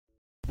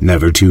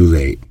never too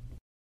late.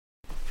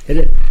 Hit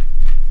it.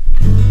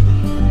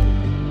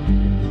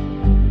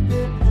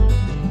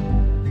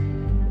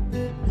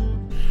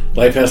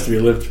 Life has to be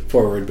lived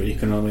forward, but you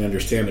can only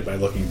understand it by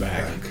looking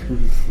back.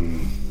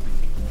 Mm-hmm.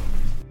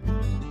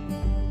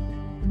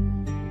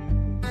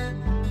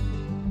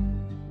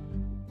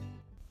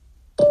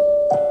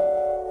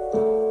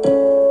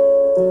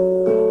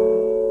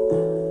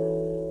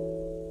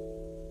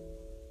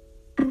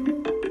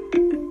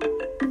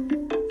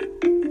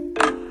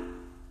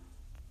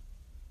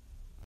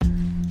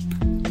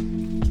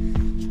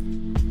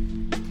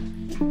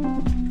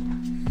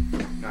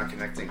 Not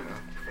connecting, huh?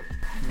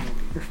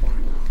 You're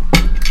fine.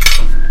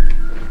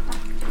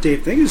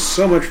 Dave, thank you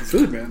so much for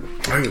food, man.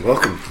 Oh, you're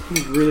welcome. It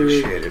was really,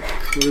 Appreciate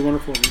it. really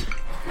wonderful. Man.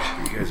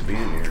 Appreciate you guys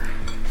being here.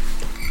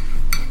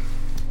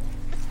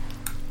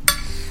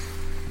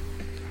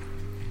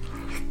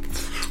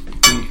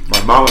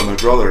 My mom and my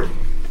brother,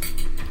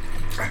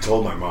 I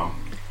told my mom,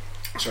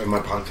 so I have my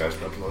podcast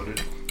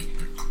uploaded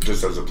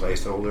just as a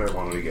placeholder. I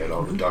wanted to get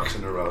all the ducks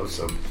in a row,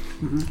 so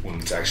when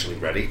it's actually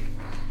ready,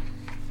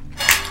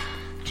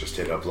 just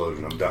hit upload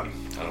and I'm done.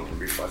 I don't want to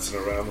be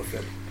futzing around with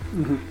it.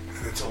 And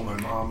I told my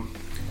mom,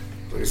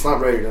 like, it's not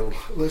ready to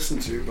listen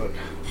to, but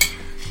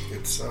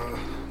it's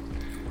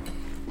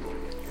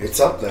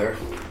up there.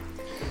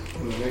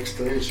 And the next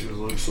day she was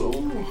like, so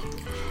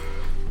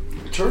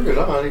you turned it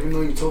on even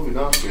though you told me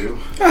not to.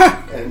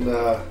 And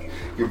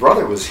your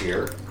brother was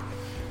here.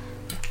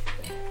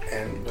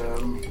 And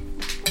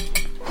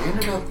we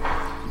ended up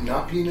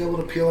not being able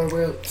to peel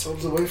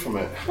ourselves away from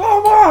it.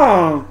 Oh,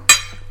 wow.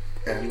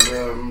 And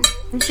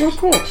That's so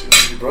cool.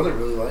 your brother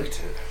really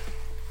liked it.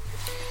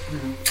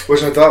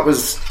 Which I thought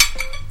was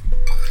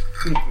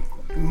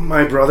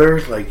my brother,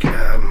 like,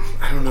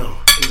 I don't know.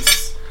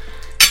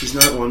 He's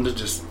not one to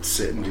just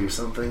sit and do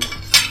something.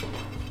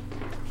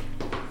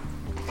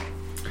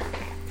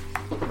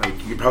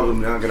 Like, you're probably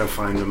not going to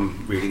find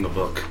him reading a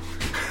book.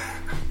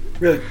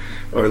 Really?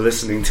 Or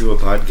listening to a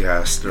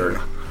podcast,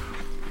 or,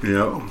 you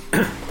know.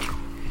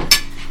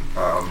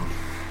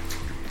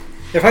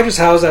 If I just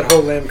house that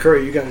whole lamb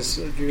curry, you guys,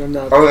 you're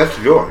not... Oh, that's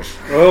yours.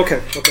 Oh,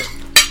 okay.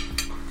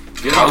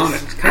 Get on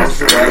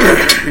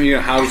it. You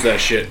know, how's that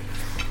shit?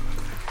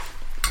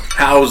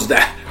 How's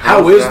that?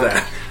 How is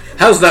that?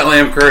 How's that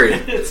lamb curry?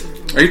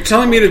 Are you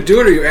telling me to do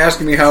it, or are you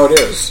asking me how it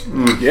is?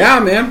 Yeah,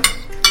 man.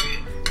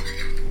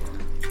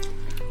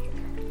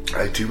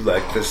 I do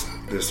like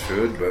this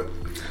food, but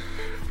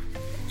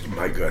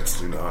my guts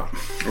do not.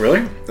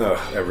 Really?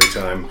 Every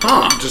time.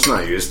 Huh. I'm just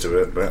not used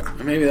to it,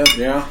 but Maybe that,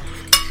 yeah.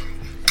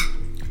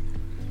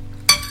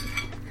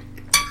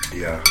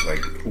 yeah,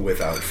 like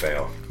without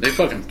fail. They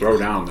fucking throw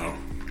down, though.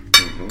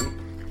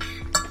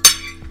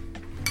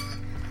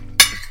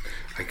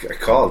 I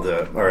called,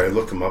 or I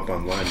looked them up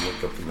online,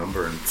 looked up the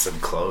number, and it said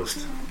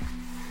closed.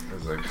 I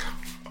was like,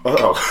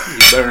 oh. You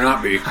better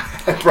not be.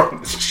 I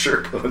promise,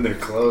 sure, when they're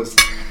closed.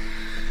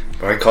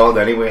 But I called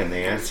anyway, and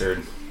they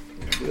answered.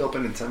 We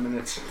open in 10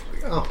 minutes.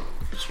 Like, oh,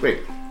 sweet.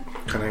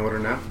 Can I order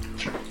now?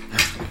 Sure.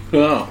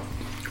 Oh.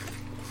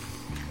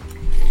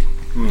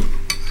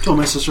 Told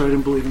my sister I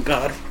didn't believe in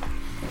God.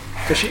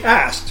 Because she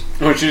asked.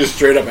 Oh, she just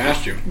straight up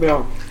asked you.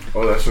 No.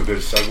 Oh, that's a good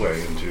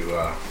segue into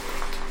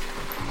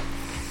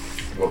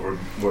what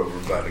we're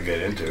about to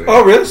get into.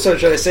 Oh, really? So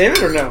should I save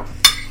it or no?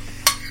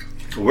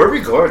 We're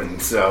recording,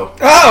 so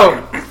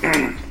Oh!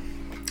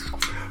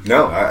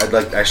 no. I'd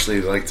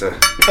actually like to.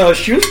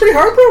 She was pretty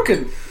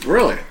heartbroken.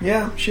 Really?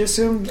 Yeah, she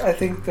assumed, I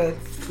think, that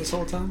this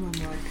whole time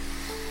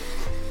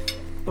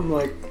I'm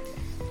like,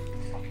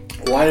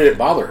 Why did it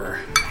bother her?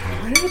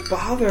 why did it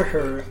bother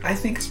her? I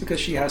think it's because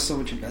she has so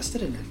much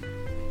invested in it.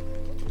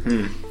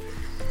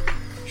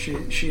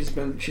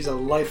 She's a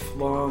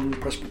lifelong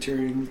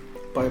Presbyterian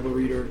Bible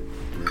reader,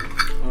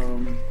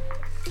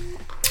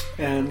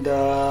 and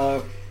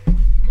I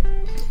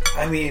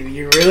mean,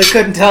 you really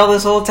couldn't tell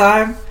this whole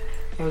time.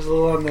 I was a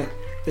little on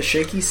the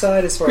shaky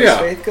side as far as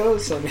faith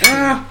goes. I mean,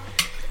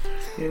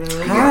 you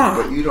know, Yeah,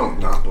 but you don't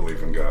not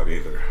believe in God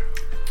either.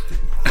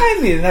 I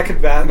mean, that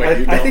could But you I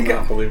don't think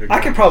not believe in I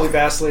God. could probably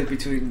vacillate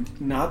between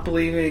not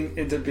believing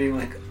into being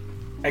like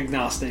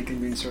agnostic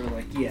and being sort of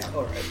like, yeah,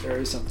 all right, there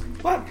is something.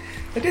 But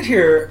I did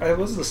hear, I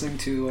was listening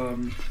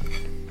to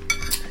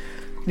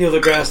Neil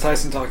deGrasse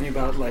Tyson talking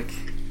about, like,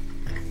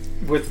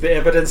 with the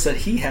evidence that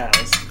he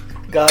has,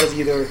 God is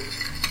either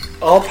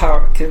all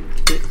power can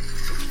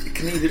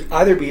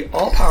either be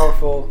all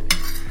powerful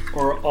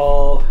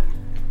or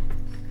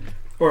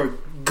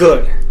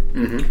good,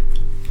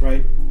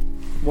 right?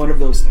 One of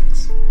those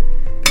things,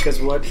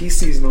 because what he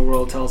sees in the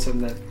world tells him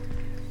that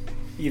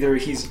either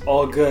he's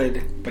all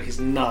good, but he's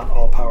not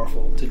all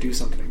powerful to do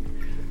something,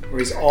 or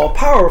he's all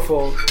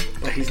powerful,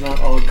 but he's not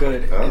all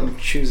good and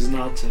chooses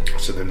not to.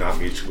 So they're not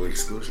mutually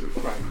exclusive.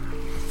 Right.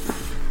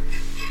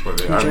 Or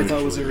they Which are I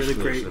thought was a mutually really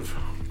great. exclusive.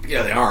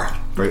 Yeah, they are.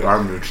 They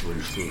are mutually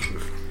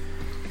exclusive.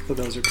 So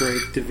that was a great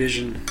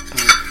division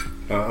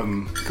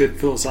of good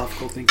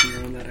philosophical thinking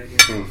around that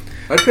idea.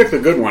 I picked a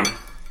good one.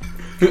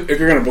 If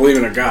you're going to believe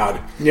in a God,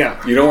 Yeah.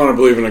 you don't want to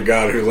believe in a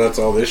God who lets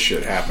all this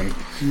shit happen.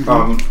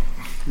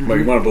 But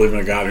you want to believe in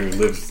a God who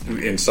lives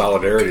in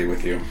solidarity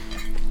with you.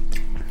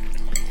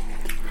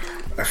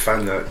 I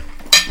find that.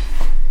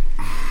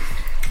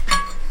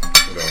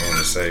 What do I want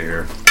to say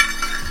here?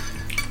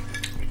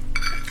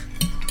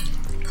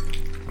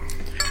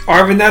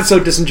 Arvin, that's so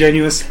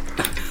disingenuous.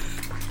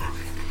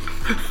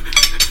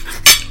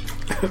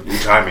 Your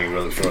timing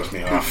really throws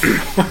me off.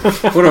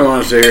 What do I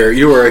want to say here?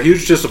 You were a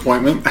huge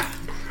disappointment.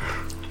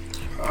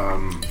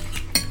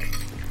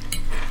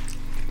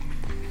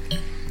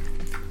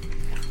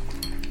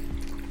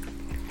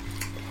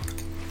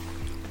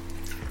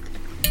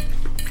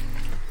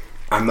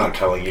 I'm not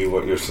telling you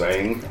what you're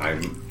saying.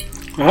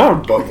 Oh.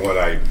 But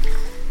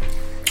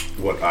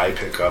what I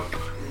pick up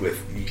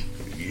with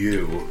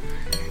you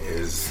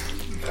is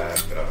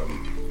that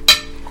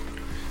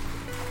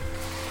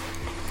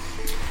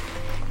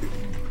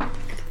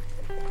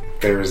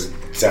there is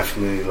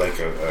definitely like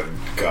a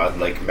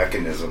godlike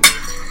mechanism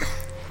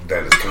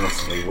that is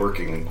constantly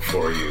working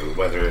for you,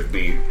 whether it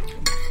be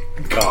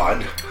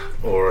God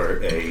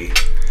or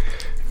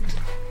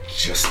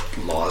just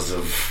laws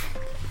of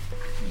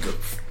the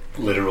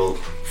literal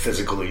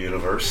physical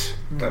universe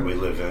that we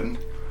live in,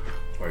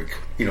 like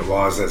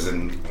laws as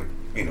in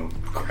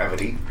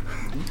gravity,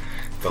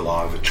 the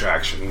law of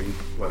attraction,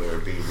 whether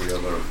it be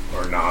real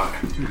or not,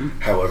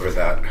 however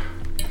that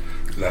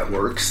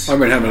works. I've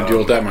been having to deal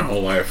with that my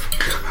whole life.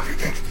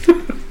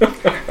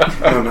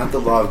 No, not the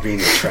law of being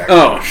attracted.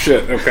 Oh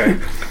shit! Okay,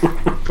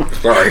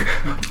 sorry.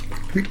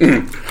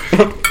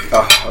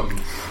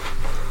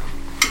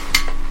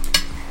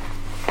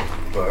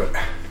 But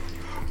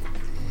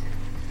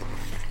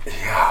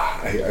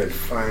yeah, I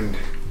find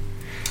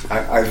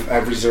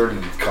I've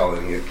resorted to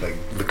calling it like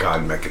the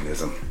God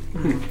mechanism.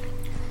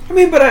 I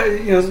mean, but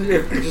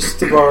just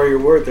to borrow your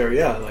word there,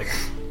 yeah. Like,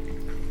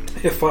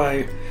 if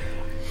I,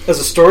 as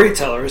a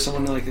storyteller,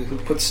 someone like who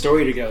puts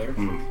story together,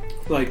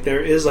 like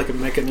there is like a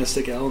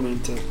mechanistic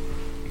element to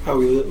how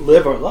we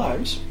live our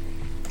lives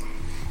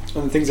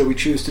and the things that we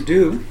choose to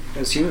do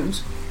as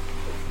humans.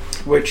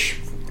 Which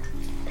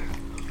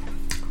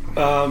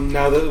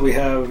now that we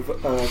have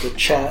the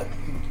chat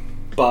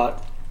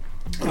bot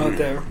out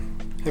there.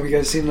 Have you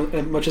guys seen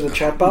much of the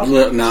chatbot?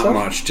 Not stuff?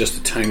 much, just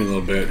a tiny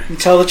little bit. You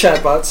tell the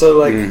chatbot, so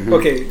like,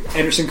 okay,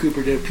 Anderson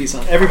Cooper did a piece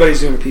on it. Everybody's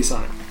doing a piece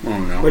on it. Oh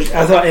no. Which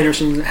I thought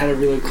Anderson had a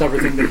really clever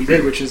thing that he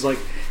did, which is like,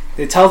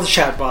 they tell the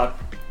chatbot,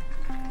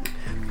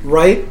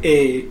 write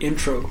a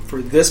intro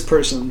for this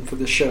person for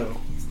the show,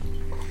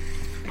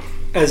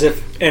 as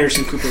if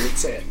Anderson Cooper would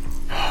say it.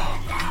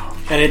 Oh wow.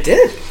 And it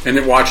did. And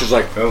it watches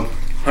like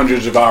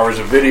hundreds of hours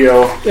of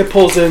video. It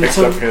pulls in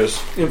some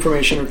his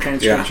information or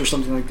transcripts or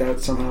something like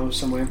that somehow,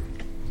 some way.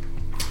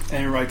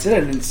 And it writes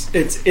it, and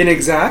it's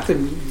inexact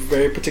in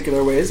very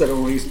particular ways that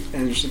only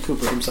Anderson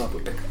Cooper himself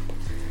would pick up.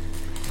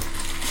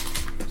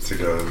 It's like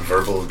a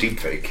verbal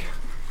deepfake.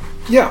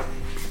 Yeah.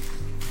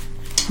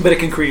 But it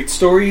can create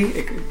story.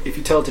 If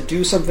you tell it to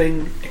do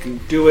something, it can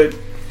do it.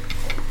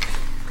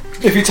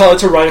 If you tell it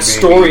to write a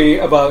story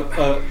about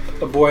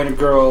a boy and a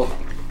girl,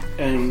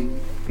 and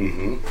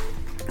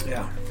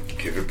yeah,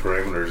 give it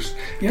parameters.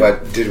 Yeah.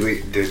 But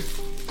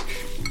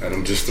and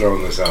I'm just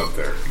throwing this out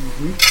there,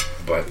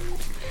 but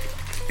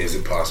is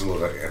it possible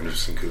that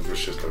Anderson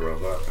Cooper's just a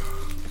robot?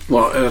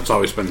 Well, that's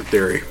always been the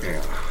theory.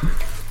 Yeah.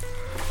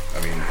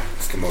 I mean,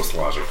 it's the most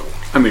logical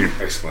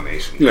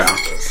explanation. Yeah.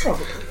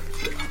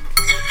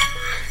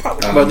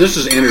 probably. But this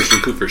is Anderson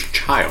Cooper's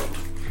child.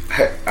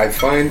 I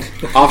find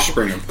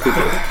Offspring of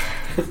Cooper.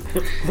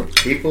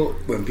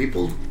 when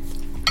people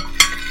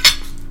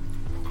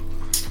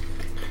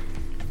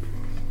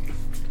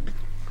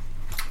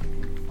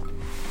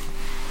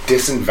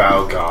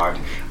disavow God,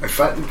 I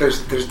find that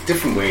there's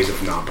different ways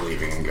of not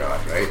believing in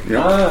God, right?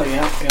 Yeah.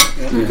 Yeah.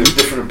 There's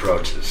different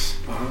approaches.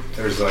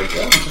 There's like,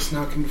 I'm just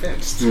not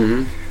convinced.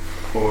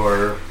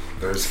 Or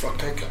there's fuck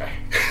that guy.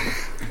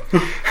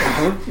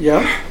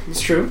 Yeah,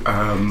 it's true.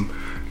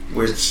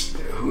 Which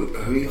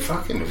who you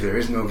fucking if there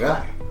is no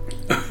guy?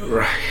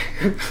 Right.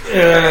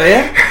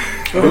 Yeah.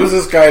 Who does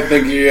this guy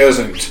think he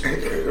isn't?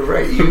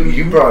 Right.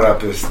 You brought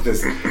up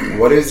this.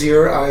 What is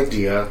your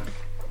idea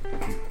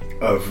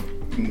of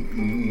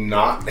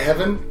not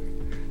heaven?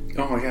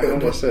 Oh my god! How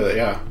did I say that?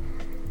 Yeah.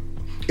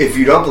 If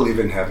you don't believe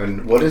in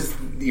heaven, what is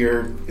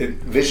your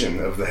vision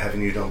of the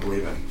heaven you don't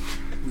believe in?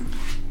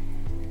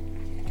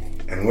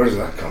 And where does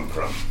that come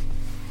from?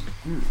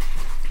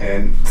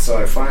 And so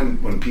I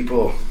find when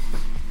people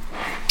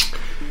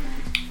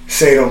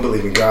say don't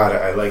believe in God,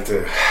 I like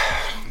to.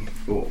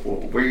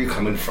 Where are you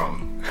coming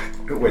from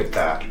with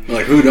that?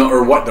 Like who don't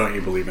or what don't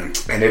you believe in?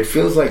 And it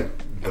feels like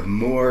the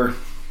more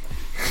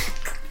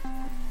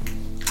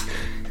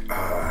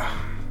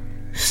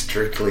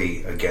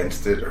strictly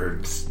against it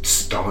or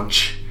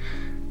staunchly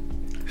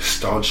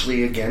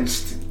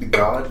against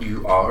God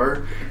you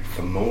are,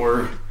 the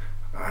more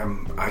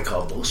I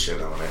call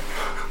bullshit on it.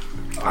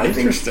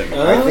 Interesting.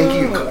 I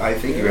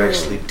think you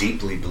actually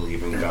deeply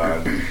believe in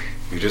God.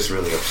 You're just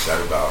really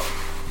upset about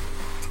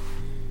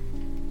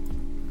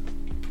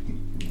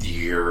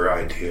your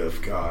idea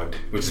of God,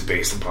 which is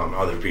based upon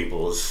other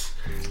people's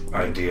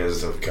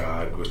ideas of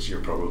God, which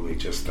you're probably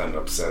just then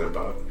upset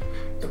about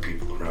the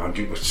people around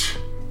you, which,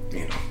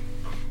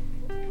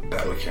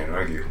 that we can't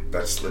argue.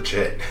 That's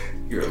legit.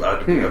 You're allowed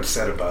to be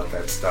upset about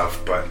that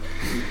stuff, but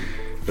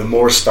the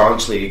more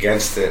staunchly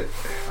against it,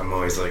 I'm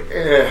always like,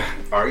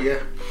 are you?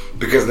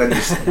 Because then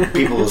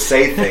people will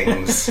say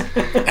things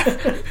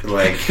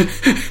like,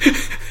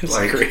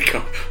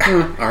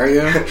 are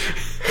you?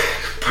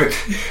 But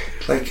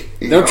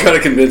don't try to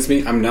convince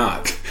me. I'm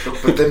not.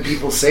 But then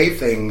people say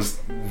things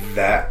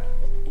that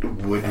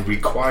would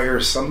require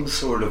some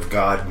sort of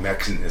God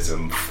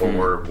mechanism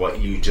for what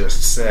you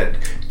just said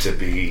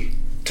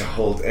to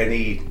hold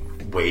any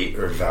weight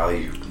or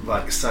value,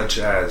 such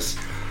as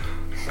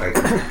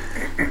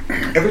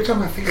every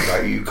time I think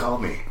about you call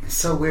me. It's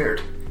so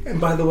weird. And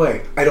by the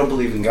way, I don't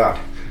believe in God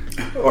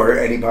or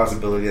any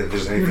possibility that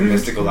there's anything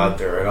mystical out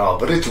there at all.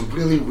 But it's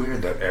really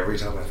weird that every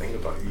time I think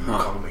about you, you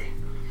call me.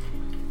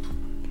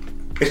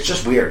 It's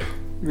just weird.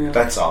 Yeah.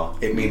 That's all.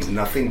 It means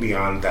nothing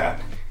beyond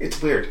that.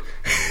 It's weird.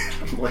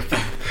 I'm like,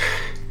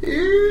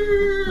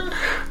 yeah.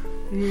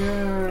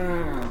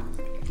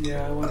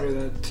 I wonder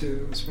that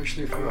too,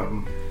 especially if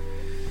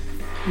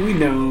we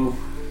know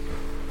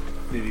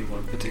maybe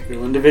one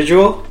particular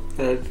individual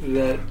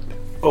that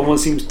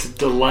almost seems to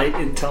delight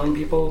in telling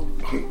people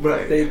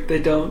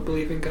they don't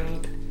believe in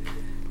God.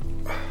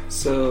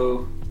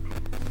 So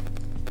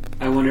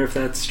I wonder if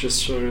that's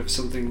just sort of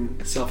something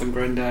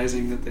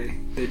self-aggrandizing that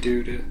they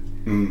do to,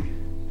 and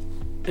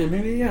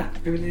maybe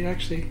they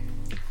actually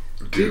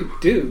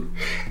do.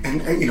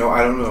 And I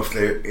don't know if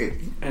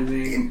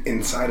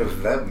inside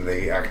of them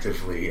they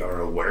actively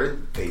are aware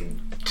they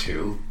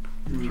do.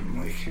 I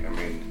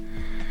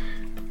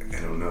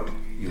don't know.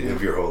 You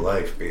live your whole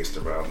life based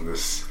around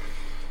this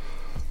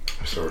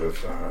sort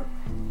of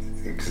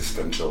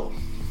existential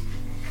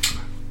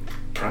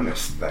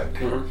premise that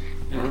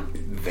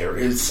there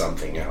is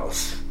something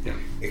else,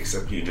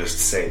 except you just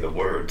say the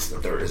words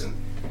that there isn't.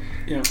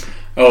 Yeah.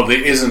 Oh,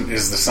 the isn't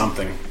is the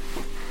something.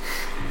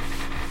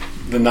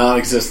 The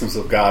non-existence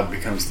of God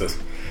becomes the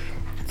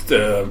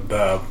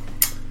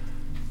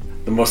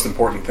most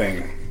important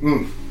thing.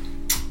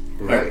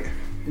 Right.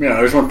 I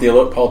always want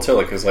Paul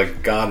Tillich is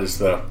like, God is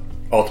the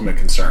ultimate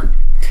concern.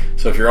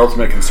 So if your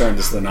ultimate concern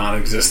is the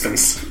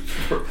non-existence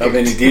of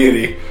any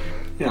deity,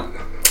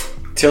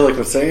 Tillich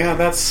would say,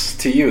 that's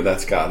to you,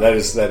 that's God. That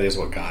is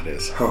what God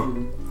is. Huh.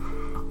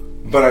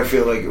 But I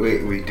feel like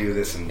we do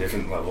this in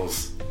different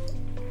levels,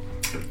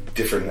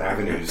 different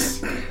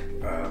avenues.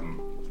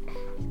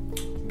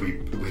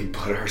 We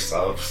put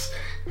ourselves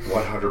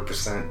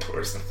 100%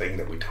 towards the thing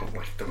that we don't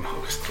like the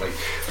most. Like,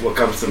 what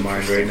comes to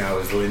mind right now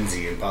is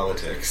Lindsay in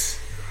politics.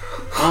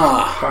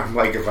 I'm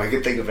like, if I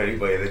could think of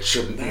anybody that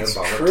shouldn't be in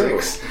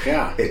politics,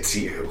 it's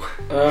you.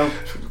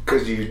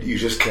 Because you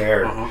just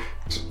care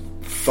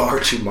far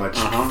too much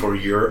for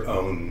your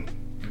own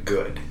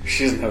good.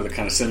 She doesn't have the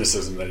kind of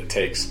cynicism that it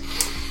takes.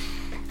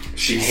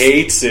 She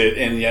hates it,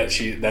 and yet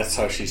that's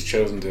how she's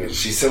chosen to.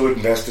 She's so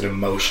invested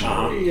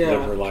emotionally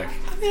live her life.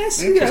 I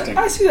see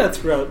that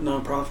throughout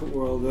nonprofit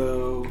world,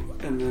 though,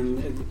 and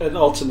then it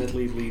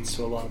ultimately leads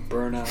to a lot of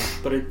burnout.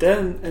 But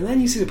then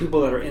you see the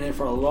people that are in it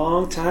for a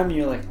long time, and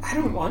you're like, I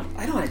don't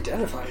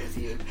identify with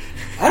you.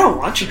 I don't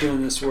want you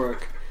doing this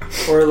work.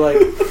 Or like,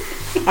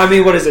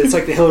 what is it? It's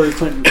like the Hillary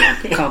Clinton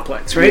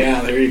complex, right?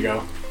 Yeah, there you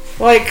go.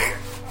 Like,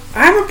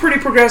 I'm a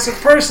pretty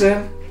progressive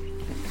person.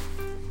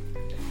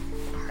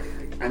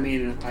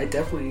 I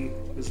definitely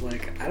was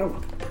like, I don't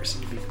want that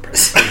person to be the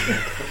president.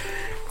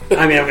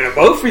 I'm going to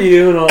vote for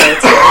you and all that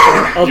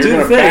stuff. I'll do the thing.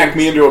 You're going to back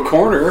me into a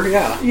corner,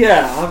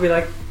 Yeah, I'll be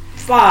like,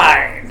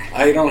 fine.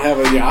 I don't have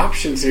any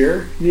options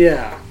here.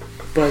 Yeah,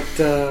 but,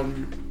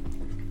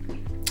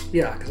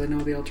 because I know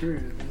what the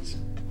alternative is.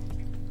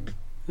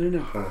 I don't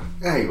know.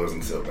 He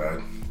wasn't so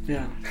bad.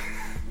 Yeah.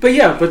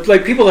 But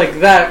like people like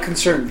that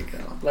concern me,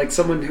 though. Like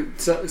someone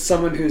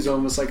who's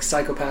almost like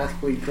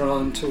psychopathically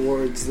drawn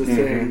towards the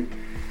thing,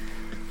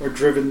 or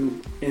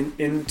driven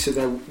into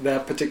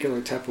that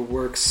particular type of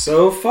work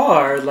so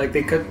far, like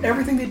they could,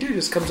 everything they do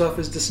just comes off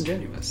as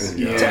disingenuous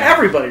to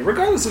everybody,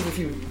 regardless of if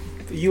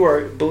you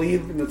are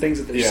believe in the things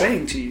that they're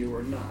saying to you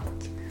or not.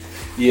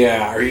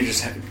 Yeah, are you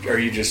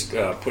just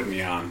putting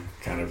me on?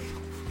 Kind of.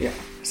 Yeah.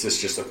 Is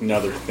this just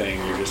another thing?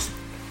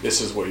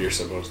 This is what you're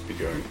supposed to be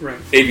doing. Right.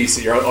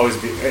 ABC. You're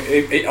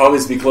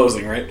always be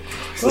closing, right?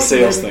 It's the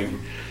sales thing.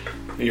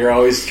 You're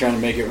always trying to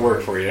make it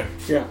work for you.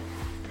 Yeah.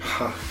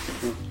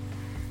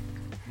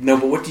 No,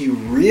 but what do you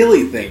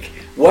really think?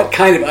 What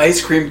kind of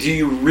ice cream do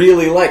you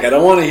really like? I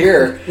don't want to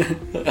hear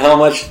how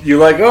much you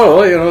like.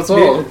 Oh, it's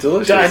all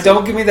delicious.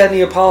 Don't give me that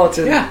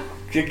Neapolitan. Yeah.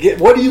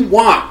 What do you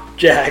want?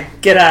 Jack,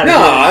 get out of here.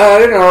 No, I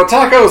don't know.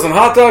 Tacos and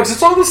hot dogs,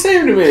 it's all the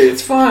same to me.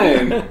 It's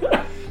fine.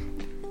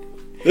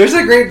 There's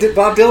a great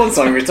Bob Dylan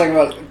song where he's talking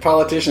about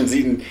politicians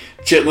eating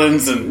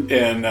chitlins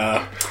and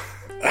I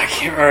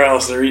can't remember what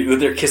else they're eating.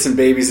 They're kissing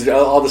babies,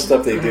 all the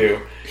stuff they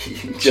do.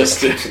 Just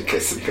to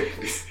kissing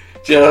babies.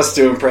 Just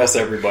to impress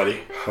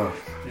everybody. Huh.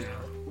 Yeah.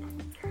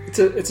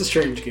 It's a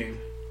strange game.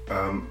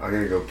 I'm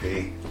gonna go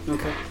pee.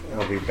 Okay.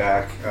 I'll be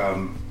back.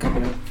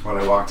 Coming up. When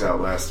I walked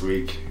out last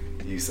week,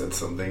 you said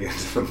something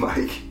into the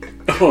mic.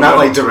 Oh, Not no.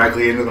 like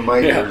directly into the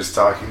mic. Yeah. You were just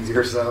talking to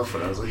yourself,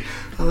 and I was like,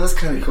 "Oh, that's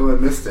kind of cool." I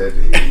missed it.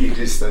 You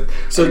just said,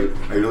 So-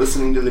 "Are you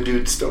listening to the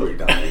dude's story,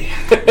 Donnie?"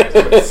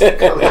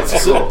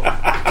 That's cool.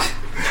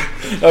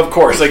 Of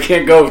course, I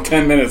can't go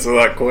 10 minutes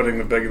without quoting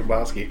the Big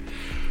Lebowski.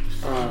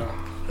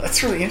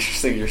 That's really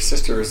interesting. Your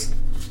sister is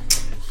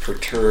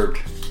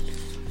perturbed.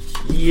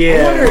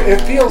 Yeah. I wonder,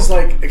 it feels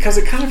like, because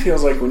it kind of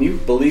feels like when you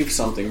believe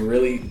something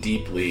really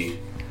deeply,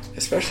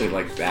 especially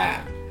like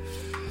that,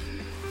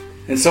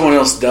 and someone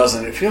else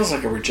doesn't, it feels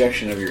like a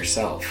rejection of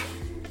yourself.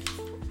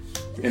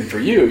 And for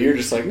you, you're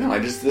just like, no,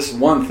 this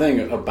one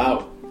thing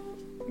about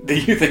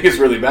that you think is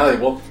really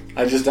valuable,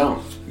 I just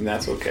don't. And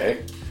that's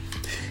okay.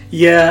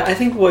 Yeah, I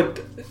think what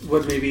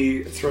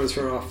maybe throws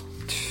her off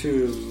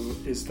too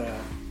is that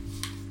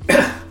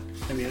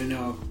I mean, I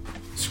know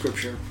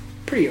scripture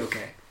pretty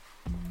okay.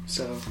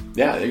 So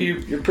Yeah,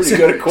 you're pretty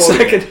good at so I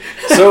quoting. could-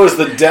 So is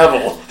the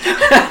devil.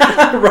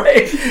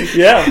 right.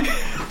 Yeah.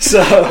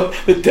 So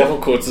The devil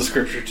quotes the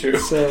scripture too.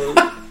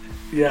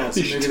 yeah, so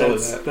You should maybe tell her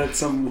that. that's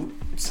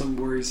some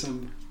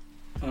worrisome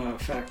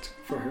fact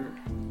for her.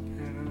 I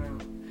don't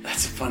know.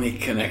 That's a funny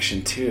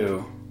connection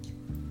too.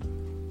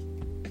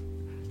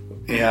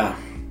 Yeah,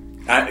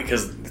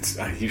 because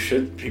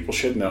people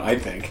should know. I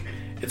think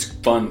it's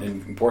fun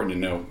and important to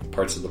know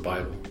parts of the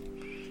Bible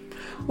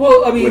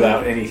Well, I mean,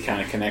 without any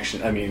kind of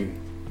connection. I mean,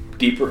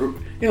 deeper.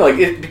 Like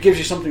it gives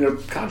you something to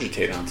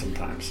cogitate on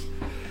sometimes.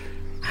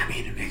 I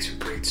mean, it makes a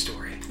great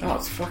story. Oh,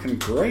 it's fucking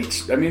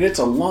great. I mean, it's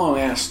a long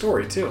ass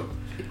story too.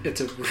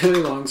 It's a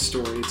really long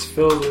story. It's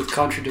filled with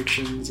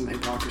contradictions and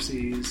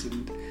hypocrisies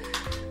and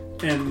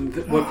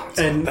what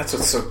and That's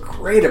what's so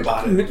great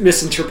about it.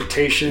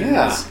 misinterpretations.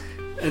 Yeah.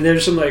 And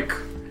there's some like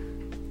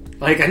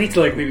I need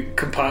to maybe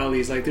compile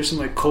these. There's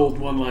some cold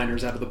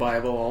one-liners out of the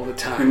Bible all the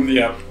time.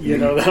 Yep. You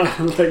know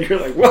that you're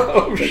like,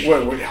 whoa.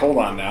 Wait, hold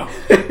on now.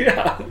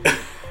 Yeah.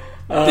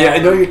 Yeah, I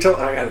know you're.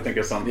 I got to think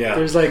of something. Yeah.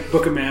 There's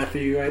Book of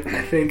Matthew. I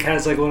think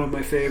has one of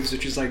my faves,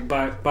 which is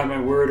by my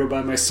word or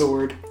by my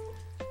sword.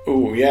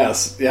 Ooh,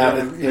 yes.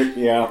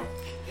 Yeah.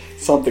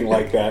 Something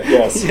like that.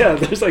 Yes. Yeah.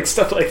 There's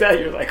stuff like that.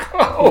 You're like,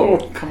 Oh,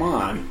 whoa. come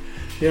on.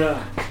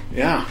 Yeah.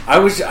 Yeah,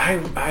 I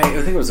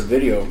think it was a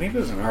video, maybe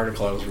it was an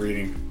article I was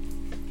reading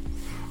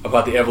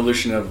about the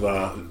evolution of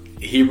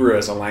Hebrew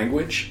as a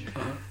language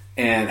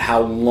and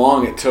how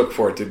long it took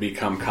for it to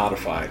become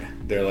codified.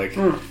 They're like,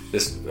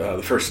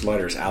 the first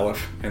letter is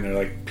Aleph, and they're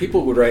like,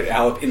 people would write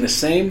Aleph in the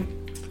same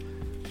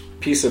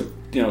piece of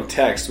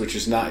text, which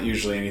is not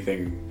usually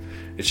anything,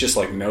 it's just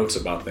notes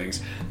about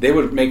things. They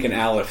would make an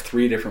Aleph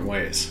 3 different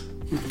ways.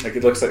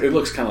 It looks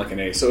kind of like an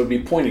A, so it would be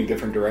pointing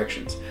different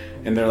directions.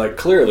 And they're like,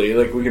 clearly,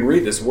 we can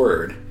read this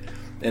word,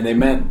 and they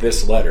meant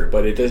this letter,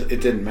 but it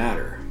didn't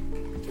matter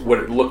what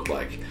it looked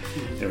like.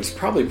 And it was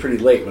probably pretty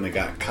late when it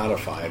got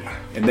codified,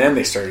 and then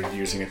they started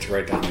using it to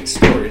write down these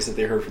stories that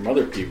they heard from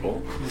other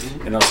people,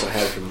 and also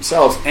had for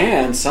themselves.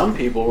 And some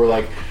people were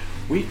like,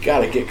 we got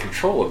to get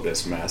control of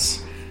this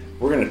mess.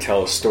 We're going to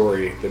tell a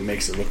story that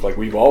makes it look like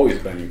we've always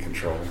been in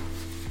control.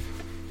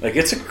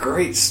 It's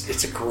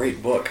a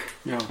great book.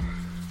 Yeah.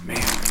 Man,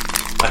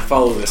 I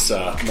follow this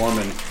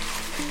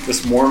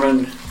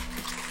Mormon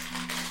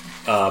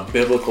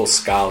biblical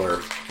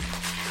scholar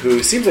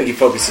who seems like he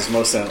focuses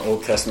mostly on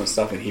Old Testament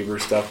stuff and Hebrew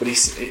stuff, but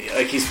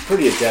he's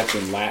pretty adept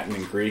in Latin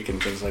and Greek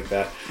and things like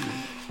that.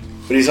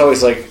 But he's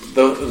always like,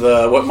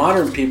 what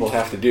modern people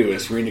have to do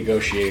is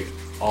renegotiate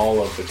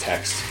all of the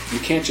text. You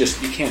can't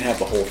have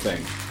the whole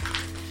thing.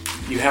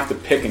 You have to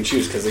pick and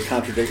choose because it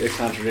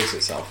contradicts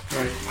itself.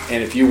 Right.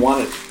 And if you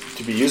want it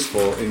to be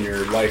useful in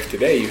your life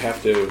today, you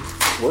have to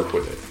work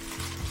with it.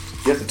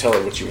 You have to tell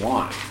it what you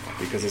want,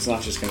 because it's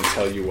not just going to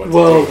tell you what to do.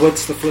 Well,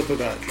 what's the flip of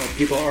that?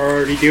 People are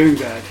already doing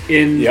that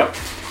in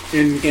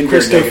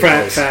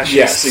Christo-fascist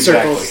yes,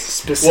 exactly. circles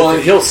specifically. Well,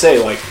 and he'll say,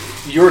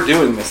 you're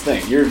doing this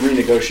thing. You're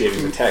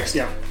renegotiating the text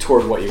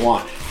toward what you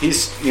want.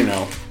 He's,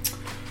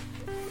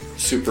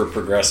 super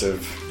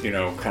progressive,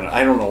 kind of...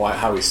 I don't know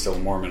how he's still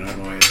Mormon. I don't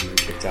know why he hasn't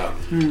been kicked out.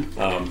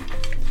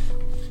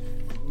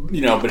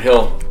 But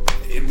he'll...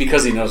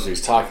 Because he knows what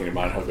he's talking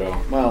about, he'll go,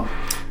 well,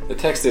 the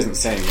text isn't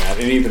saying that,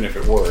 and even if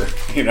it were,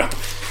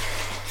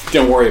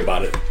 don't worry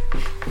about it.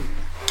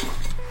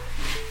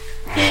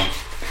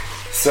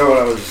 So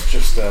I was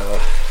just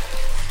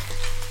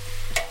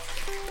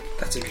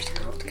That's interesting.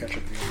 I'll have to catch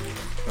up with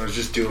you. I was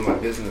just doing my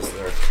business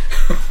there.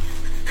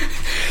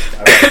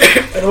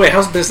 By the way,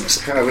 how's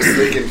business? I was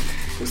thinking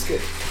it was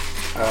good.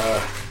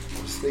 I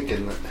was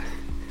thinking that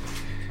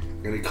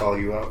I'm going to call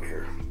you out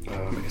here.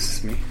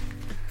 Is this me?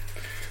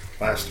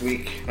 Last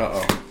week.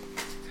 Uh-oh.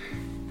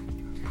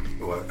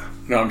 What?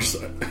 No, I'm just...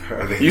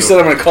 You said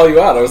I'm going to call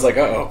you out. I was like,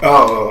 uh-oh.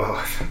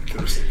 Oh,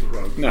 there was something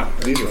wrong. No,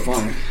 these are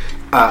fine.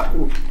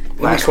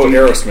 Last quote week.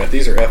 Aerosmith.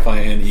 These are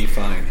F-I-N-E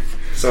fine.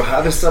 So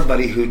how does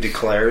somebody who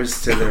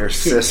declares to their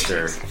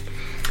sister,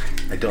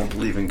 I don't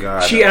believe in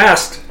God... She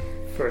asked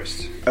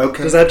first.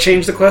 Okay. Does that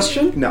change the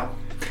question? No.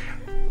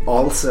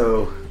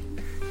 Also,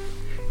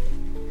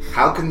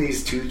 How can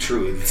these two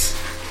truths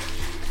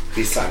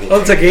be simultaneous?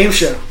 Oh, it's a game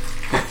show.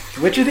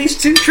 Which of these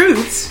two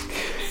truths?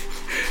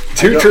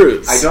 Two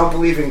truths. I don't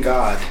believe in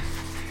God,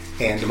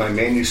 and my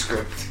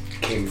manuscript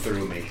came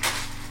through me.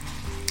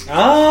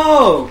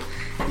 Oh,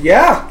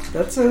 yeah.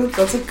 That's a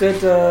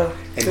good.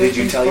 And did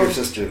you tell your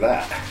sister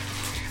that?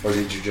 Or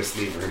did you just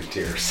leave her in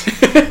tears?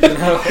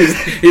 No.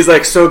 He's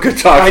like, so good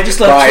talk. I just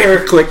left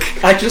her.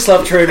 Click. I just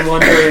left her in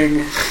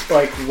wondering,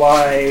 like,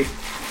 why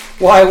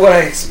would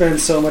I spend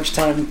so much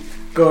time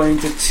going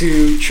to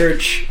 2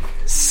 church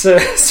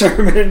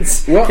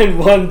sermons in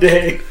one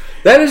day?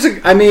 That is,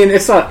 I mean,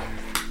 it's not.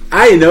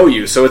 I know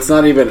you, so it's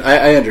not even.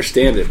 I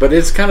understand it, but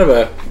it's kind of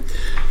a.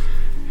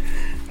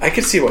 I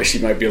can see why she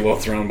might be a little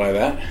thrown by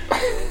that.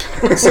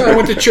 So I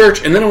went to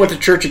church, and then I went to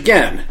church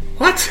again.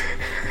 What?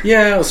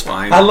 Yeah, it was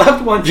fine. I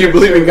left one. Do you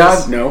believe in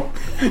God? No.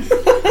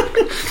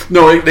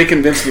 No, they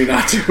convinced me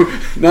not to.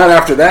 Not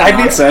after that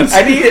nonsense.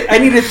 I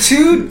needed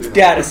 2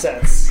 data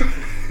sets,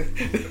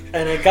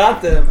 and I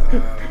got them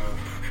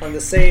on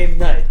the same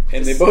night.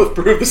 And they both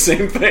proved the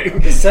same thing.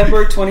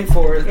 December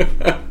 24th,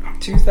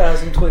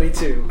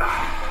 2022.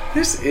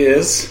 This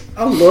is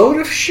a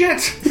load of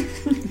shit.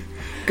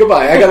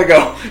 Goodbye, I gotta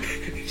go.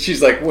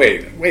 She's like,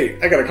 wait,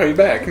 I gotta call you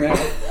back now.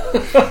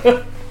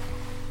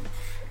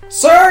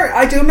 Sir,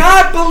 I do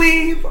not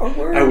believe a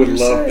word I would you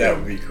love say. that.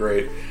 Would be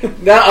great.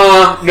 No.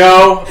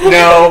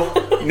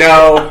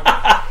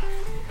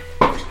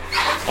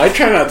 I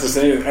try not to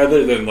say anything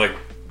other than like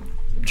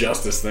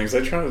justice things. I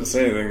try not to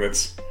say anything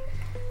that's.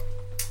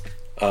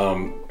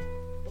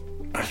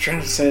 I try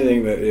not to say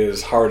anything that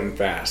is hard and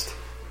fast.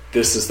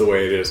 This is the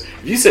way it is.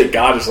 If you say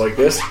God is like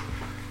this,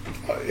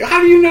 how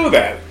do you know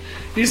that?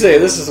 If you say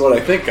this is what I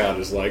think God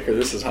is like, or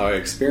this is how I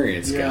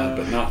experience God,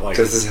 but not like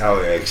This is how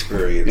I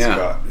experience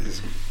God.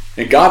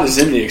 And God is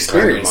in the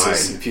experiences. Kind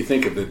of mine. If you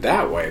think of it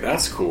that way,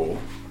 that's cool.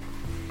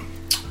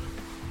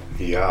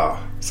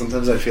 Yeah.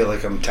 Sometimes I feel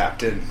like I'm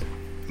tapped in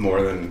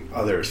more than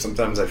others.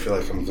 Sometimes I feel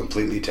like I'm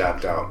completely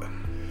tapped out.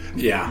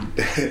 Yeah.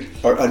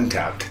 Or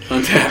untapped.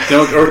 Untapped.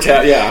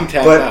 Yeah, I'm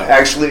tapped But out.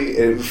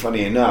 actually,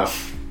 funny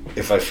enough,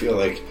 if I feel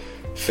like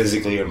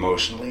physically,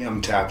 emotionally,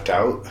 I'm tapped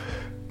out,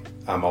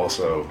 I'm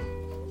also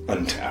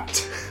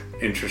untapped.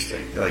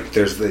 Interesting. Like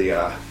there's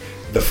the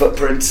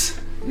footprints.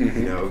 You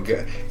know,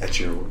 at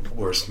your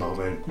worst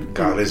moment,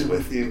 God is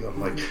with you. I'm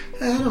like,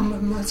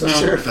 I'm not so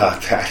sure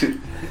about that.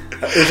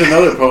 There's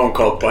another poem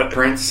called Butt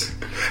Prints.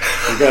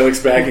 The guy looks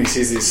back and he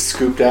sees these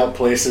scooped out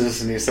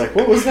places, and he's like,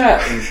 "What was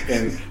that?"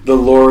 And the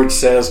Lord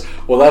says,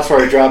 "Well, that's where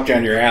I dropped you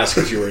on your ass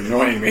because you were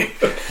annoying me."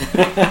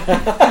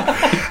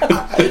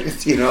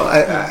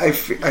 I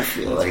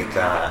feel like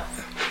that.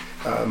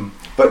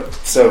 But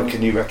so,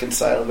 can you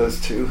reconcile those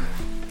two?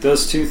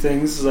 Those two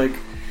things, like.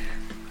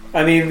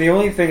 I mean, the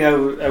only thing I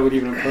would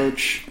even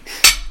approach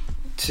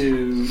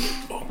to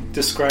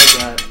describe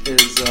that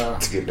is...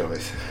 It's a good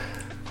noise.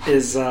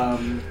 Is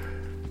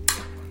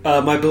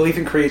my belief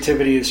in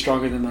creativity is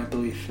stronger than my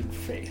belief in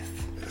faith.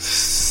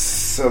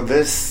 So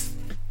this...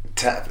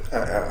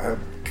 I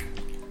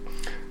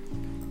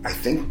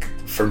think,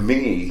 for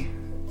me,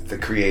 the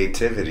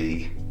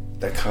creativity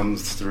that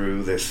comes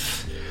through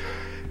this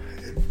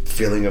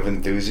feeling of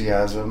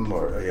enthusiasm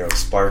or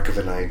spark of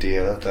an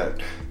idea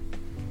that...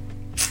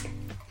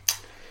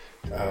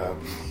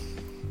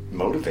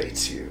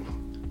 motivates you.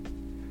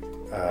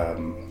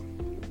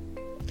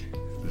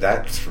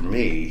 That for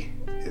me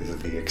is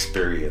the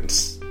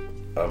experience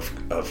of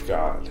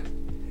God,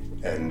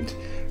 and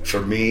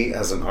for me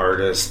as an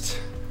artist,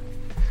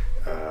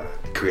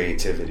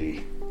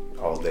 creativity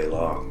all day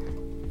long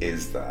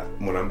is that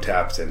when I'm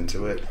tapped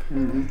into it,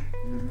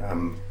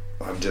 I'm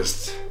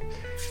just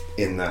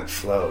in that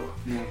flow.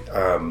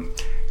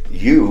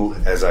 You,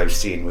 as I've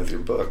seen with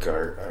your book,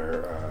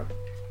 are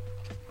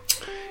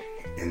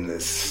in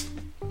this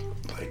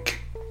like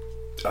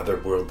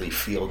otherworldly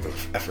field of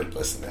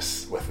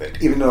effortlessness with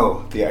it, even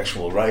though the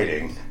actual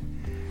writing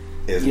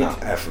is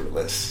not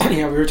effortless.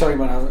 Yeah, we were talking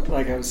about how,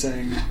 like I was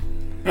saying,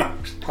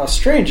 how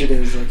strange it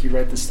is. Like you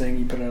write this thing,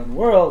 you put it out in the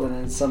world, and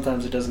then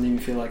sometimes it doesn't even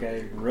feel like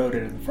I wrote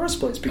it in the first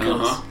place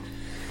because,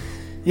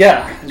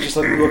 I just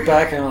look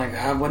back and I'm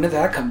like, when did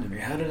that come to me?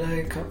 How did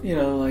I come?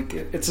 Like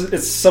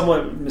it's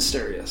somewhat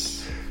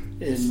mysterious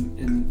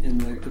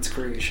in its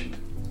creation.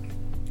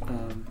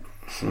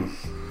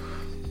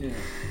 Yeah.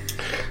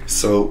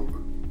 So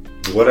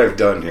what I've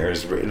done here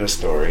is written a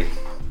story,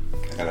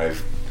 and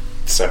I've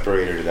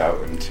separated it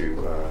out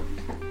into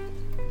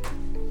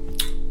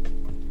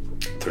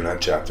they're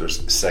not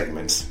chapters,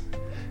 segments,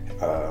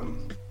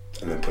 and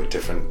then put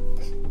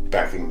different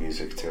backing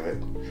music to it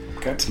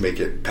to make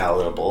it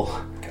palatable.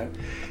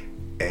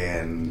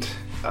 And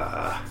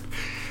I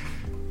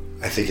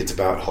think it's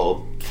about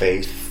hope,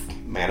 faith,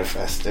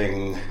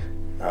 manifesting,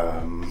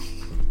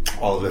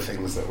 all of the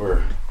things that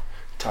we're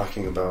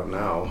talking about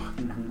now.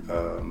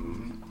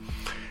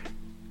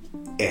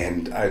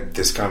 And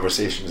this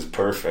conversation is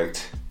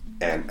perfect,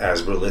 and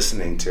as we're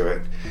listening to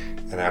it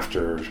and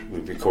after we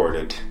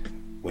recorded,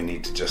 we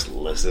need to just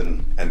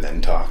listen and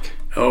then talk.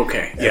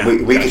 Okay. And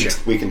Yeah.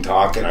 we can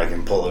talk, and I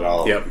can pull it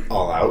Yep.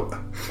 all out.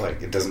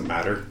 Like, it doesn't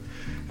matter.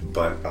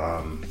 But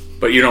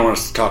you don't want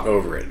us to talk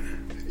over it.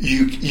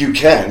 you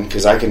can,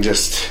 because I can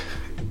just.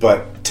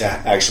 But to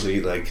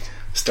actually like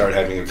start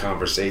having a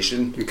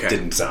conversation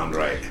didn't sound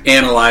right.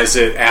 Analyze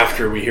it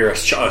after we hear a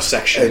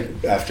section.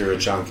 After a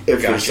chunk,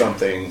 if there's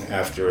something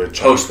after a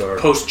chunk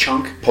Post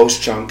chunk.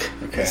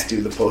 Okay. Let's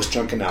do the post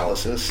chunk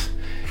analysis,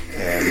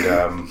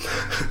 and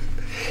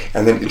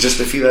and then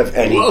just if you have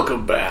any,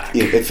 welcome back.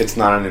 If it's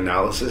not an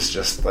analysis,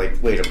 just like,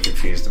 wait, I'm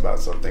confused about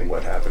something.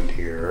 What happened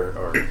here,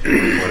 or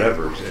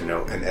whatever.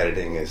 And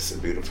editing is a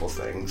beautiful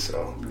thing.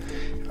 So,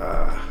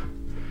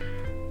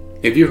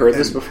 have you heard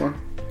this before?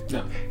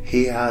 No,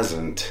 he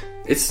hasn't.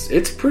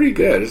 It's pretty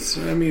good.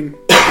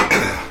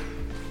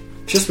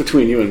 Just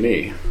between you and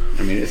me.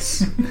 I mean,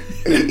 it's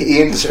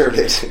he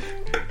inserted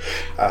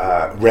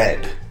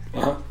read,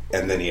 uh-huh.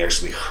 and then he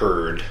actually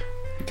heard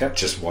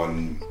just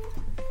one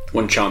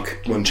chunk.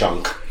 One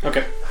chunk.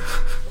 Okay.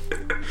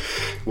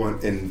 One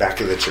in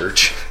back of the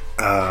church.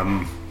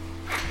 But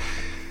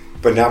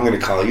now I'm going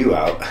to call you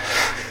out.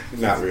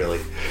 Not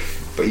really.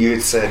 But you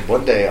had said,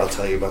 one day I'll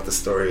tell you about the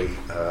story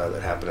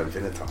that happened at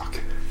Vinatalk.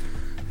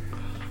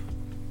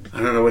 I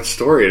don't know what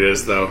story it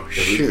is, though.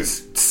 Shoot.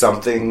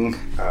 Something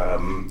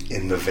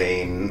in the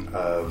vein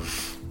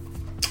of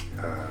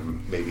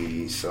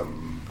maybe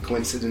some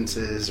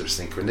coincidences or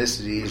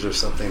synchronicities or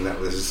something that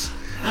was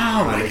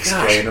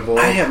unexplainable.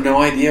 Gosh. I have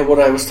no idea what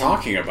I was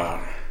talking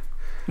about.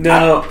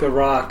 No, The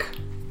Rock.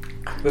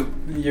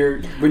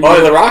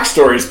 The Rock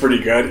story is pretty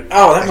good.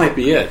 Oh, that might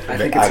be it. I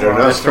think I don't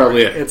know. That's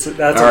probably it.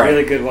 That's a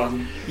really good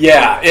one.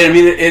 Yeah, I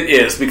mean it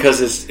is because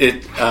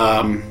it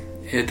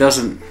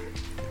doesn't.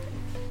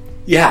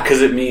 Yeah,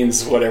 because it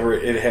means whatever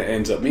it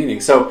ends up meaning.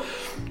 So,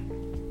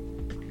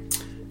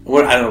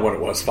 I don't know what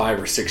it was,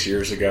 5 or 6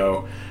 years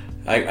ago.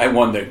 I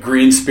won the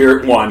Green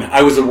Spirit one.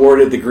 I was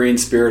awarded the Green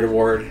Spirit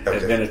Award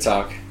at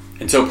Vinatalk,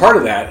 and so part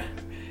of that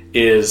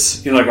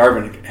is like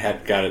Arvin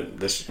had got it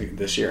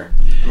this year.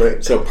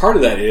 Right. So part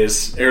of that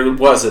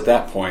was at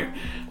that point.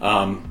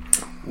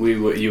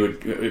 You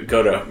would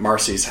go to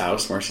Marcy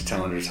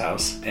Tellender's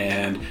house,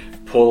 and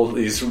pull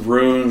these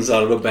runes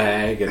out of a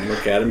bag and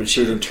look at them, and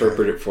she'd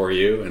interpret it for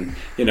you, and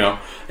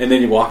and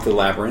then you walk the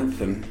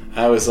labyrinth, and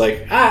I was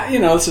like,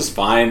 this is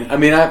fine. I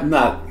mean,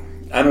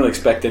 I don't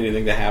expect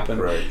anything to happen.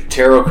 Right.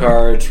 Tarot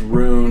cards,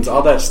 runes,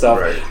 all that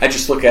stuff. Right. I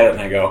just look at it and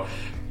I go,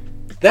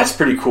 that's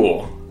pretty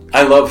cool.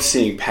 I love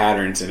seeing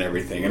patterns and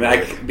everything, and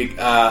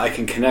I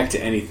can connect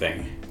to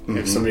anything. Mm-hmm.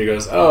 If somebody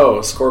goes, "Oh,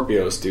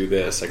 Scorpios do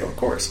this," I go, "Of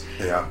course."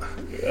 Yeah.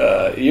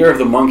 Year of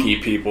the Monkey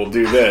people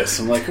do this.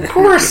 I'm like, of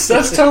course,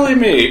 that's totally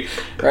me,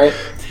 right?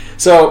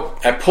 So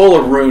I pull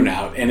a rune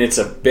out, and it's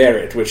a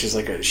beret, which is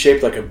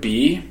shaped like a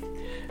bee.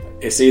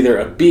 It's either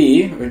a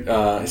bee,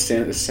 it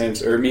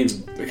stands, or it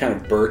means kind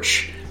of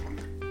birch,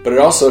 but it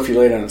also, if you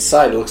lay it on its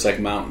side, it looks like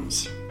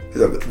mountains.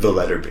 The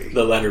letter B.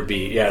 The letter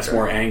B, yeah, it's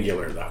more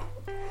angular though.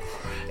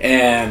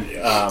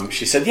 And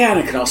she said, yeah, and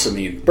it can also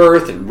mean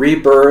birth and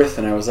rebirth.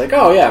 And I was like,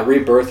 oh yeah,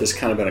 rebirth has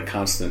kind of been a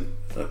constant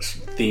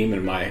theme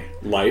in my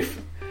life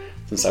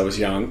since I was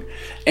young.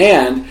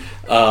 And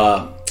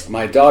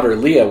my daughter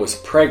Leah was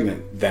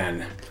pregnant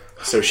then,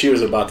 so she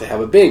was about to have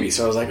a baby.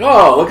 So I was like,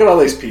 oh, look at all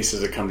these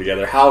pieces that come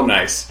together. How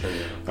nice.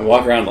 I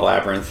walk around the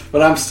labyrinth,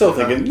 but I'm still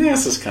thinking,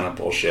 this is kind of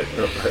bullshit.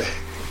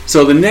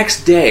 So the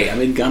next day, I'm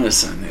in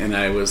Gunnison, and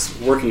I was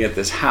working at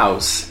this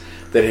house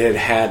that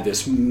had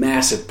this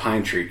massive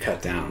pine tree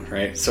cut down,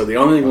 right? So the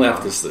only thing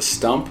left is the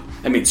stump.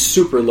 I mean,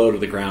 super low to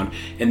the ground.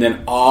 And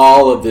then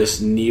all of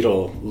this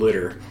needle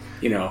litter,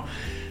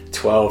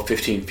 12,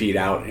 15 feet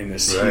out in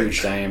this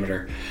huge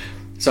diameter.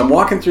 So I'm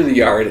walking through the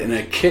yard, and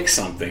I kick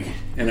something.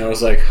 And I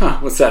was like,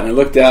 what's that? And I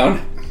look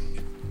down,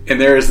 and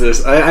there's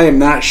this, I am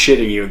not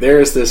shitting you,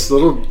 there's this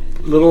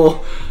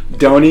little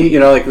donny,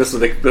 like this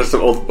is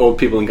old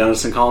people in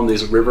Gunnison call them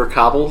these river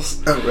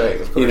cobbles. Oh, right,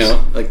 of course.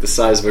 Like the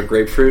size of a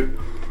grapefruit.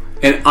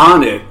 And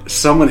on it,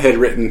 someone had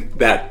written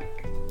that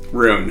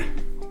rune.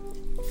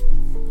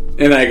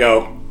 And I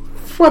go,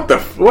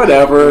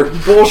 whatever,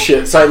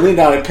 bullshit. So I lean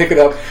down, I pick it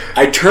up,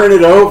 I turn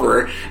it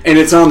over, and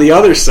it's on the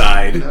other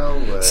side. No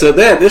way. So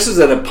then, this is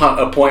at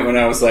a point when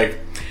I was like,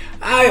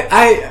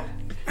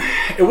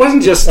 it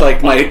wasn't just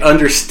like my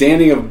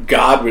understanding of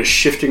God was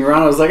shifting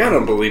around. I was like, I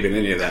don't believe in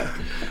any of that.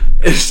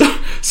 And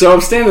so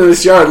I'm standing in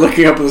this yard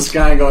looking up at the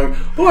sky and going,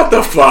 what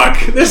the fuck?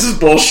 This is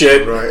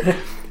bullshit. Right.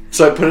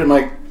 So I put it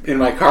in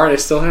my car, and I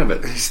still have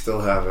it. You still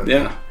have it.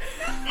 Yeah.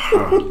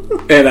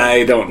 And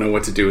I don't know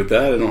what to do with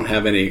that. I don't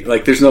have any,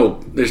 there's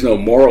no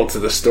moral to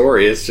the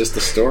story. It's just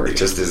the story. It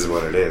just is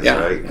what it is, yeah.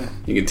 right?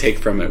 You can take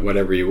from it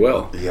whatever you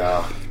will.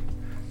 Yeah.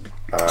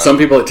 Some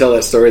people that tell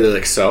that story, they're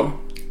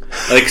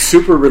like,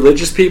 super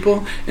religious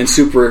people and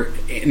super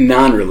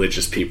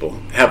non-religious people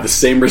have the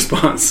same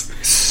response.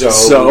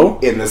 So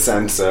in the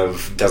sense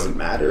of doesn't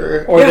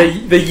matter, or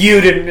the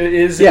you didn't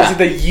is it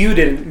the you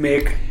didn't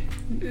make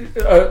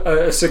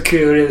a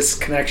circuitous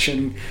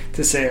connection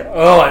to say,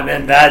 "Oh, I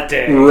meant that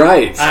day."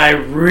 Right. I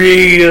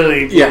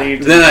really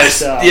believed then in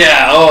myself.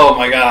 oh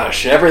my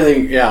gosh,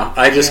 everything. Yeah,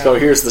 I just go,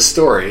 here's the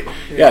story.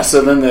 Yeah.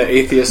 So then the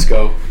atheists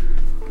go,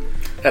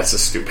 that's a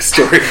stupid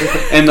story,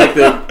 and like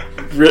the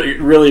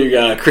really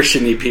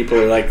Christian-y people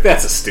are like,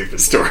 that's a stupid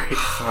story,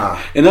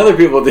 and other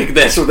people think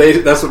that's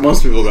what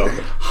most people go,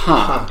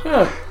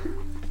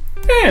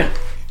 Yeah.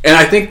 And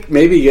I think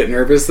maybe you get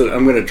nervous that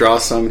I'm going to draw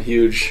some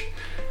huge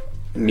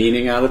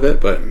meaning out of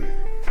it, but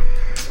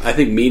I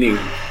think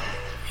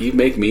you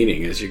make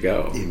meaning as you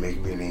go. You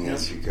make meaning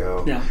as you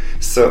go. Yeah.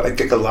 So I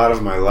think a lot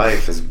of my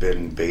life has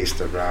been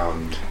based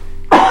around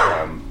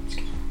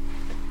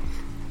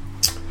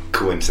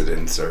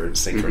coincidence or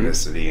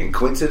synchronicity. And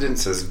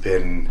coincidence has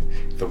been,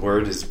 the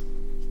word has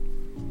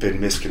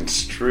been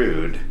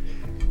misconstrued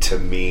to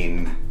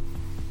mean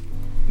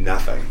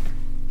nothing.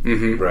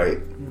 Right?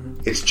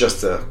 It's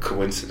just a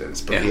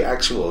coincidence. But the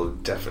actual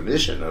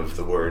definition of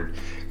the word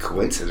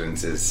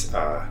coincidence is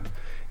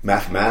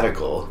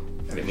mathematical,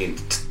 and it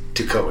means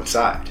to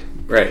coincide.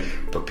 Right.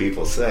 But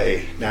people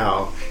say,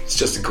 now, it's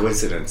just a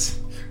coincidence.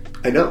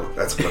 I know,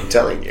 that's what I'm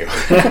telling you.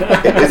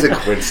 It is a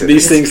coincidence.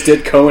 These things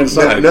did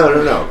coincide.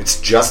 No. It's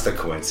just a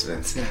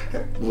coincidence.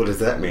 What does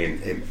that mean?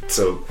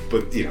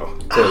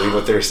 Clearly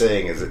what they're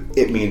saying is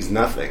it means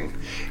nothing.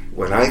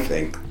 When I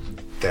think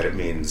that it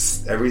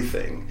means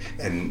everything.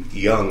 And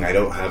Jung, I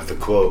don't have the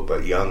quote,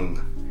 but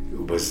Jung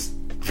was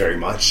very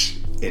much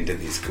into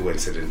these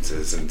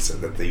coincidences, and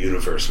said that the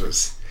universe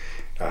was,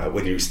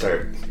 when you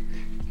start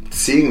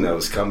seeing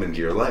those come into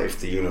your life,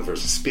 the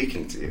universe is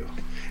speaking to you.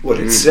 What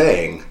it's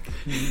saying,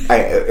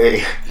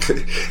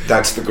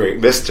 that's the great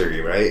mystery,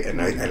 right? And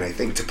I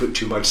think to put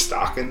too much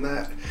stock in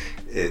that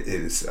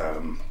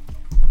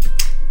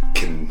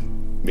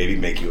can maybe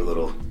make you a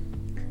little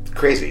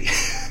crazy.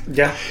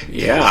 Yeah.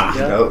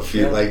 If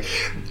you like,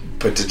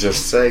 but to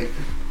just say,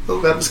 "Oh,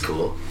 that was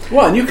cool."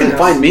 Well, and you can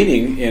find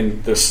meaning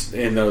in those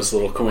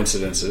little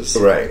coincidences,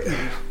 right?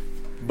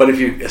 But if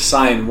you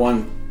assign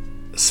one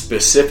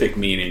specific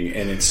meaning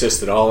and insist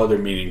that all other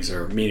meanings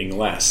are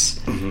meaningless,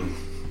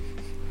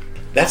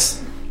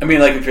 that's. I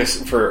mean, like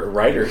for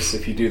writers,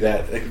 if you do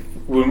that, like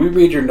when we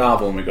read your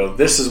novel and we go,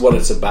 "This is what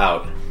it's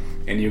about,"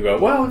 and you go,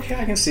 "Well, okay,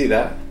 I can see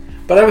that."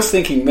 But I was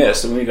thinking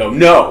this, and we go,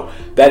 no,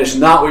 that is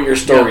not what your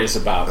story is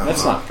about.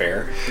 That's not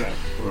fair.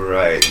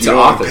 Right. You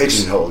don't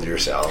pigeonhole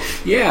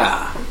yourself.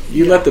 Yeah.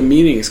 You let the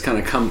meanings kind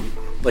of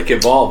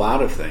evolve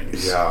out of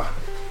things. Yeah.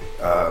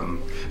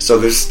 So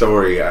this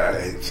story,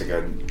 I think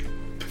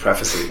I'd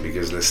preface it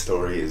because this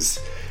story is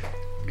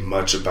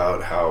much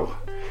about how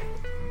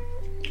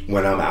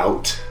when I'm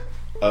out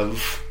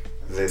of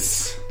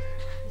this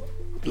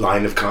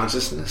line of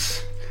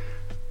consciousness,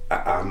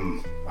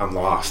 I'm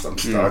lost. I'm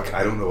stuck.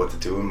 I don't know what to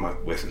do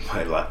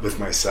with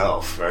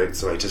myself. Right.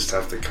 So I just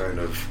have to kind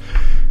of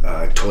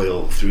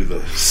toil through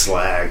the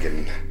slag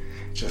and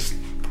just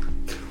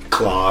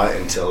claw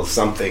until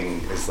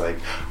something is like,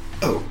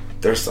 oh,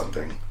 there's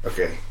something.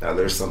 Okay, now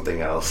there's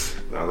something else.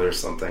 Now there's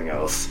something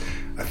else.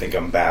 I think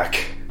I'm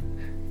back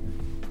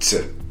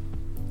to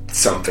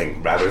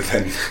something rather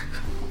than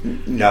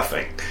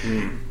nothing,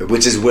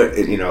 which is what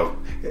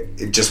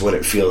just what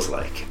it feels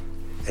like.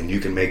 And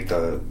you can make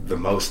the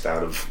most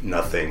out of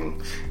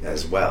nothing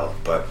as well.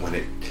 But when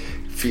it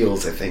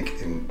feels, I think,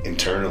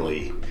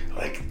 internally,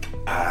 like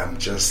I'm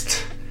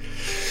just,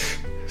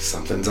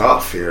 something's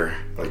off here,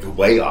 like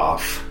way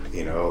off,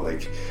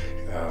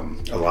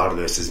 a lot of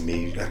this is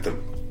me at the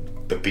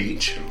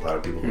beach. A lot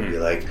of people will be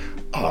like,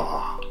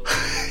 "Aw,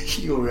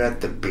 you were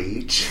at the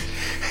beach?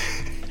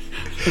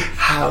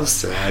 How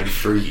sad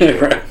for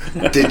you.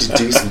 Did you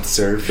do some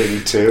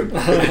surfing too?"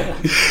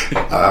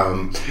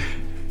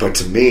 But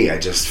to me, I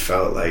just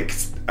felt like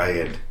I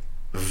had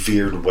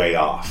veered way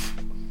off,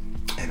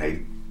 and I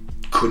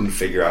couldn't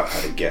figure out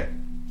how to get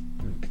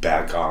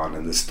back on.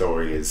 And the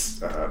story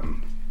is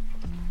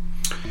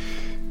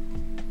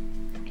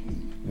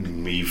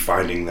me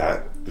finding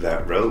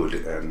that road,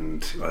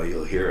 and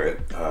you'll hear it.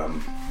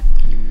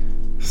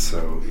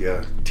 So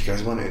yeah, do you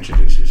guys want to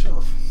introduce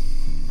yourself?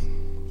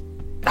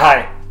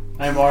 Hi,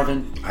 I'm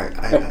Arvin.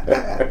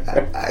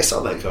 I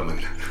saw that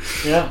coming.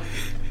 Yeah.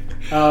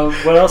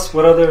 What else?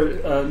 What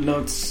other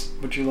notes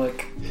would you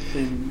like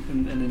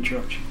in an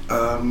introduction?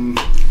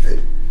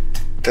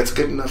 That's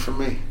good enough for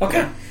me.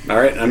 Okay. All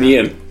right, I'm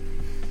Ian.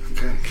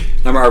 Okay.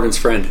 I'm Arvin's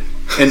friend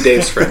and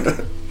Dave's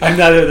friend. I'm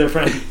neither their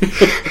friend.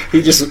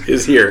 He just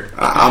is here.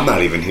 I'm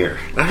not even here.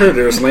 I heard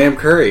there was lamb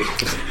curry.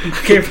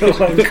 Came from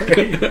lamb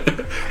curry.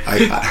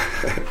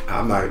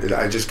 I'm not.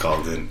 I just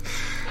called in.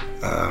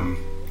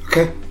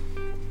 Okay.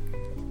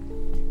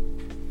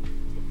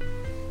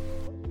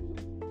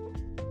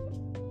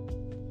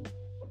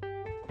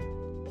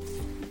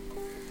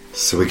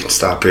 So we can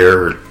stop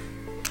here or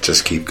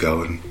just keep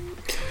going.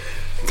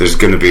 There's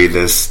going to be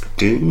this...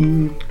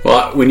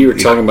 Well, when you were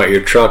talking about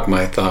your truck,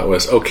 my thought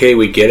was, okay,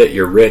 we get it,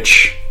 you're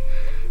rich.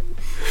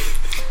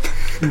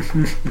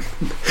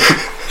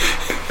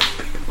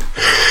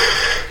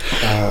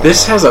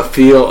 This has a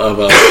feel of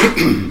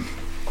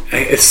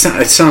It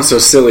sounds so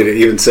silly to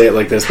even say it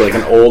like this, but like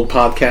an old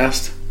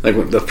podcast.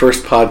 Like the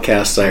first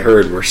podcasts I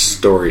heard were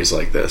stories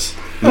like this.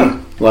 Huh.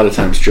 A lot of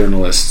times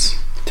journalists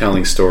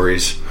telling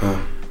stories.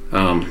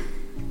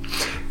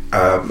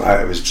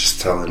 I was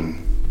just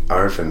telling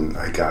Arvin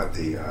I got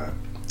the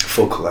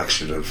full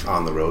collection of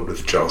On the Road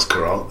with Charles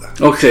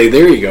Kuralt. Okay,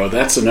 there you go.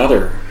 That's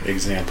another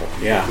example.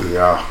 Yeah.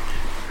 Yeah,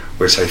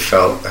 which I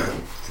felt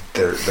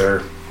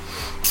they're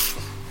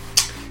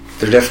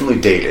definitely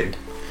dated.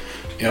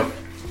 Yep.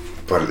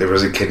 But there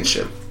was a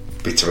kinship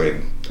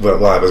between. Well,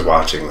 while I was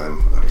watching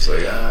them, I was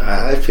like,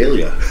 I feel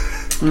you.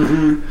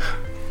 Mm-hmm.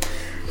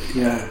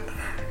 Yeah.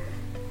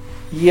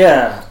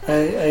 Yeah.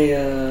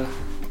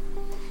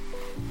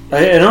 I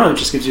don't know. It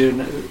just gives you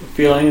a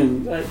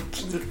feeling. And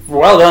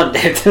well done,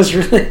 Dave.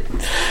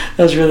 That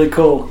was really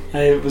cool.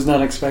 I was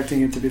not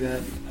expecting it to be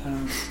that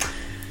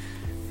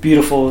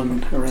beautiful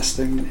and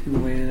arresting in the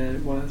way that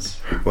it was.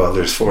 Well,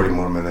 there's 40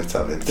 more minutes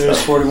of it.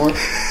 There's 40 more.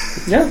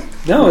 Yeah.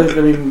 No,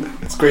 I mean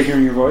it's great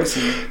hearing your voice.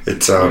 And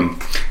it's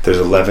there's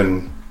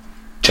 11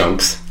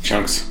 chunks,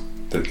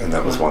 and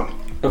that was one.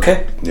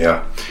 Okay.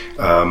 Yeah.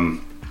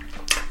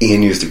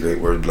 Ian used a great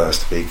word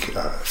last week,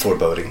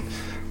 foreboding.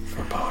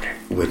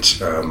 Which,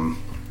 well,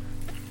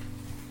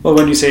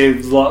 when you say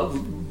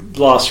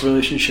lost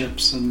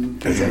relationships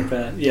and things like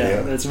that,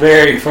 yeah, that's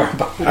very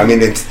foreboding. I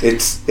mean,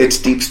 it's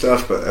deep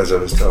stuff, but as I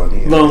was telling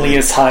you,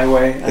 Loneliest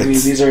Highway. I mean,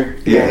 these are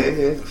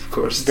of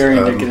course, very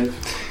indicative.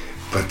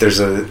 But there's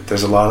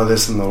a lot of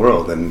this in the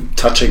world, and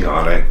touching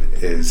on it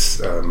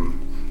is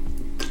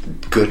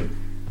good.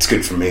 It's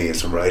good for me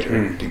as a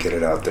writer to get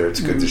it out there.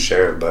 It's good to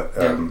share, but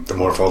the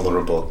more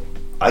vulnerable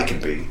I can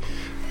be,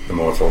 the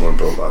more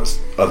vulnerable allows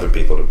other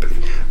people to be.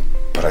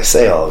 But I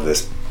say all of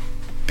this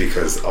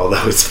because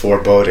although it's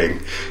foreboding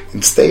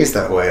and stays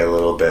that way a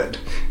little bit,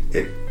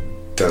 it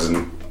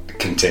doesn't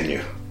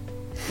continue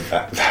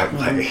that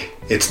way.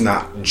 It's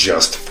not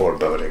just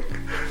foreboding.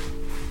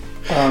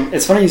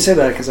 It's funny you say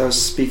that because I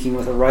was speaking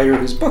with a writer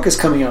whose book is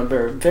coming out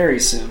very, very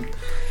soon,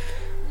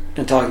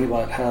 and talking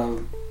about how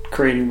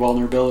creating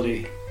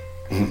vulnerability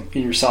in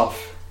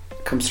yourself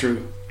comes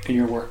through in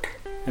your work,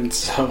 and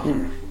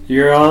so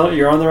you're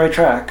on the right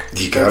track.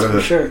 You gotta,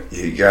 for sure.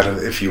 You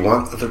gotta, if you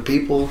want other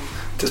people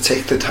to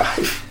take the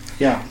dive,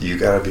 you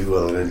gotta be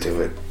willing to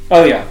do it.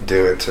 Oh yeah,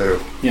 do it too.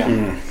 Yeah,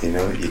 you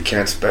know, you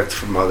can't expect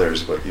from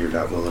others what you're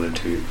not willing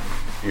to do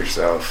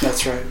yourself.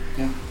 That's right.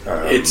 Yeah, I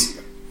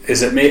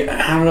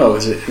don't know.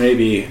 Is it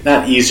maybe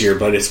not easier,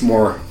 but it's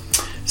more.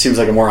 Seems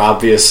like a more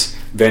obvious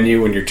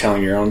venue when you're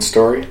telling your own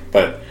story,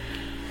 but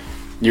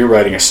you're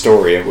writing a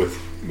story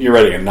you're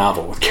writing a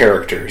novel with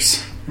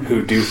characters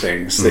who do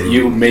things that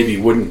you maybe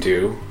wouldn't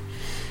do.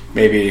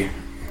 Maybe,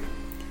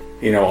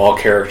 all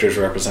characters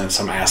represent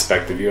some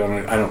aspect of you.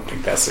 I don't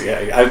think that's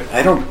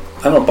I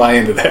don't buy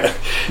into that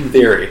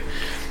theory.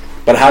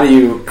 But how do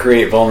you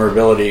create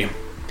vulnerability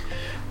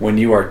when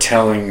you're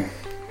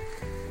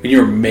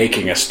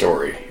making a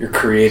story? You're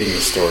creating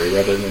a story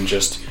rather than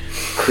just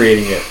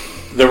creating it.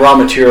 The raw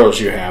materials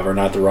you have are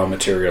not the raw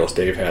materials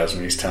Dave has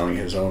when he's telling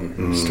his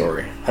own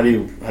story. How do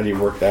you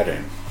work that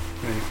in?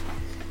 Right.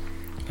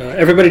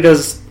 Everybody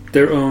does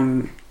their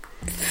own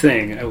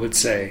thing, I would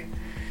say.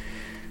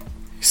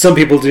 Some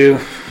people do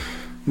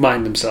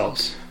mind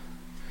themselves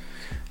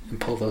and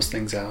pull those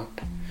things out.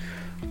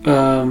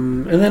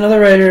 And then other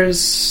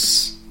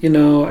writers,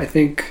 I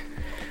think,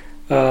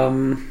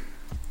 are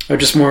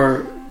just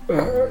more,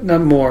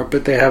 not more,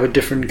 but they have a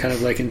different kind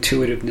of like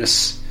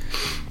intuitiveness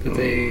that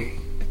they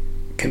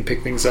can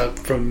pick things up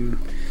from,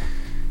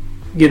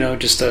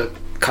 just a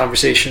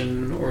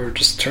conversation or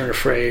just turn a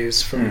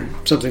phrase from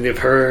something they've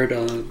heard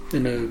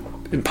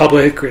in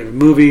public or in a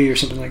movie or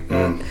something like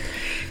that,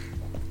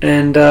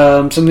 and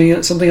something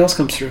else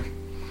comes through.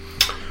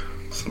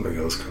 Something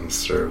else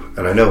comes through,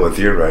 and I know with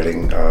your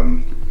writing,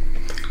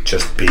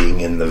 just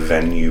being in the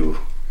venue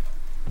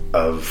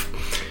of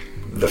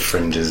the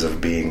fringes of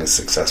being a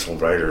successful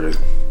writer is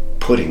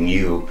putting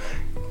you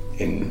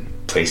in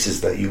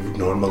places that you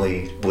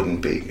normally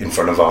wouldn't be, in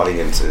front of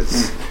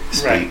audiences,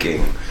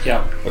 speaking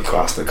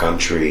across the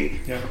country,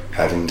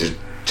 having to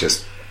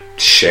just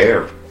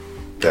share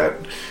that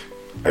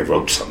I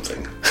wrote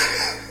something.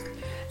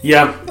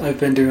 Yeah, I've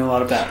been doing a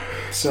lot of that.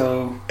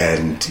 So,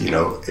 and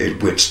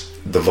which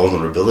the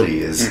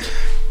vulnerability is,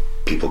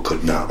 people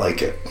could not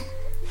like it,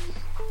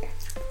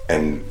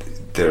 and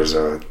there's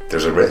a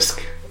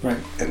risk, right?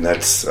 And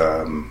that's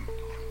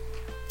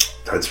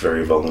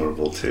very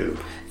vulnerable too.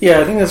 Yeah,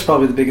 I think that's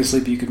probably the biggest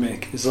leap you could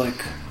make, is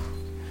like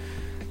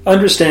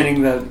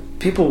understanding that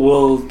people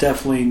will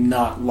definitely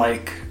not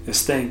like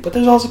this thing, but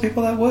there's also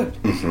people that would.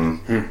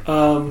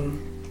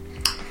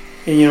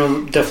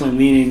 And definitely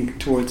leaning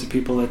towards the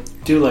people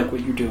that do like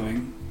what you're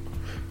doing,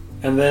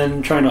 and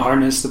then trying to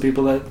harness the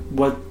people that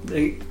what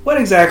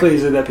exactly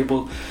is it that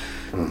people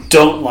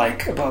don't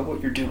like about what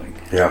you're doing.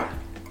 Yeah.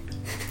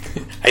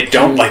 I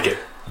don't like it.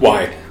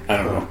 Why? I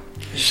don't know.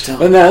 Just don't.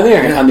 But on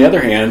the other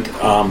hand,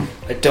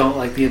 I don't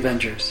like the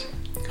Avengers.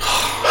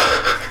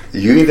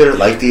 You either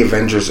like the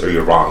Avengers or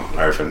you're wrong,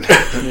 Arvin.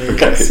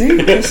 Okay. See,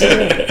 this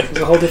is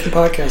a whole different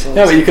podcast.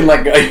 No, but you can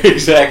let go.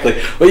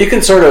 Exactly. Well, you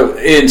can sort of,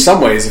 in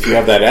some ways, if you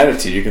have that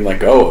attitude, you can let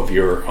go of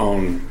your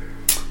own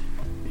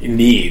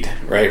need,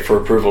 right, for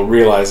approval,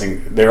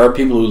 realizing there are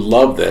people who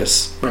love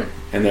this, right,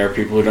 and there are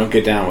people who don't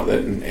get down with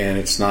it, and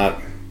it's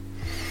not,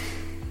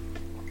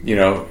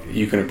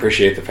 you can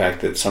appreciate the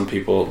fact that some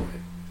people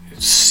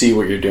see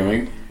what you're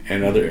doing,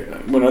 and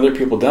when other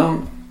people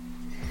don't,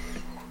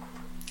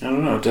 I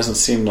don't know, it doesn't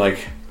seem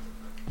like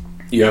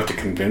you have to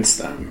convince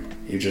them.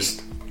 You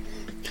just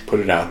put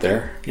it out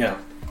there. Yeah.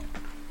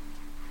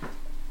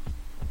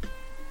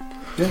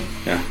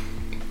 Yeah.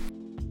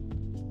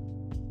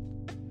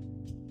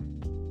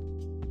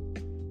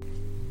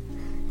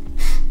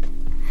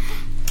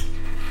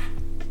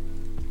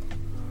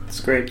 It's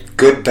great.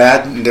 Good,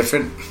 bad,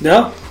 indifferent?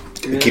 No.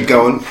 Keep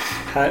going.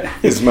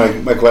 Is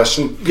my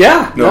question?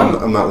 Yeah. No,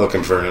 I'm not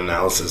looking for an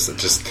analysis. It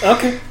just...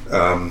 Okay.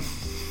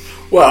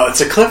 Well,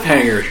 it's a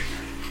cliffhanger.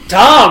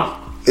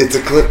 Tom! It's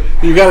a clip...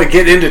 You got to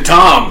get into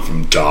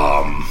Tom.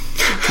 Dom.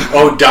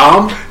 Oh,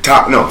 Dom?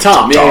 Tom. No.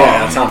 Tom.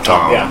 Yeah,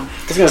 Tom. Yeah.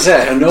 I was going to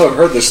say, I know I've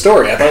heard the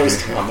story. I thought it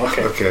was Tom.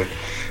 Okay. Okay.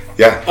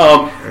 Yeah.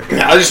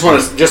 I just want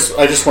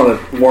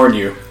to warn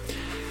you.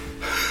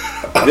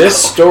 This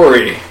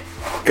story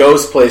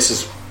goes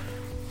places.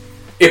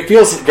 It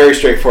feels very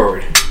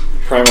straightforward.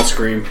 Primal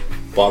Scream,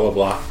 blah blah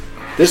blah.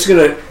 This is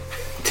gonna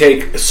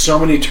take so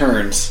many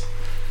turns,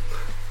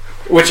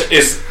 which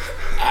is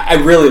I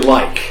really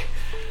like.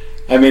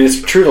 I mean,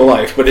 it's true to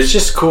life, but it's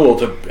just cool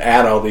to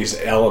add all these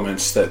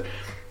elements that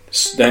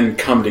then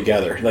come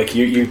together. Like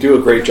you do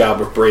a great job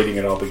of braiding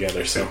it all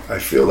together. So I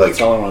feel like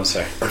that's all I want to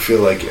say. I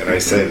feel like, and I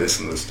say this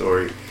in the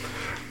story,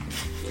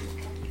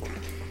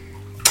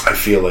 I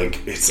feel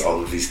like it's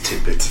all of these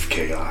tidbits of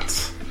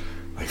chaos.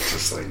 Like,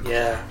 just like...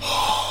 Yeah.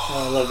 Oh,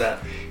 I love that.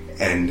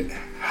 And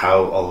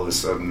how all of a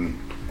sudden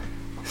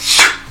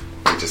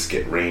they just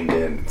get reined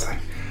in. It's like,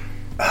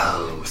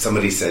 oh,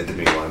 somebody said to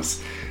me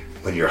once,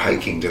 when you're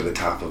hiking to the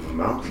top of a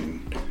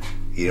mountain,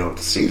 you don't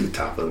see the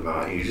top of the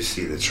mountain, you just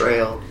see the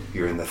trail.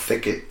 You're in the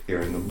thicket, you're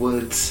in the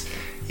woods,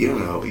 you don't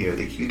know,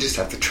 you just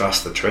have to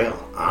trust the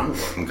trail. I know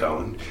where I'm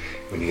going.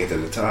 When you get to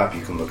the top,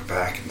 you can look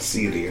back and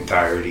see the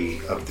entirety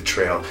of the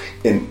trail,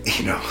 and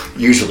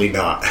usually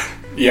not.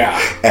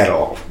 Yeah. At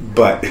all.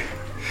 But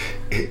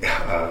in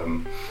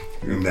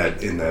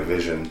that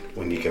vision,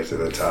 when you get to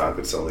the top,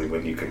 it's only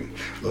when you can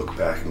look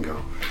back and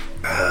go,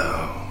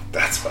 oh,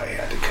 that's why I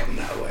had to come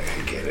that way.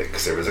 I get it,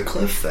 because there was a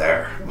cliff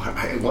there.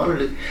 I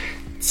wanted it.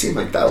 It seemed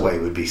like that way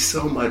would be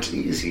so much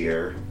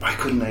easier. Why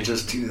couldn't I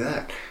just do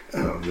that?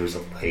 Oh, there's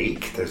a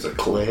lake, there's a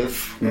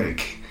cliff.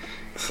 Like,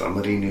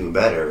 somebody knew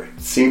better.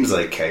 It seems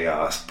like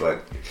chaos,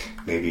 but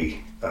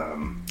maybe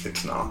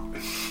it's not.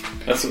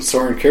 That's what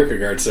Soren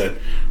Kierkegaard said.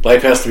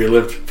 Life has to be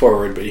lived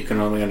forward, but you can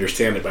only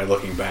understand it by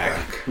looking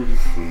back.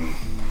 Mm-hmm.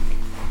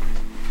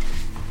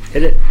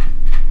 Hit it.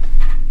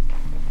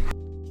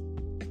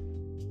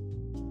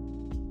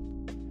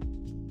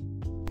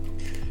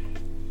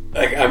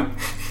 Like, I'm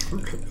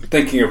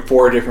thinking of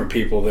 4 different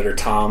people that are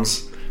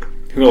Toms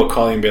who will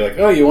call you and be like,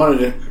 oh, you wanted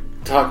to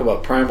talk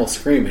about Primal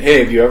Scream. Hey,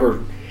 have you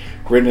ever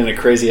ridden in a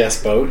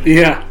crazy-ass boat?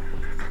 Yeah.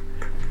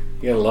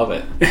 You gotta love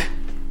it.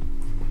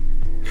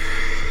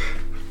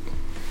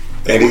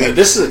 Anything?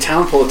 This is a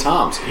town full of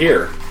Toms.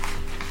 Here.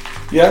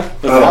 Yeah.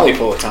 A valley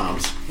full of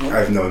Toms. Yeah.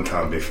 I've known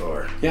Tom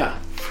before. Yeah.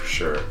 For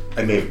sure.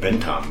 I may have been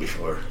Tom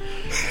before.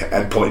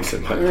 At points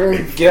in my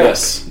life.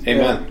 Yes.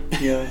 Amen.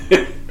 Yeah.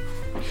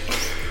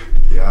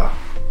 Yeah.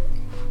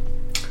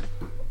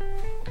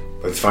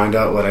 Let's find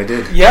out what I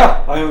did.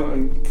 Yeah.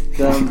 I'm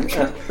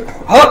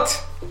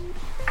hooked.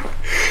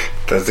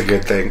 That's a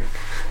good thing.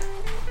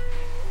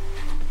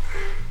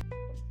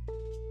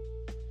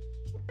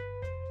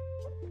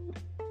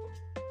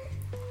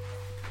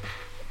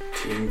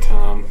 King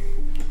Tom.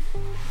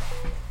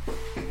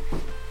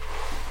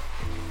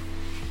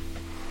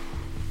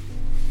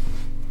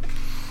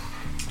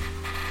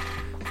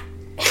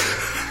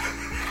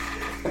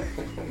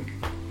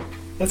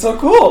 That's so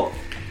cool.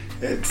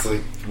 It's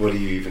like, what do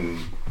you even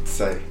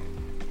say?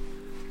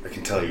 I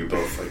can tell you're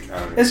both like... I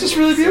don't know It's just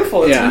really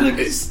beautiful. It's Yeah.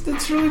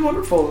 it's really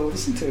wonderful to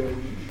listen to, and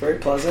very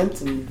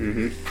pleasant, and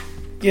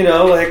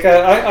Mm-hmm. like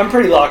I'm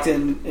pretty locked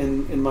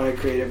in my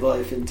creative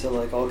life into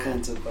like all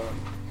kinds of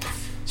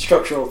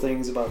structural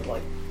things about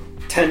like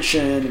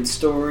tension and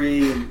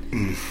story,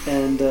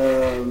 and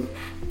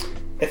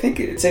I think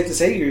it's safe to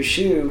say you're a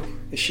shoe.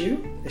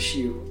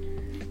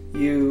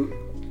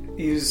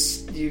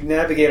 You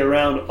navigate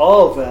around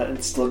all of that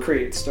and still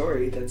create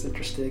story that's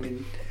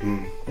interesting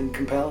and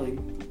compelling,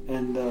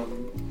 and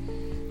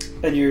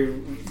you're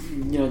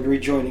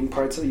rejoining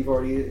parts that you've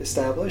already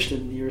established,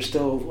 and you're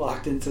still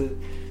locked into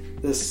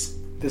this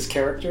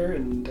character,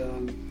 and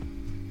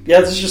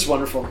this is just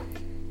wonderful.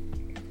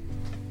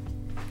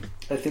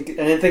 I think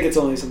it's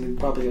only something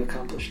probably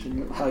accomplished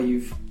in how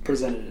you've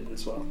presented it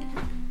as well.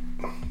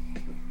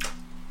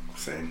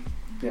 Same.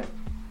 Yeah.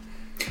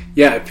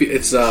 Yeah,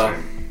 it's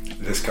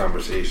This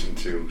conversation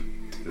too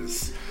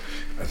is,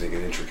 I think,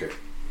 an intricate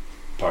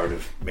part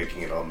of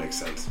making it all make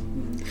sense.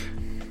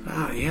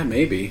 Yeah,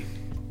 maybe.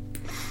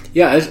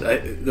 Yeah,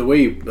 the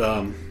way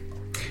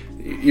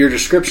your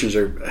descriptions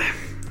are,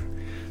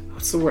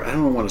 what's the word? I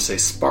don't want to say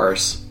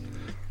sparse,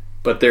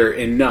 but they're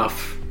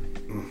enough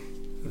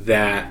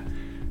that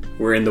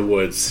we're in the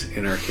woods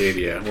in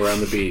Arcadia, we're on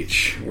the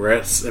beach,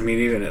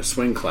 even at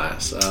swing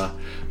class.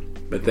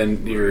 But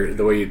then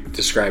the way you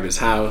describe his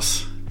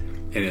house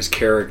and his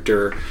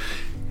character,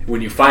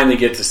 when you finally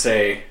get to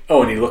say,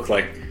 "Oh, and he looked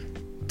like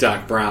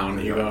Doc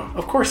Brown," you go,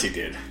 "Of course he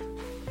did."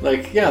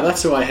 Like, yeah,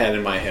 that's who I had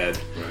in my head.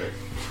 Right.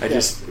 It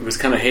was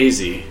kind of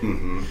hazy.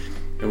 Mm-hmm.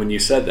 And when you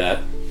said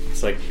that,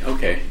 it's like,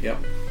 okay, yep.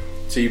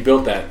 So you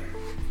built that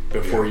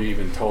before you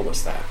even told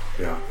us that.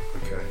 Yeah,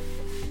 okay.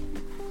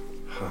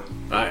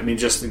 I mean,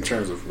 just in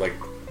terms of, like,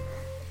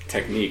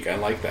 technique, I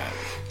like that.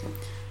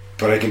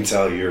 But I can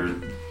tell you're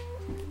in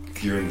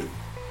the...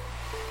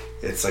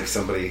 It's like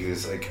somebody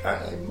who's like,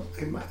 I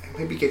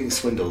might be getting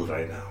swindled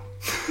right now.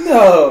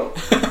 No.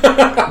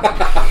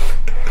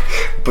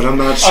 But I'm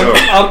not sure.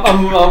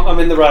 I'm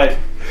in the right.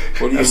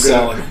 What are you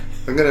selling?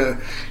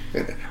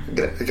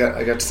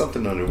 I got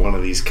something under one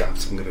of these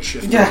cups. I'm gonna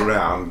shift it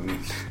around.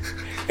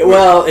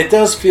 Well, it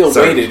does feel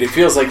weighted. It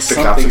feels like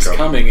something's coming.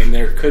 coming, and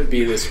there could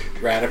be this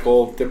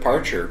radical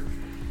departure.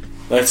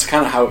 That's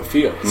kind of how it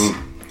feels.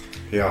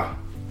 Yeah,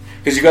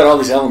 because you got all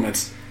these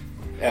elements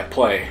at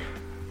play: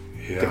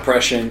 yeah.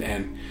 depression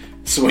and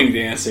swing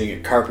dancing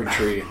and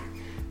carpentry,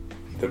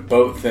 the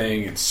boat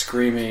thing and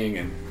screaming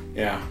and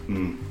yeah.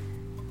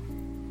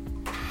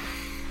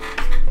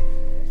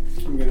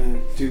 I'm gonna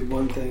do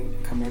one thing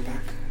and come right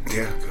back.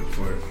 Yeah, go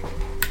for it.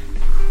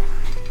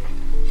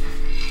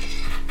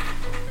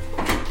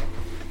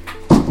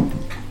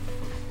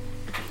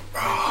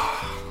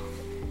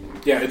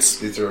 Yeah,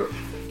 These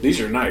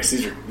are nice.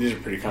 These are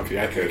pretty comfy.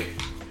 I think.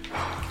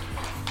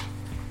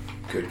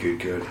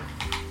 Good.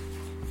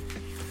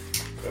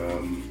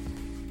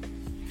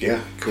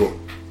 Yeah, cool.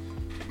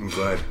 I'm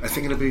glad. I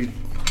think it'll be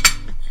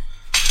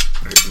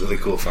a really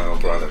cool final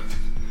product.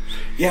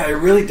 Yeah, it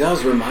really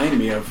does remind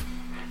me of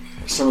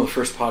some of the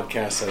first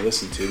podcasts I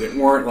listened to that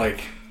weren't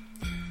like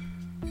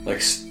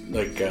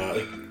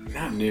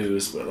not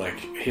news, but like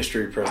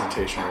history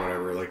presentation or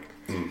whatever. Like,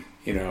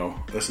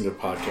 listen to a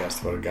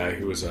podcast about a guy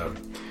who was a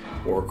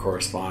war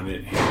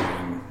correspondent in,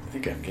 I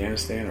think,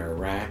 Afghanistan or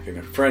Iraq, and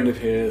a friend of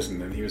his,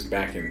 and then he was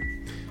back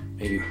in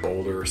maybe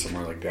Boulder or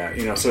somewhere like that.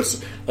 So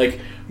it's like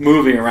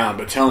moving around,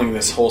 but telling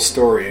this whole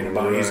story and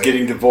about he's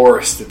getting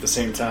divorced at the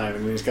same time,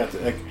 and he's got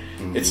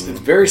it's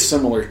very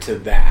similar to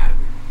that.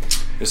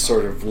 This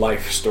sort of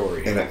life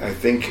story. And I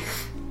think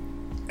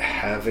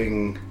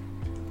having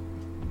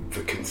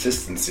the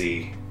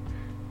consistency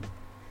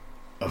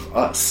of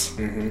us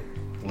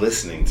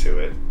listening to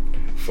it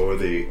for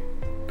the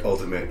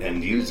ultimate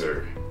end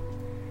user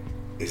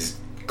is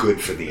good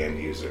for the end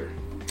user.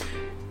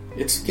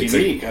 It's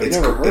unique. I've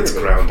never heard of it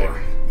grounding.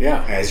 Before.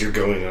 Yeah. As you're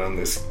going on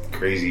this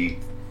crazy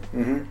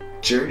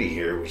journey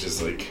here, which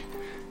is like,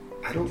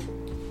 I don't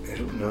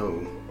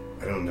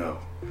know.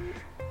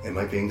 Am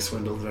I being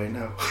swindled right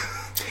now?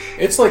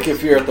 It's like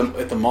if you're at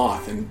the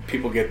Moth and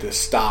people get to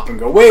stop and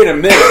go, wait a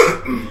minute.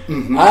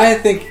 I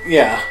think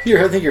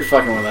you're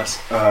fucking with us.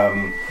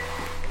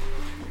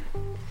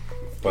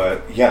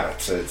 But yeah,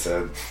 it's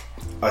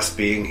us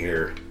being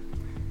here,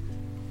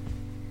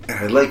 and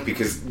I like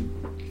because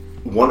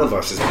one of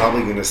us is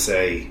probably going to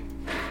say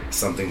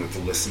something that the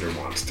listener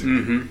wants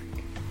to,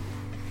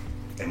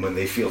 and when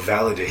they feel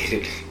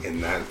validated in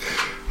that,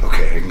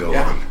 okay, I can go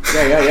on.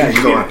 Yeah.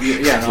 Go on.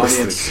 An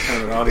audience,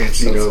 kind of an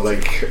audience.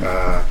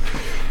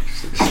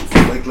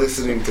 Like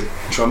listening to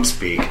Trump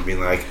speak and being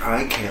like,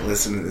 I can't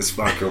listen to this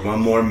fucker one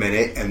more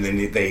minute, and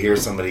then they hear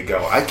somebody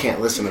go, I can't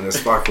listen to this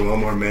fucker one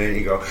more minute, and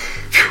you go,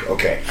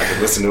 okay, I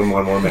can listen to him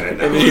one more minute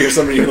now. And then you hear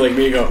somebody like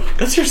me go,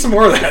 let's hear some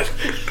more of that.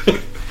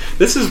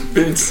 This has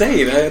been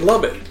insane. I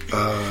love it.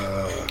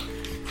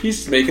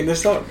 He's making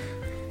this up.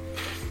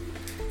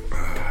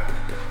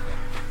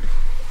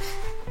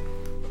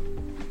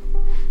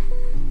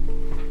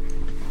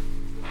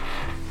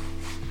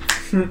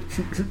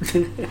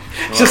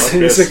 Just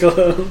music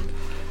alone.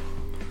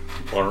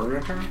 I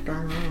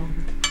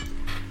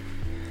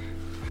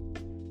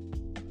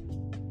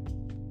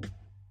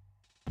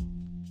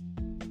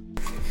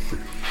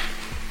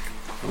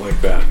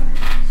like that.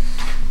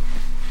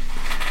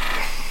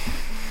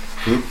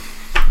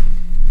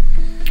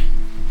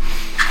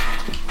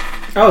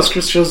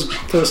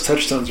 Those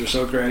touchstones are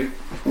so great.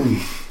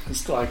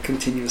 It's like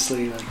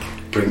continuously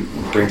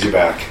brings you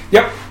back.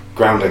 Yep.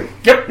 Grounding.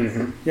 Yep.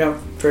 Yeah,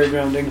 very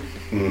grounding.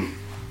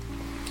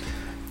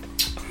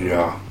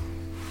 Yeah.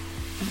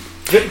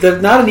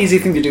 They're not an easy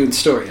thing to do in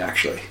story,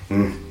 actually.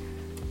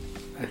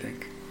 I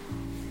think.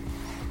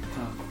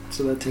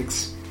 So that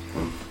takes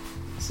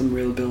some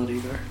real ability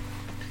there.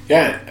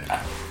 Yeah.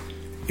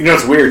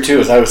 What's weird too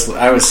is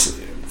I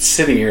was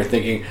sitting here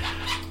thinking,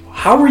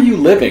 how are you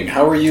living?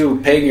 How are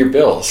you paying your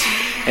bills?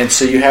 And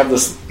so you have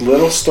this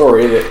little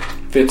story that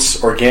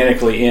fits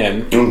organically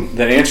in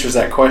that answers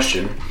that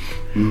question.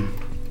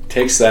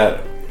 Takes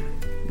that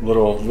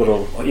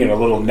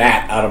little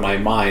gnat out of my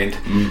mind,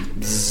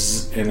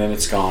 Zzz, and then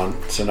it's gone.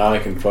 So now I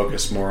can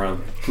focus more on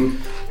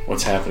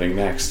what's happening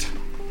next.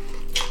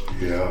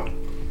 Yeah.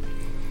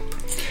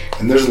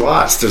 And there's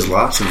lots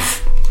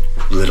of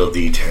little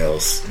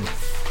details.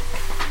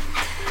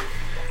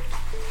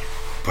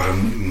 But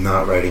I'm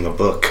not writing a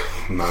book.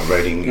 I'm not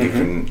writing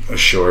even a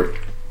short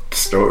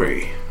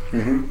story.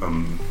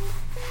 I'm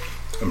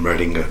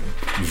writing a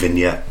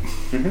vignette.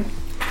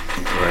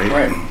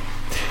 Right?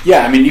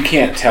 Yeah, I mean, you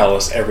can't tell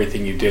us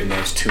everything you did in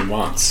those 2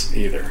 months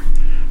either.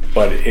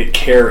 But it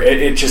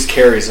just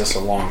carries us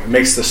along. It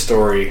makes the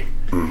story...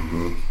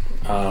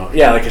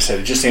 like I said,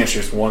 it just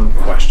answers one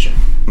question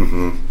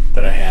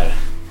that I had.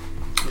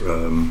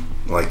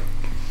 Like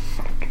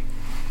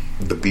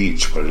the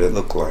beach, what did it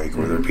look like?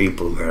 Were there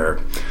people there?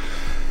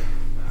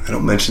 I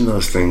don't mention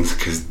those things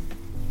because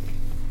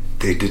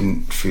they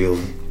didn't feel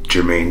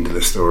germane to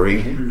the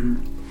story.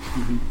 And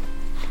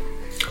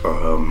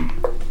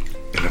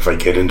if I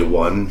get into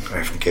one, I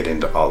have to get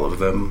into all of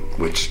them,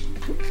 which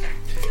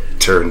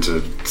turns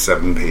a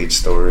 7-page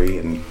story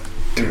and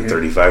to a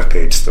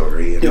 35-page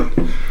story. And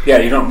Yeah,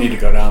 you don't need to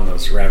go down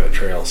those rabbit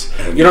trails.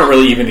 You don't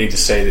really even need to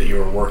say that you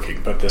were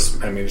working, but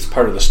it's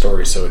part of the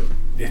story, so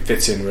it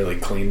fits in really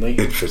cleanly.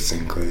 It fits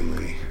in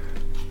cleanly,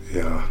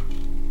 yeah.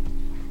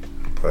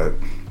 But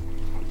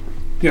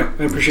Yeah,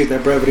 I appreciate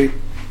that brevity.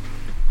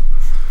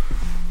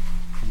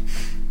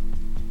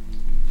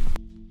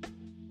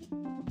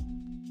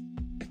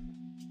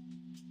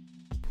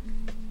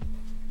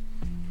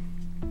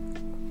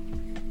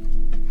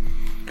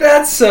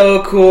 That's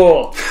so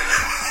cool.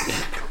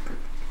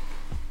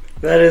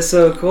 That is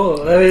so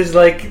cool. That is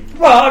like,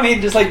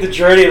 just like the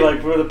journey,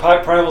 like where the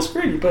primal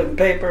screen you put in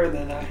paper, and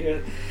then out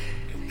here,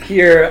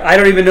 I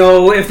don't even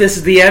know if this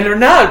is the end or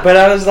not, but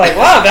I was like,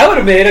 wow, that would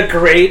have made a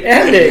great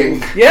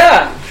ending.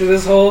 Yeah, to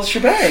this whole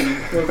shebang.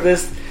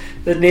 With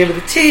the name of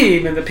the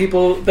team and the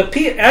people,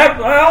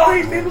 all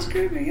these people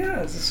screaming.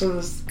 Yeah, it's sort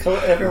of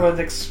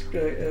everyone's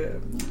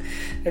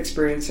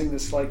experiencing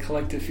this like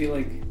collective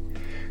feeling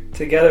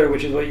together,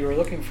 which is what you were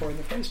looking for in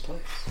the first place,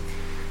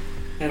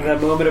 and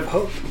that moment of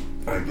hope.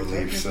 I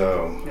believe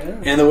so. Yeah.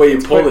 And the way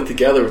you pulled it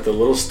together with the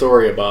little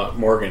story about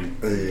Morgan.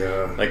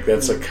 Yeah. Like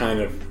that's a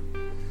kind of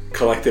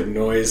collective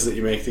noise that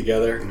you make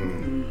together.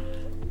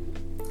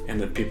 And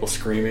the people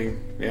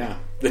screaming. Yeah.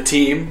 The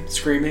team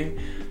screaming.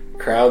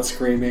 Crowd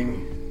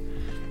screaming.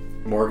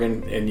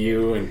 Morgan and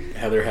you and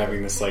Heather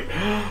having this like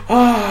Yeah,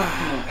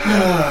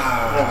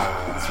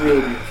 it's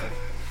really beautiful.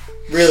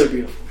 Really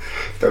beautiful.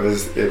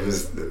 It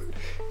was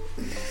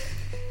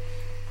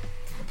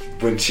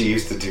when she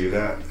used to do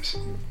that,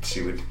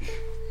 she would.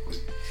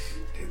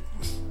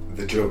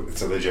 The joke.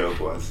 So the joke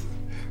was,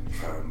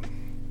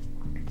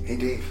 "Hey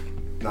Dave,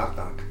 knock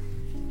knock.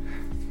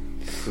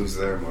 Who's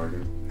there,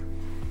 Morgan?"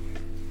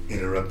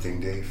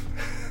 Interrupting Dave.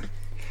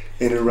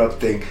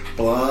 Interrupting.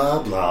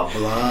 Blah blah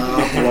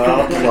blah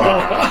blah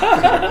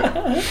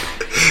blah.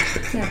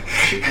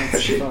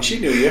 she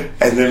knew you.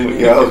 And then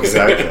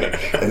exactly.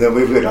 And then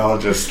we would all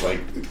just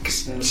like,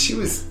 cause she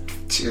was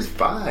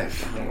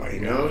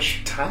 5,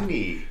 she's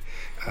tiny.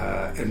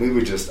 And we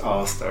would just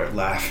all start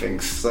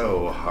laughing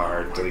so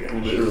hard, like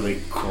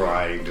literally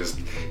crying. Just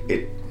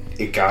it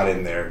got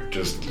in there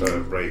just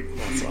right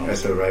at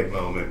the right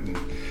moment, and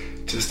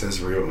just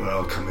as we were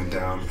all coming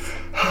down.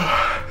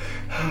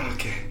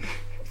 Okay,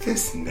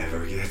 this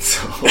never gets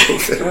old.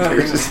 And we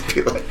would just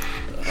be like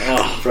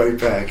right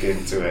back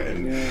into it,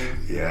 and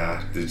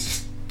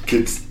it's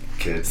just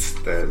kids.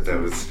 That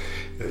was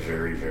a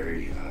very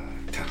very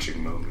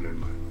touching moment in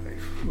my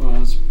life.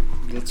 Well,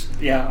 I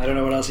don't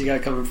know what else you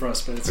got coming for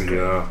us, but it's great.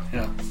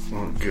 Yeah.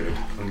 Well, good.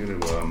 I'm gonna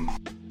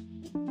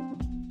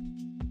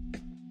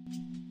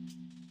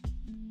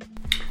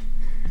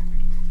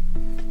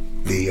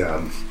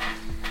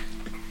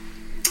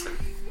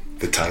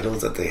the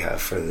titles that they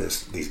have for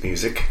these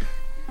music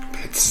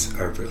bits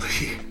are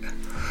really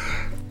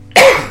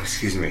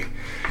excuse me.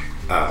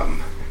 I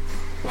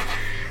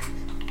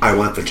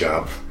want the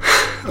job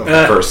of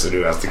the person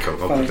who has to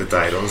come up with the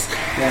titles.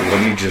 Yeah. The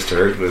one you just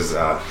heard was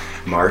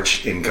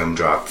March Income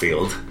Drop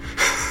Field.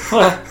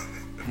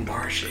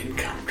 March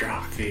Income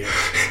Drop Field.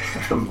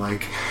 I'm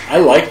like, I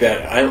like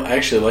that. I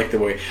actually like the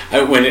way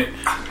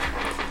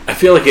I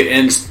feel like it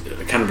ends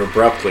kind of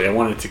abruptly. I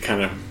want it to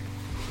kind of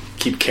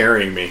keep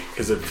carrying me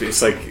because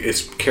it's like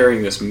it's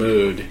carrying this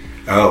mood.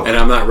 Oh, and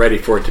I'm not ready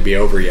for it to be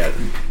over yet.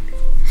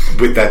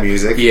 With that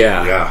music,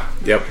 yeah.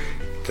 Yep.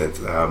 That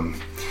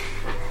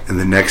and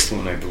the next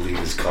one I believe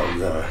is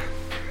called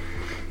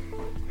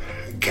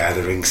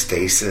Gathering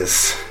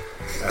Stasis.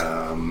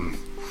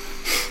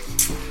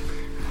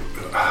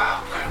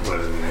 What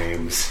are the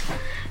names?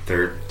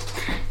 They're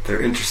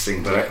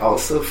interesting, but I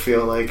also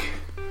feel like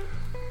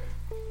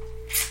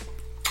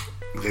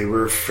they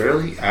were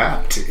fairly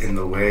apt in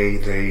the way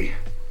the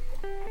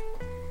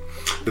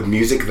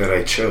music that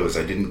I chose.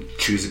 I didn't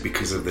choose it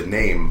because of the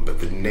name, but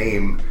the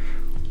name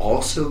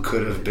also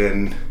could have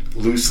been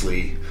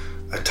loosely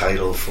a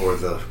title for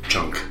the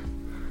chunk.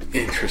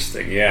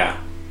 Interesting, yeah.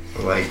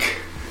 Like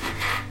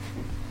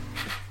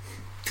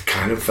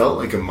kind of felt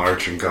like a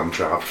March and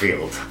Gumdrop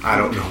field. I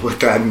don't know what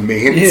that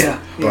means.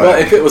 Yeah. Well,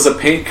 if it was a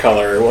paint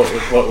color,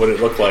 what would it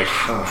look like?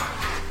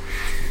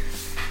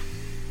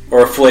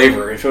 Or a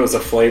flavor. If it was a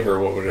flavor,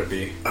 what would it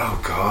be?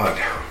 Oh,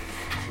 God.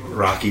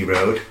 Rocky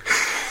Road.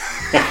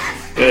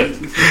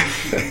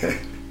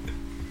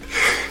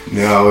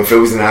 No, if it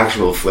was an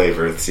actual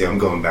flavor, see, I'm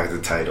going back to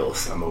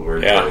titles. I'm a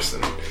word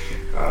person.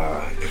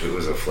 If it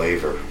was a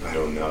flavor, I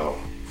don't know.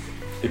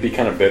 It'd be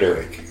kind of bitter.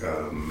 Like,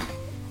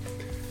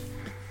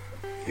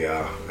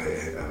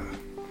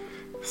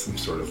 some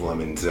sort of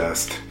lemon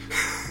zest.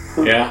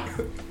 Yeah.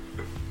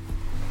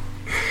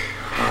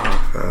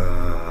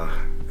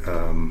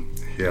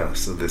 Yeah,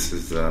 so this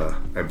is,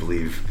 I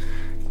believe,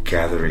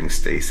 Gathering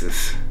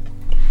Stasis.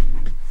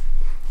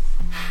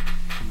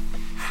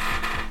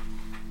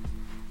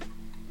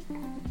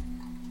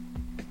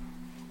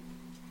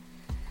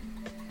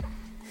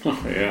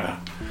 Oh, yeah.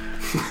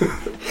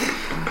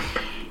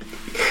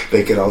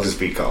 They could all just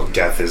be called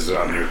Death is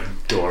on your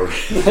door.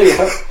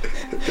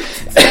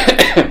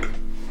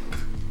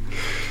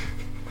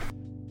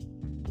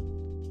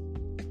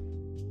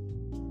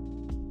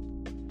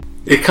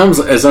 It comes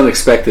as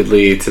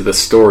unexpectedly to the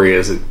story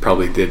as it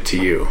probably did to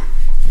you.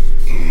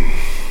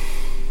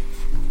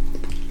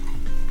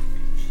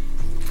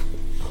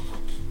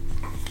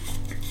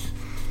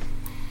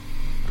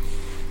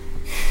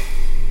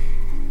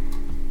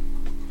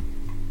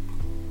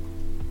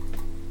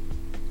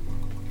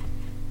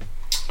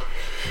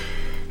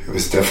 It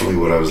was definitely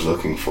what I was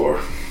looking for.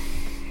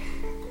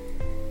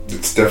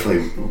 It's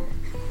definitely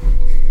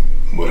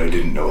what I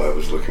didn't know I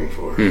was looking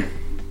for.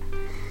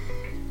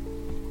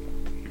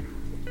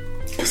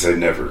 Because I'd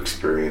never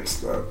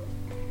experienced that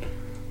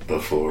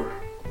before.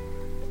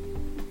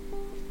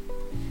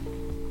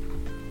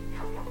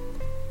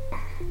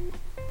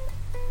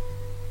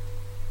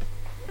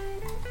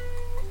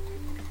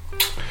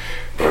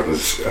 But I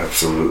was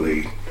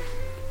absolutely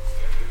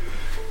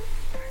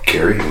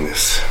carrying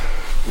this,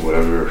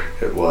 whatever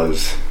it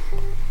was,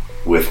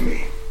 with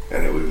me.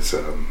 And it was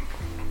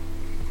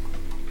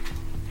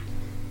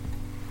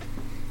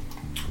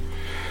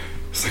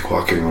it's like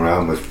walking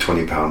around with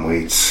 20-pound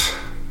weights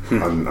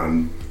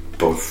on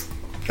both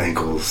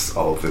ankles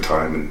all of the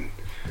time, and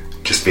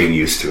just being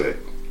used to it,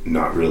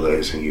 not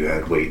realizing you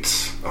had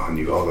weights on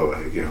you. Although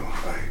I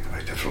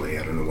definitely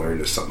had an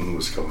awareness something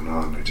was going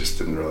on. I just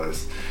didn't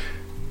realize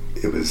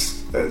it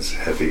was as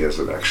heavy as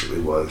it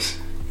actually was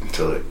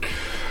until it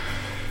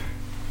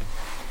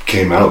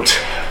came out,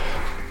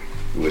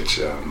 which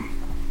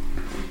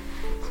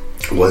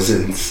was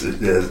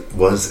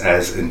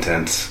as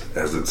intense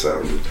as it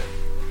sounded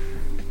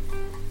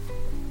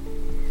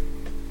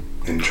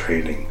in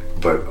training,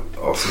 but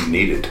also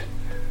needed.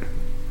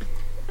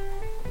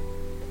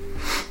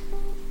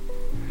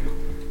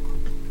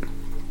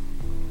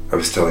 I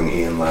was telling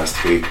Ian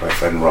last week, my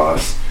friend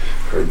Ross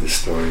heard this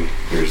story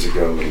years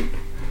ago, and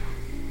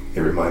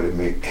it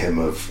reminded him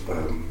of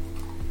a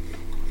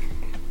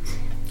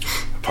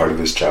part of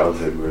his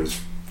childhood where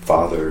his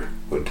father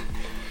would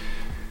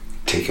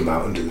take him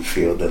out into the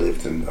field. They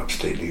lived in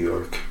upstate New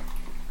York,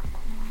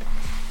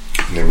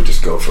 and they would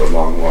just go for a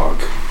long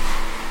walk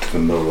to the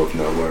middle of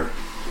nowhere,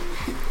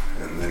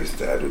 and then his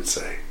dad would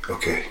say,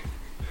 "Okay,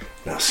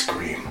 now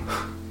scream,"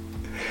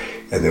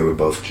 and they would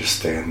both just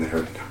stand there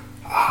and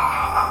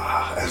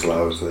as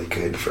loud as they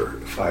could for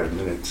 5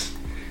 minutes,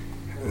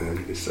 and then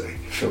he'd say,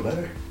 "You feel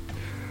better?"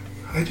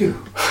 "I do."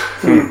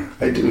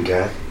 "I do,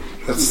 Dad."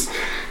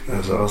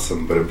 That's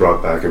awesome. But it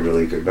brought back a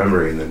really good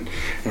memory. And then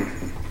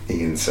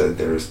Ian said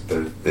there's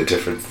the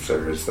difference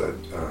there is that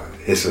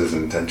his was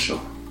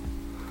intentional.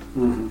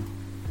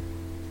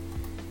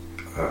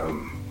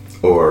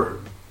 Or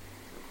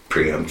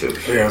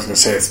preemptive. Yeah, I was going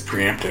to say it's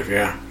preemptive,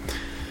 yeah.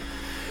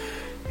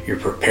 You're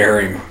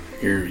preparing,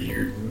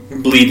 you're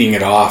bleeding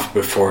it off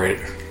before it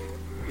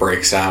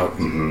breaks out.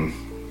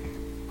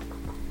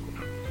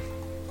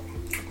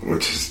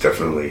 Which is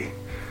definitely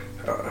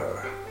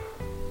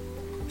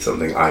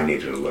something I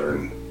needed to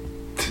learn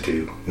to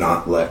do.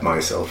 Not let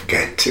myself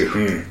get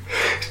to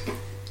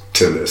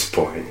this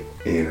point,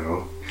 you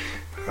know.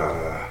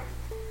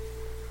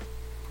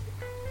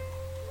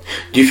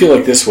 Do you feel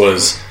like this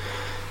was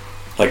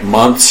like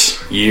months,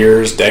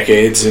 years,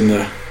 decades in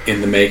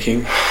the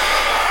making?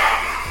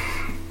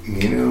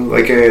 You know,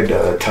 like I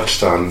had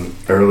touched on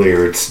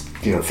earlier, it's,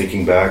 you know,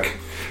 thinking back,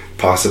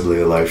 possibly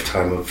a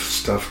lifetime of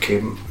stuff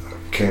came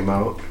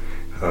out.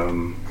 I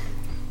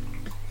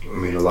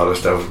mean, a lot of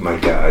stuff with my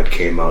dad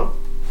came up,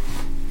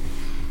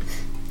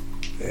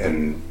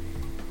 and,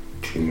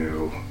 you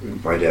know,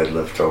 my dad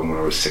left home when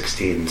I was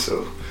 16,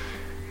 so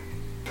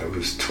that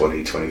was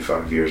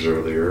 25 years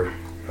earlier.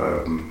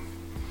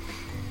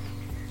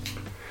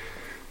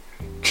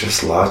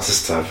 Just lots of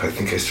stuff. I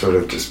think I sort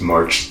of just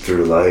marched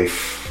through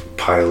life,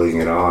 piling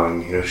it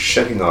on, you know,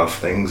 shedding off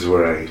things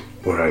where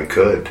I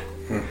could.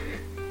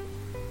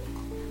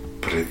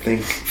 But I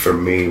think for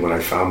me, when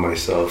I found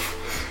myself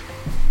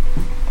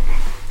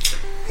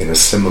in a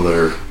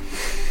similar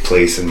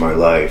place in my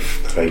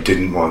life that I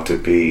didn't want to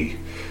be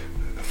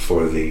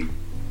for the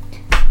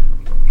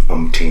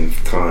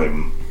umpteenth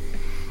time,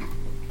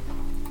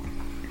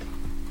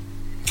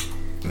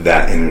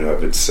 that in and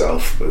of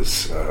itself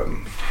was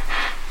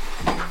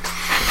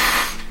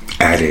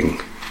adding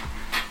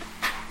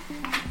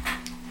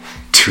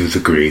to the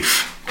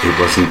grief. It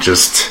wasn't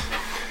just,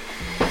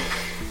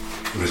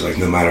 it was like,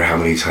 no matter how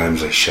many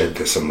times I shed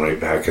this, I'm right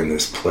back in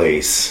this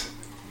place,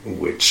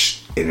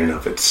 which in and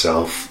of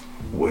itself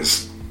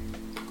was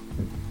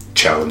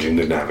challenging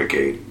to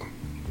navigate,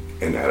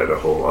 and added a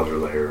whole other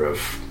layer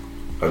of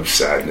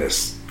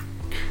sadness,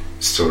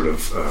 sort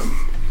of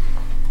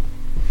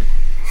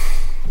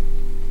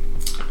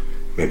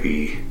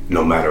maybe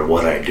no matter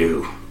what I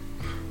do,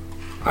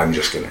 I'm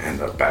just going to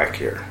end up back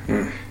here.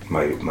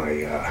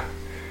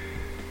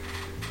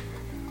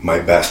 My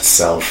best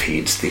self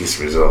heeds these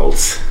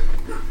results,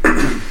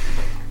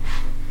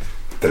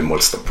 then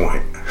what's the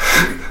point?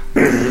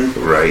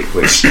 Right?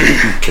 Which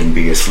can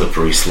be a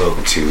slippery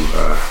slope to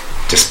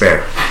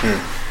despair,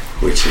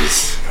 which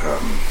is,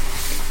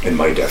 in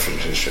my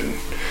definition,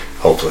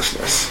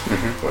 hopelessness.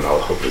 When all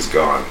hope is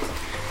gone,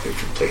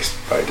 it's replaced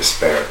by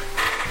despair.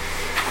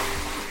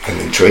 And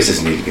then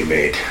choices need to be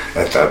made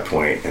at that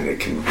point, and it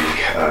can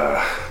be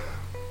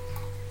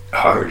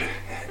hard.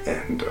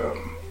 And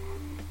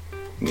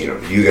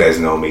you guys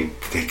know me.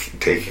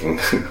 Taking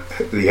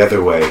the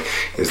other way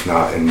is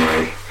not in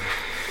my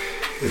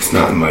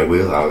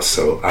wheelhouse.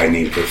 So I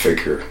needed to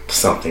figure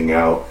something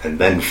out, and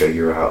then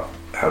figure out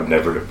how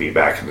never to be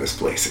back in this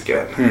place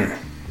again.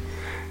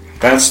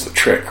 That's the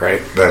trick,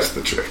 right? That's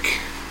the trick,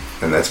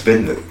 and that's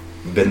been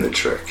the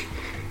trick.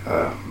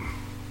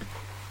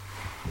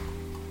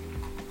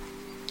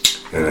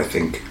 And I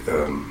think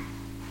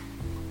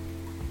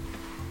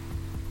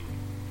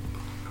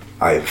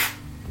I've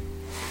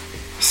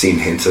seen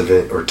hints of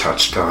it or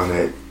touched on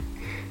it,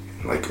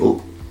 like,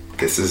 oh,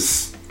 this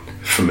is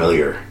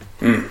familiar.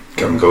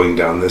 I'm going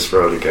down this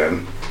road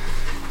again.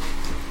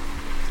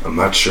 I'm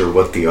not sure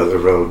what the other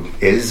road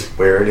is,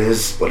 where it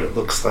is, what it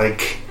looks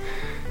like.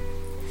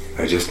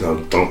 I just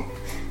know, don't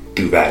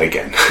do that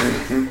again.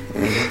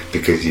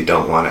 Because you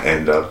don't want to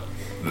end up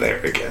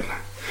there again.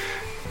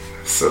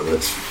 So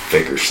let's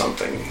figure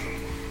something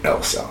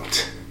else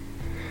out.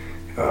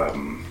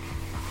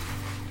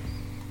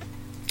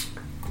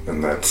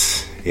 And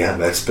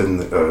that's been,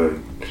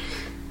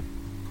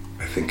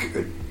 I think,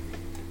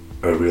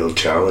 a real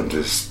challenge,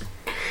 is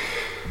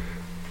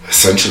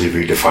essentially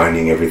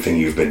redefining everything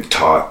you've been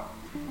taught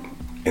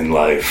in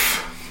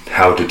life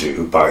how to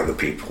do by the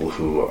people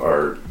who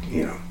are,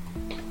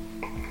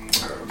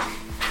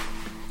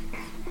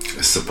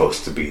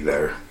 supposed to be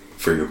there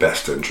for your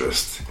best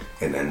interest,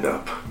 and end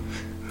up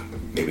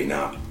maybe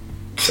not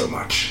so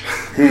much.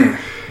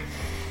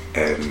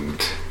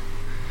 And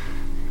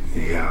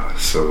yeah,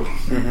 so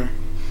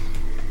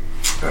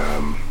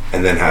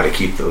and then how to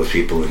keep those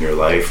people in your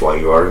life while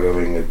you are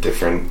going a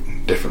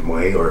different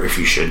way, or if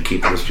you should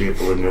keep those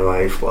people in your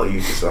life while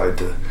you decide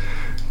to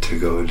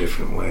go a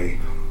different way.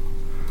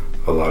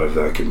 A lot of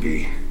that can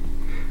be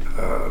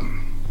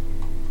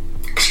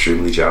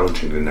extremely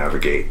challenging to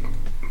navigate.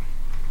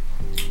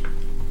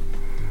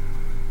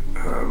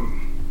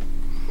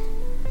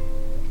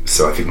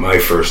 So I think my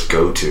first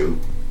go-to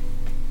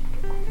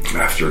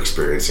after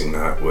experiencing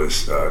that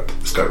was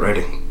start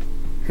writing.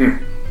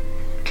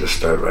 Just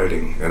start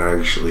writing. And I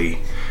actually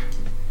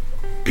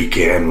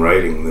began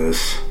writing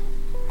this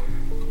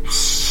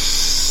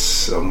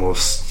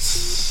almost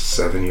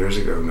 7 years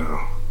ago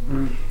now.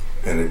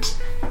 And it's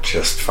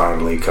just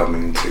finally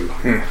coming to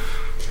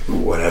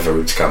whatever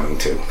it's coming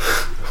to.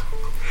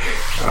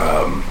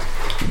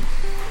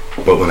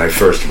 But when I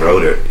first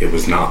wrote it, it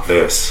was not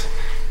this.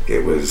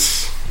 It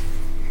was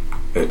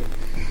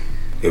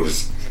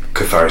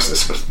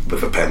catharsis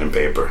with a pen and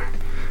paper.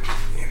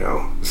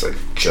 It's like,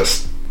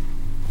 just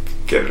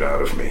get it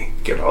out of me.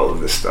 Get all of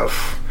this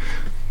stuff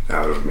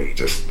out of me.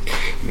 Just,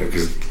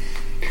 because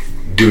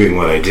doing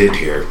what I did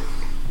here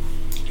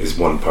is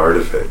one part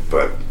of it,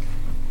 but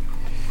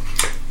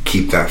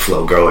keep that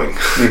flow going,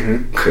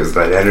 because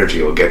that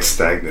energy will get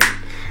stagnant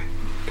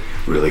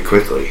really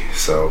quickly.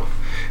 So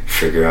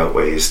figure out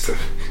ways to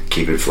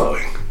keep it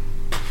flowing.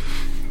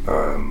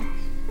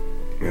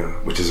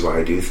 Which is why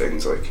I do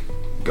things like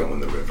go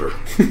in the river.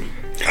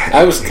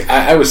 I was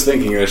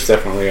thinking there's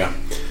definitely a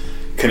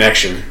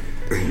connection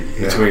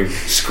between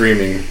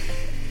screaming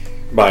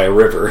by a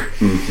river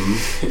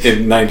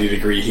in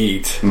 90-degree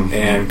heat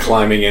and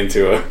climbing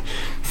into a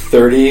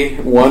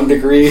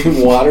 31-degree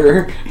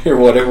water or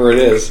whatever it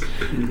is.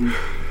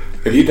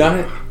 Have you done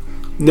it?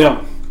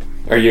 No.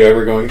 Are you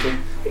ever going to?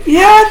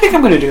 Yeah, I think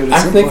I'm going to do it.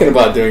 I'm thinking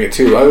about doing it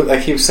too. I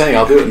keep saying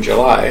I'll do it in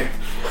July.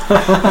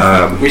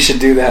 We should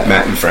do that.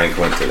 Matt and Frank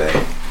went today.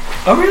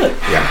 Oh, really?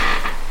 Yeah.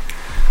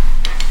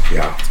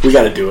 We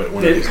got to do it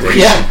one of these days.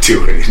 We should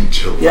do it in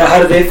July. Yeah, how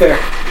did they fare?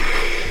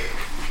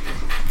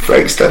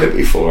 Frank's done it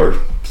before,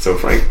 so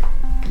Frank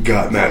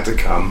got Matt to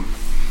come,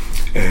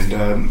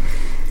 and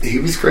he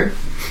was great.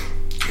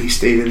 He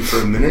stayed in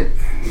for a minute,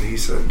 and he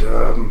said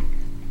that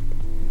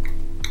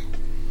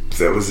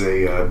was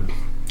a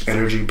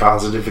energy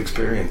positive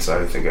experience.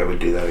 I think I would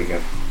do that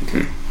again.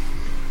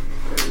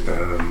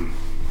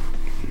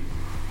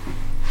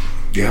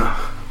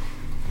 yeah.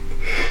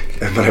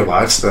 And when I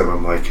watch them,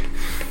 I'm like,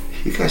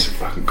 you guys are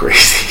fucking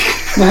crazy.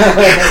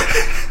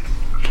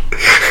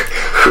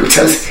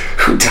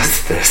 Who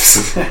does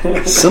this?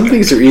 Some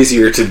things are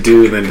easier to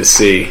do than to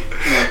see.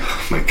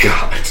 Oh my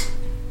god.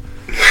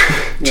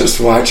 Just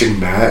watching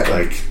that,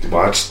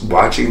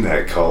 watching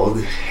that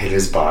cold hit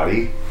his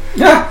body.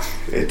 Yeah.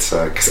 It's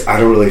because I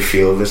don't really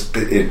feel this.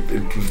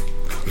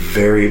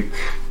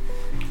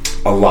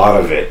 A lot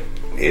of it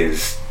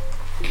is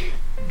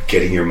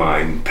getting your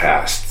mind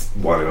past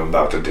what I'm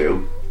about to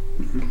do.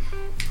 Mm-hmm.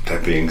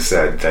 That being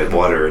said, that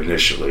water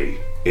initially,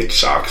 it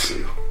shocks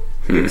you.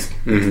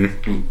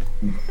 Mm-hmm.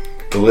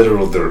 The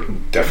literal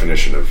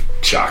definition of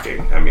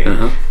shocking. I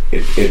mean,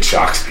 it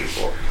shocks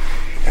people,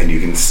 and you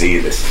can see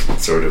this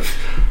sort of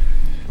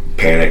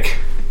panic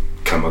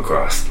come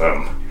across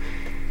them.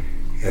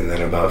 And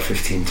then about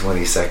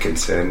 15-20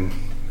 seconds in,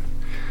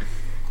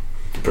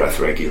 the breath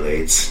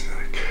regulates.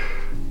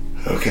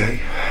 Okay.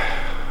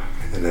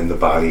 And then the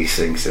body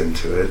sinks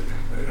into it.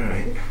 All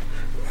right.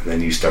 And then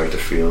you start to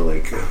feel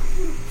like,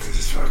 this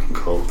is fucking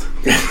cold.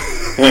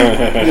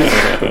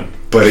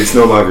 But it's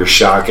no longer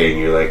shocking.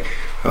 You're like,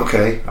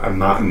 okay, I'm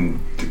not in...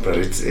 But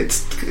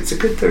it's a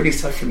good 30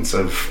 seconds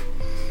of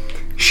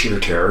sheer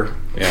terror.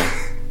 Yeah.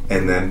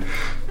 And then,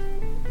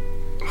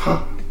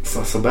 it's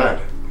not so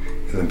bad.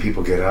 And then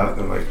people get out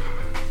and they're like,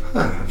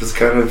 it was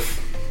kind of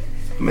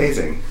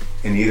amazing.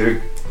 And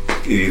it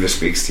either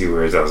speaks to you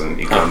or it doesn't.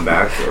 You come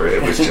back, or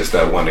it was just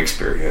that one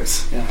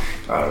experience. Yeah.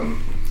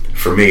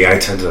 For me, I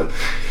tend to,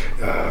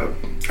 I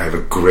have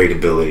a great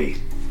ability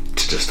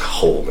to just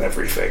hold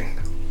everything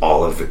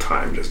all of the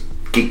time. Just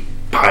keep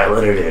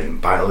piling it in,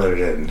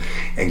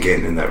 and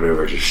getting in that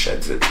river just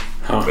sheds it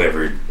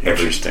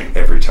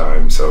every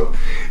time. So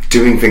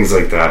doing things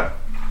like that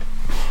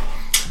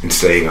and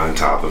staying on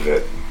top of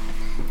it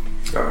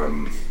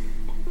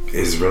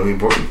is really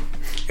important.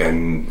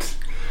 And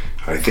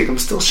I think I'm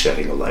still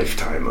shedding a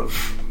lifetime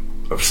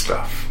of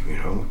stuff, you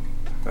know.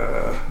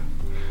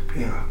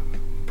 Yeah,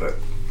 but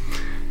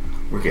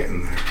we're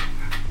getting there.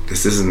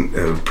 This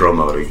isn't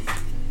promoting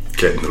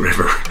Get in the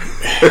River.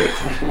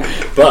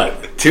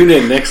 But tune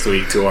in next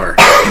week to our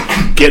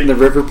Get in the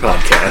River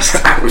podcast.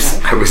 I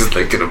was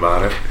thinking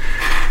about it.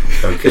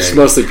 Okay. It's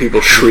mostly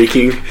people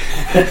shrieking.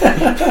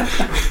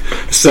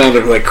 Sound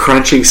of like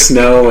crunching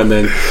snow and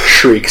then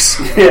shrieks.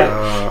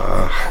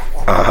 Yeah.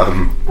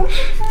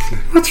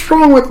 What's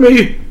wrong with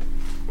me?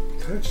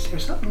 Did I just hear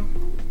something?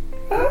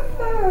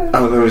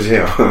 Oh, there was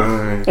you.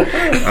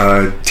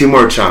 Alright. 2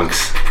 more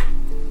chunks.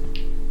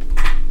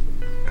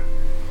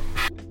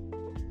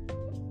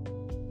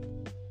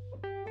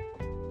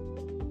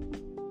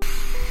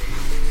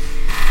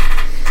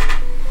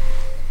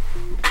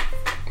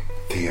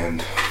 The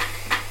end.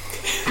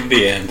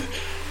 The end.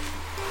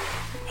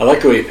 I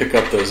like the way you pick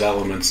up those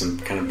elements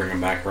and kind of bring them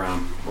back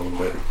around a little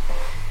bit.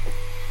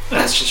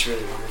 That's just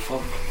really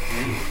wonderful.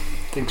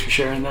 Thanks for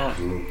sharing that.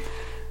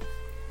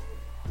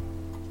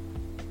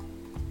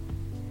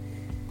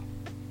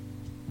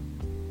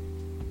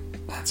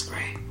 That's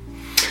great.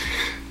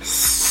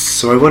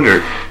 So I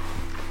wonder,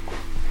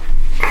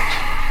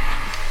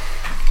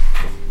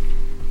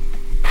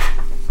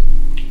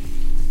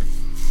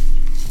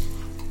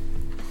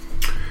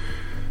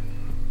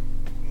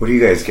 what do you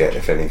guys get,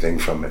 if anything,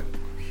 from it?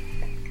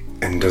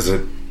 And does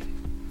it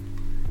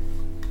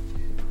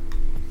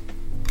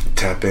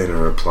tap in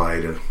or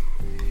apply to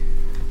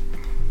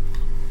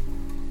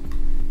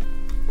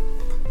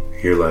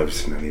your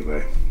lives in any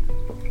way?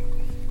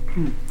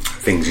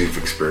 Things you've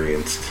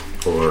experienced,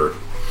 or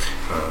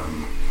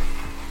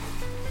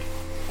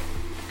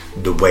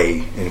the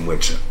way in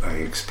which I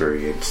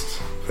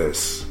experienced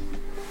this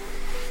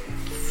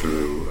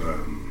through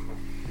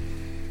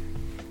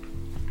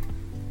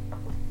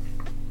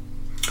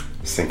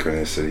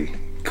synchronicity,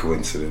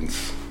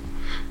 coincidence,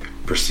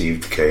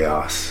 perceived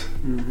chaos.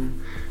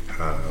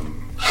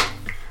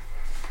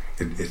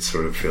 It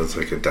sort of feels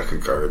like a deck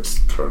of cards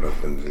thrown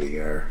up into the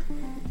air,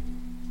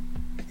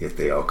 yet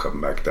they all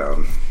come back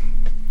down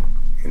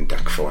in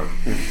deck form.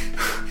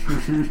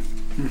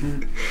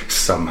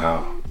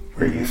 Somehow,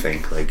 where you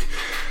think like,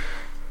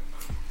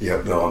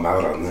 yeah, no, I'm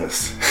out on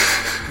this.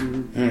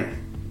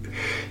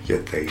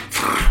 Yet they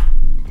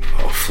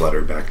all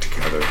flutter back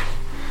together.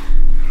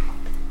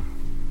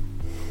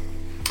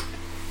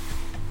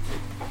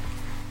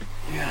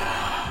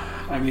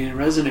 Yeah, I mean, it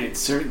resonates,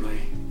 certainly.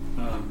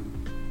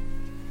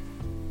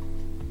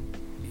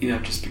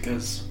 Just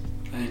because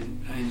I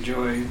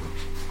enjoy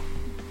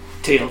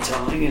tale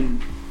telling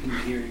and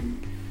hearing,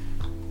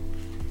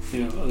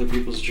 other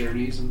people's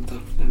journeys and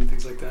stuff and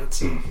things like that.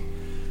 So,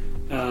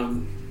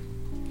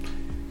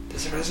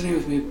 does it resonate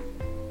with me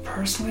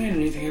personally and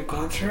anything I've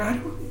gone through? I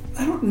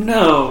don't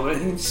know. I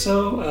think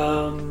so.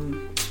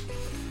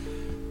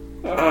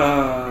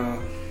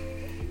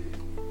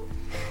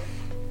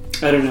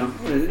 I don't know.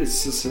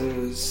 It's just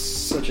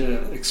such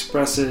an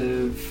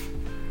expressive,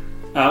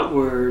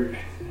 outward,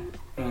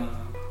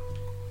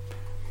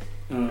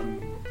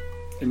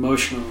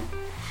 emotional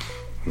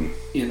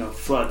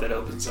flood that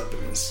opens up in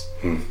this.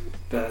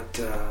 That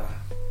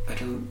I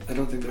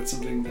don't think that's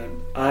something that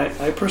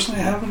I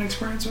personally have an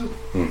experience with.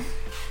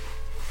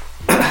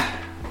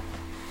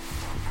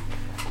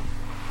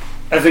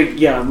 I think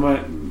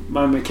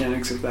my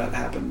mechanics of that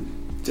happen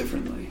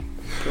differently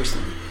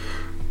personally.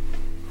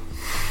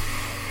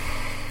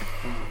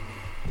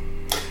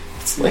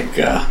 It's like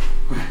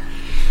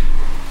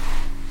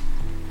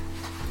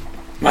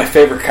my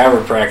favorite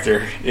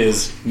chiropractor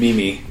is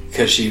Mimi,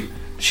 because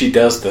she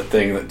does the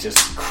thing that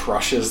just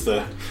crushes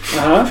the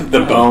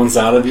bones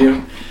out of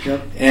you.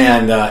 Yep.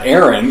 And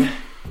Aaron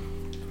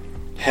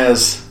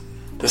has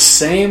the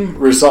same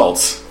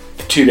results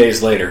 2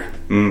 days later,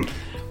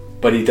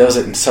 but he does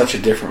it in such a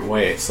different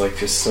way. It's like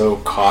just so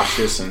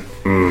cautious and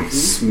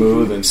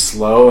smooth and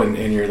slow, and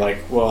you're like,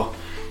 well,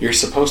 you're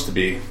supposed to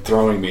be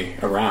throwing me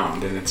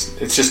around, and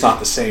it's just not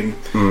the same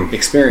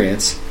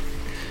experience,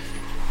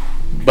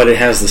 but it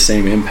has the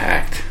same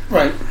impact.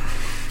 Right.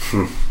 I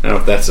don't know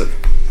if that's a...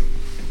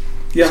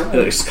 Yeah.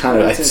 It's kind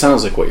of... It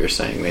sounds like what you're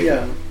saying, maybe.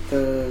 Yeah.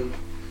 The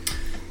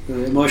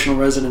emotional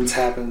resonance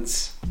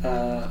happens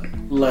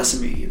less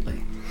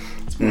immediately.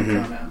 It's more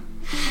drawn out.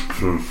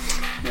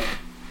 Yeah.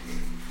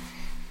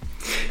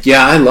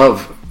 Yeah, I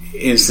love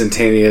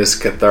instantaneous,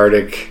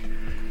 cathartic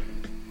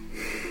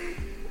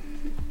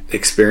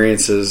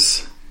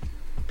experiences.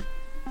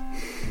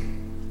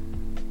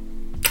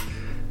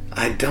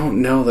 I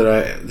don't know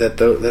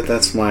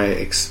that's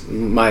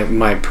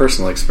my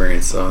personal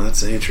experience, though.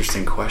 That's an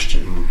interesting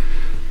question.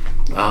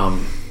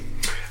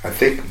 I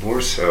think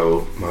more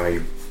so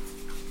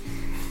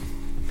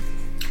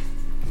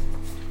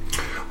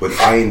what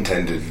I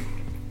intended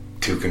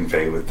to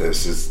convey with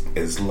this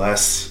is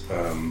less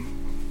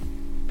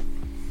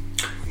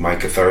my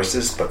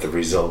catharsis, but the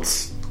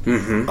results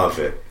of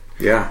it.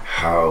 Yeah.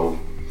 How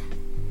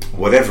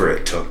whatever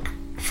it took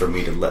for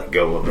me to let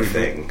go of a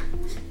thing,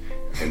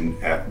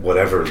 and at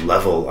whatever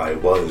level I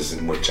was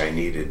in which I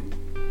needed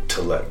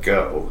to let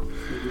go,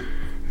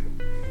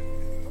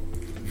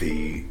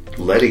 the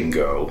letting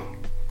go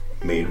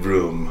made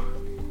room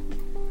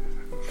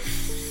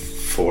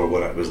for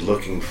what I was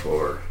looking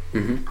for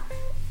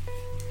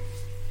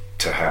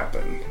to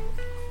happen.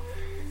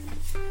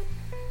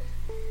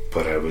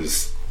 But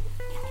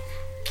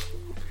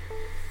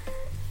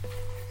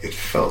it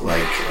felt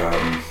like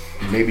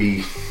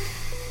maybe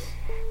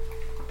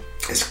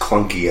as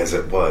clunky as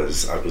it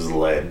was, I was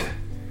led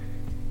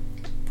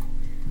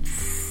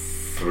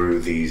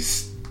through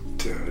these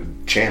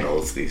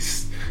channels,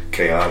 these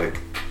chaotic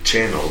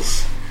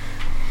channels,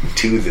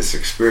 to this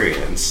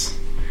experience.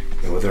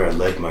 And whether I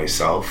led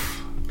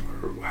myself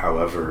or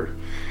however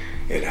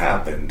it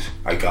happened,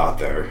 I got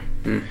there.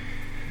 And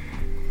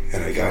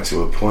I got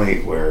to a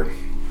point where,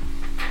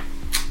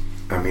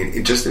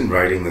 just in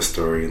writing the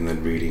story and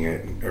then reading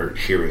it or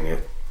hearing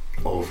it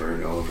over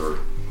and over,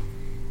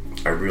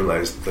 I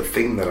realized the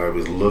thing that I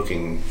was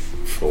looking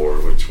for,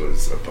 which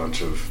was a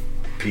bunch of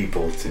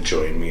people to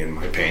join me in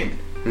my pain,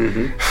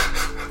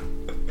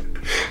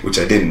 which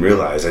I didn't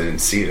realize, I didn't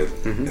see it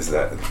as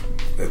that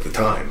at the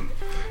time.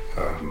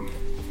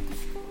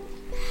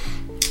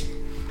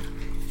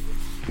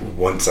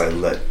 Once I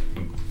let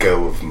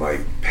go of my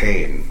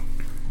pain,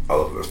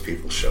 all of those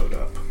people showed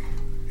up.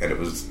 And it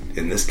was,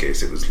 in this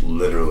case, it was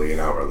literally an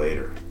hour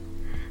later.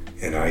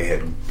 And I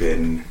had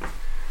been,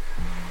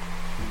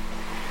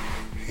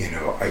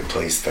 I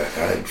placed that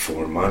ad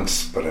 4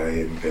 months, but I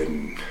had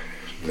been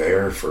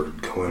there for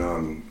going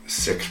on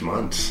 6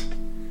 months.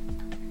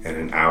 And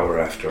an hour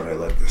after I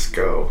let this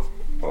go,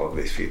 all of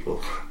these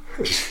people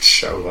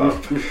show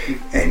up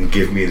and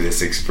give me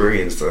this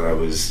experience that I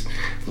was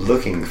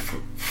looking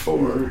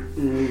for.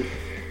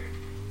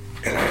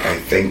 And I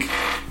think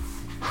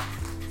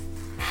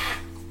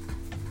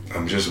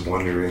I'm just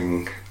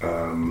wondering,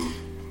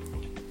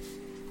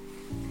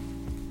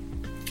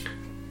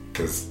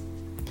 does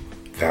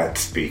that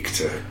speak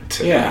to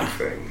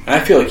anything? I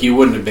feel like you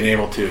wouldn't have been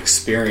able to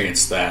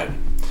experience that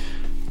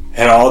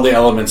had all the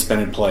elements been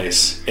in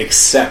place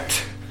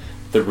except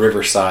the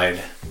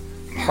Riverside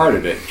part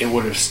of it. It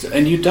would have,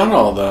 and you'd done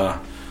all the,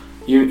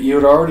 you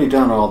had already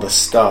done all the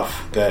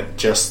stuff that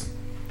just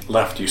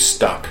left you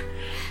stuck.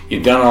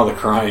 You'd done all the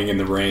crying in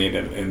the rain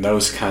and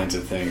those kinds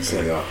of things.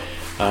 Yeah.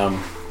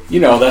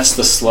 That's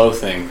the slow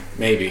thing,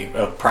 maybe,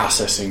 of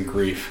processing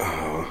grief.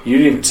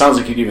 It sounds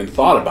like you'd even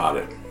thought about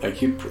it.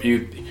 Like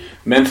you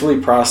mentally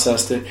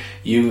processed it.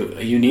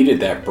 You needed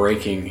that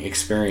breaking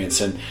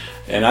experience, and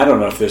I don't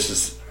know if this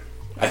is.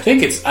 I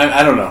think it's.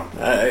 I don't know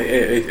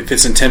if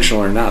it's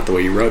intentional or not the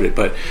way you wrote it,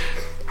 but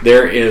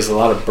there is a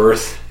lot of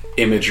birth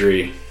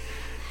imagery.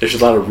 There's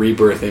a lot of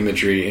rebirth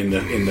imagery in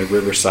the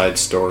Riverside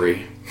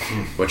story,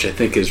 which I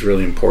think is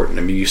really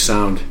important. You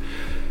sound.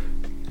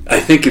 I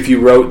think if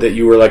you wrote that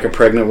you were like a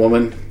pregnant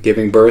woman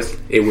giving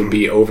birth, it would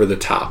be over the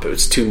top.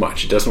 It's too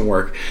much. It doesn't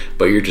work.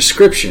 But your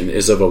description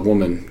is of a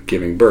woman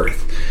giving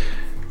birth,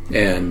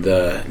 and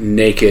the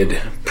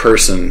naked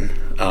person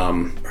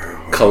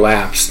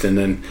collapsed and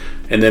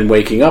then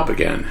waking up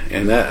again.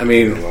 And that,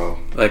 Wow.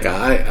 like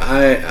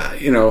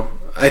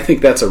I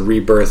think that's a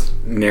rebirth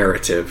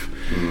narrative,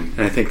 and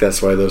I think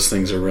that's why those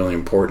things are really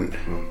important.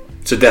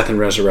 It's a death and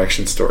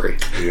resurrection story.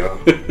 Yeah.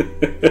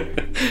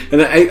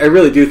 And I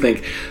really do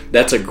think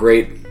that's a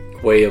great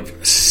way of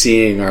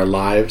seeing our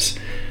lives,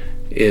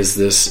 is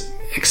this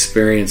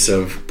experience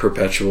of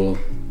perpetual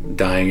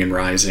dying and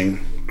rising.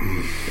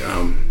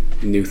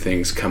 New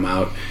things come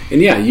out,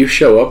 and yeah, you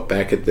show up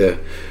at the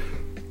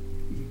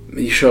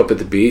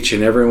beach,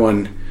 and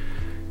everyone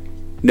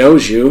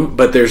knows you,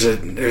 but there's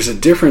a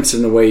difference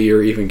in the way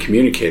you're even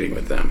communicating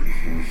with them.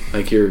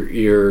 Like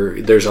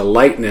there's a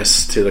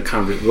lightness to the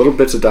little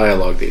bits of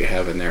dialogue that you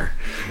have in there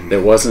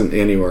that wasn't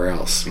anywhere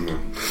else.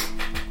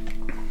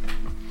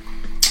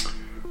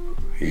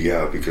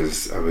 Yeah,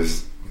 because I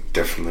was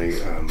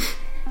definitely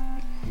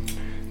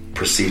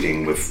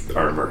proceeding with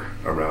armor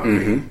around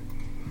me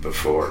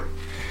before,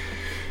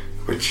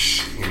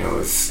 which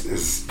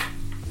is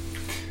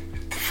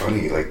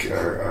funny. Like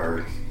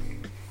our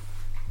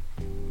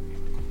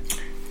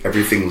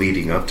everything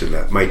leading up to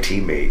that. My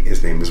teammate,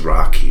 his name is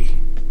Rocky.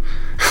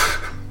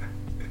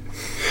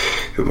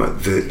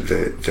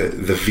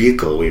 The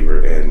vehicle we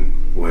were in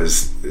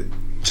was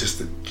just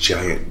a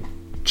giant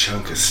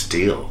chunk of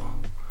steel.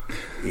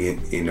 It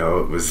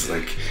was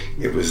like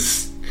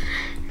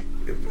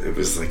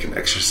an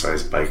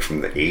exercise bike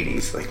from the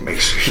 80s. Like, make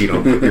sure you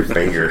don't put your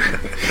finger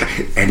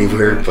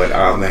anywhere but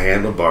on the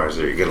handlebars,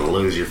 or you're gonna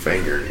lose your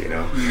finger.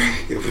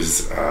 It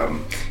was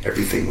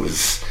everything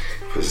was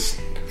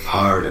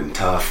hard and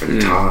tough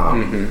and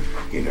Tom.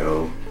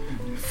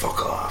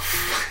 Fuck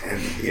off,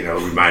 and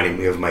reminding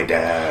me of my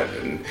dad,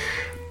 and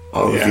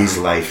all of these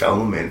life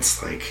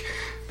elements like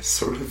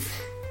sort of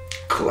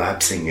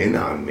collapsing in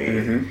on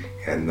me.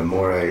 And the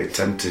more I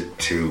attempted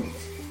to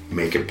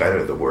make it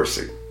better, the worse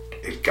it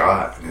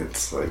got. And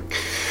it's like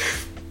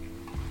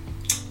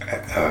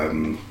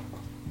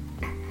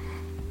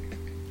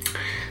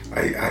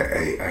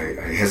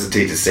I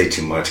hesitate to say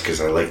too much,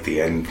 because I like the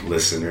end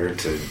listener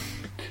to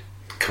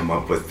come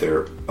up with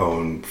their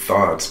own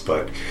thoughts,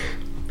 but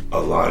a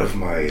lot of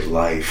my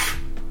life,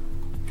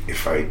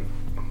 if I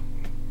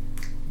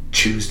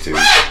choose to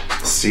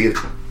see it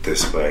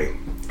this way,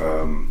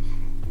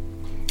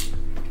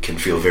 can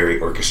feel very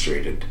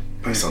orchestrated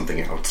by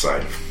something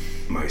outside of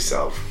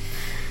myself.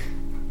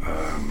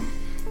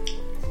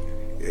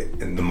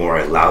 And the more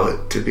I allow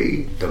it to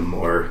be, the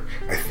more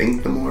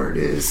it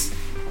is.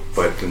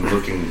 But then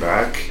looking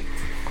back,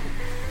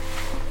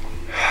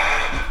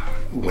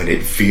 when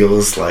it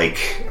feels like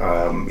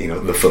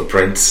the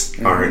footprints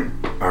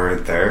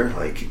aren't there,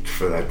 like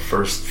for that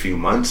first few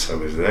months I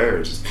was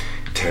there, just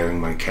tearing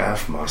my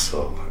calf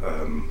muscle,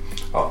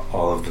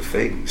 all of the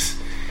things.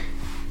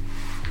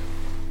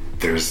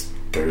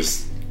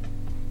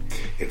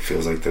 It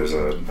feels like there's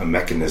a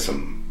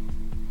mechanism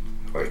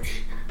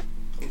like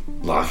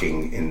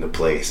locking into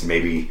place.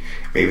 Maybe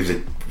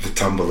the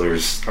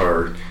tumblers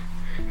are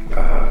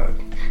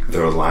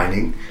they're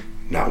aligning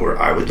not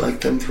where I would like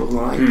them to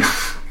align.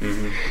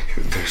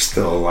 They're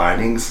still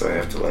aligning, so I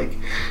have to like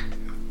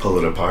pull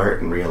it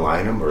apart and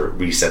realign them, or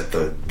reset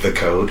the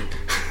code.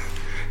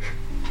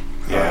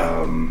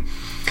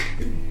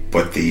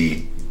 But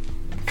the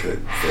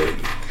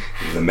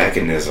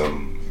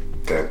mechanism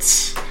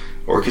that's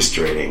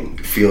orchestrating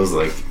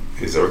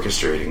is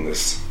orchestrating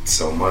this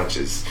so much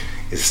is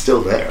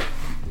still there.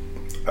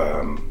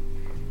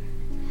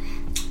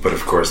 But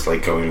of course,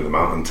 like going to the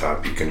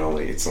mountaintop,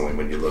 it's only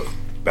when you look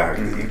back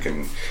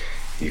that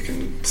you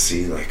can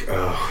see, like,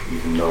 oh,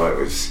 even though I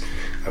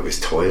was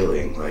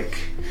toiling, like,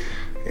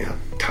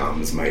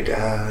 Tom's my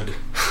dad,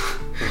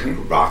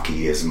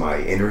 Rocky is my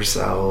inner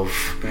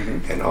self,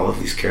 and all of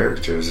these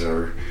characters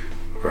are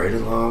right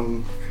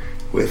along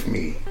with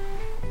me,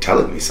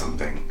 telling me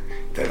something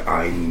that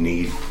I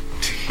need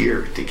to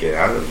hear to get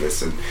out of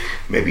this. And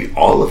maybe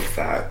all of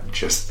that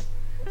just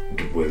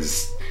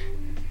was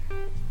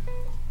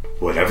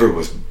whatever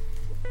was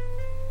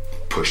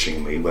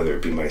pushing me, whether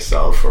it be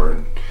myself or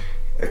an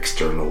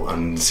external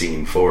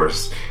unseen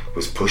force,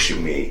 was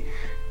pushing me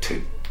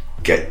to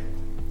get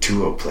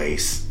to a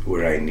place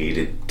where I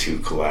needed to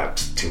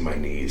collapse to my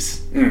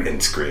knees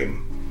and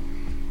scream.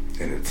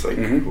 And it's like,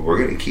 we're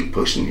going to keep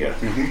pushing you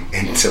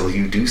until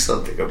you do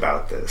something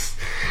about this.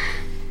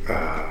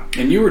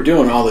 And you were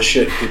doing all the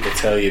shit people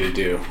tell you to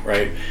do,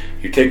 right?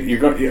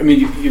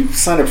 You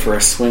sign up for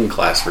a swing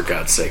class, for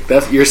God's sake.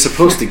 You're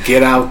supposed to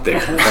get out there,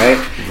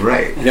 right?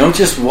 Right. Don't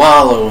just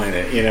wallow in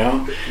it,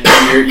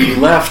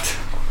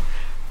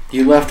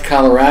 You left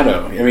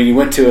Colorado. I mean, you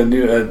went to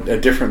a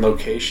different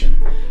location.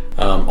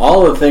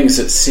 All the things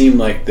that seem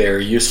like they're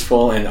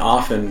useful, and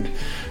often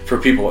for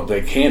people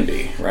they can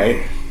be,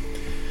 right?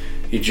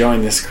 You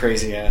joined this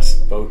crazy ass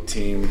boat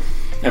team.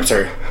 I'm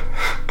sorry,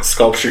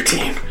 sculpture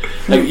team.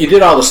 Like, you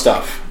did all the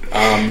stuff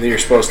that you're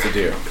supposed to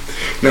do.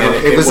 No,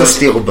 it was a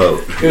steel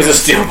boat. It was a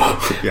steel boat,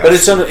 yes. But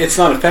it's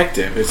not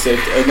effective.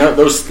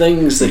 Those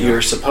things that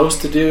you're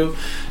supposed to do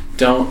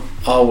don't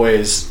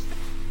always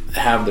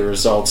have the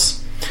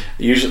results.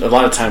 Usually, a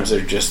lot of times they're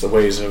just the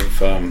ways of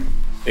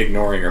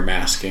ignoring or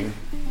masking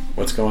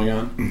what's going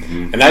on.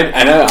 And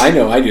I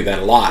know I do that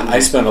a lot. I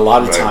spend a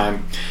lot of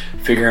time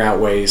figuring out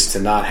ways to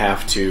not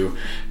have to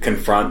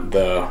confront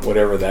the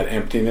whatever that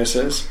emptiness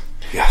is.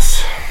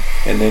 Yes.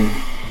 And then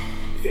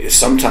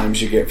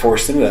sometimes you get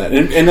forced into that.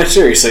 And that's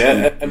seriously,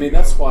 I mean,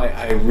 that's why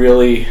I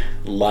really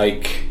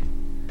like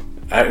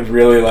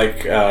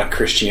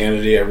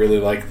Christianity. I really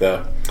like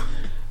the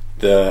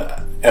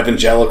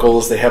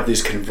evangelicals. They have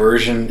these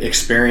conversion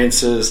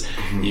experiences.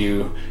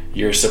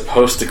 You're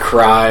supposed to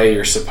cry.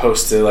 You're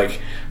supposed to like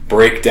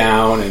break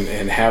down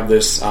and have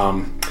this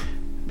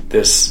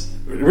this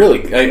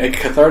really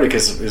cathartic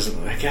is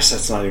I guess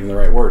that's not even the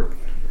right word.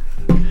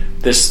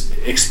 This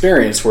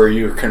experience where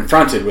you're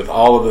confronted with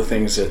all of the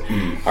things that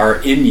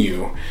are in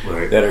you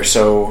that are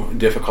so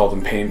difficult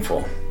and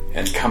painful,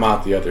 and come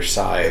out the other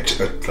side.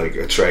 Like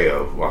a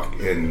Trejo walk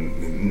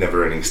in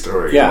Never-Ending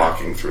Story,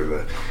 walking through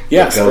the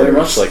yes, very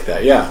much like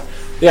that. Yeah.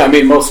 I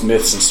mean, most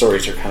myths and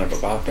stories are kind of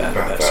about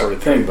that sort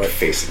of thing, but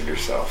facing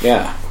yourself.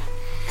 Yeah,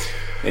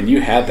 and you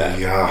had that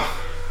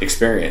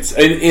experience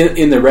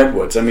in the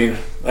Redwoods. I mean,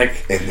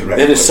 like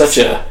that is such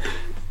a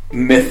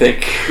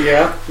mythic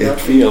feel. In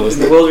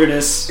the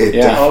wilderness,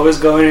 always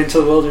going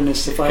into the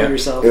wilderness to find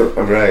yourself.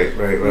 Right.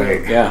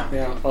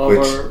 Yeah. All of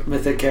our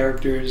mythic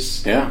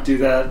characters do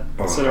that.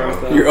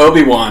 You're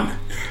Obi-Wan.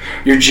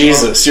 You're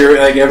Jesus. You're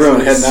like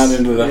everyone heading out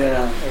into the...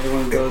 Yeah,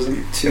 everyone goes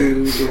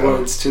into the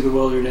woods, to the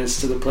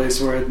wilderness, to the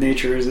place where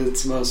nature is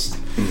its most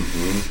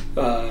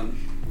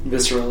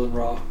visceral and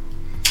raw.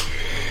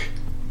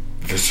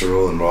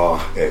 Visceral and raw.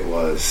 It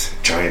was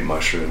giant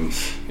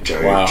mushrooms,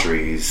 giant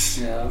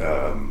trees,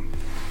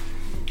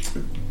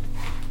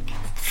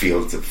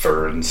 fields of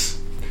ferns,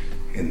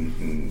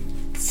 in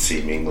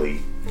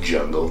seemingly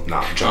jungle.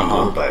 Not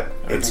jungle, but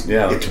it's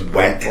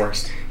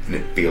wet, and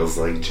it feels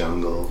like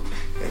jungle.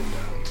 And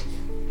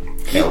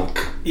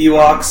elk.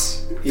 Ewoks.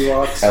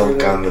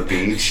 Elk on the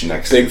beach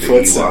next to the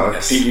Ewoks.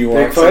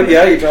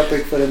 Bigfoot, you drop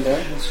Bigfoot in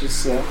there. It's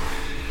just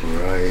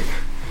right.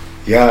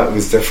 Yeah, it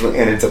was definitely,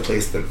 and it's a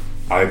place that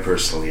I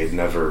personally had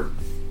never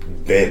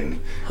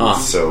been.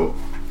 So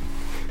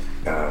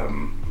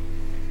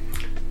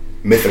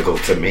mythical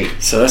to me.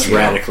 So that's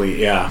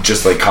radically,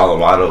 just like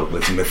Colorado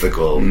was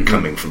mythical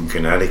coming from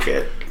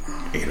Connecticut.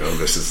 You know,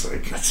 this is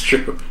like that's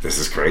true. This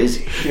is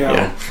crazy.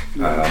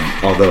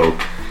 Although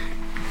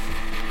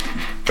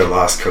the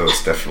Lost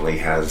Coast definitely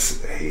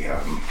has a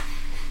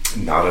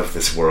not of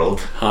this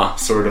world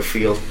sort of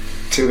feel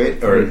to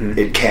it, or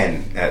it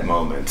can at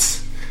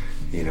moments.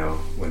 You know,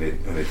 when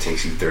it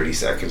takes you 30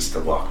 seconds to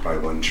walk by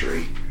one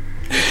tree,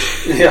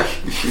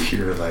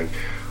 you're like,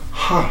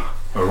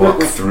 or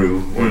walk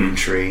through one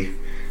tree.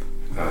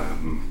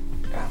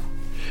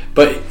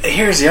 But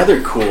here's the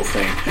other cool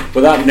thing: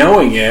 without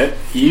knowing it,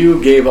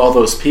 you gave all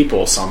those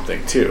people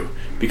something too,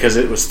 because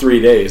it was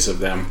 3 days of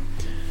them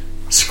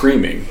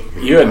screaming.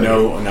 You had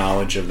no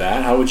knowledge of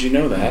that. How would you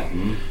know that?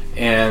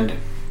 And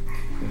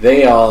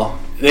they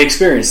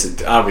experienced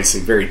it obviously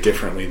very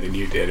differently than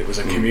you did. It was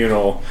a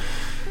communal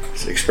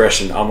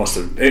expression, almost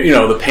of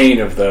the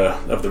pain of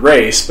the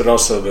race, but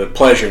also the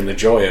pleasure and the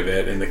joy of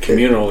it, and the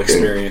communal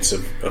experience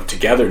of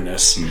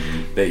togetherness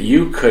that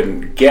you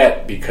couldn't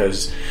get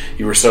because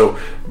you were so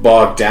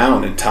bogged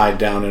down and tied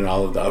down in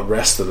all of the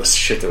rest of the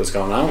shit that was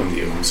going on with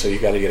you. And so you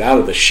got to get out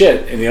of the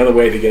shit, and the other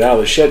way to get out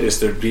of the shit is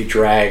to be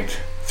dragged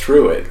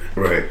through it.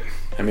 Right.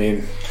 I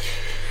mean,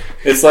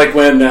 it's like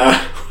when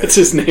what's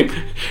his name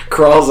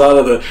crawls out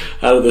of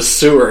the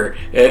sewer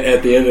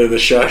at the end of the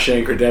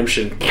Shawshank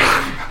Redemption.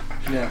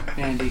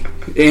 Andy.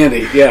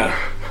 Yeah.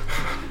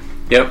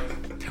 Yep.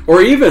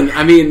 Or even,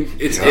 I mean,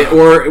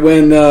 or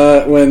when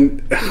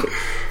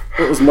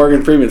what was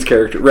Morgan Freeman's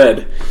character,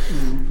 Red,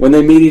 when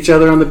they meet each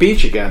other on the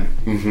beach again,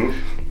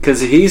 because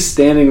he's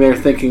standing there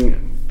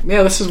thinking,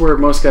 yeah, this is where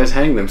most guys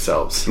hang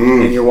themselves,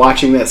 and you're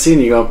watching that scene,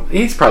 and you go,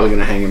 he's probably going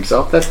to hang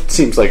himself. That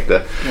seems like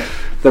the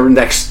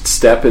next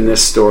step in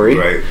this story,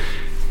 right?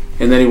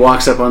 And then he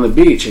walks up on the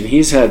beach, and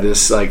he's had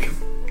this like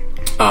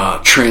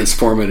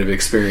transformative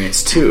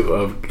experience too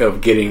of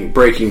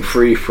breaking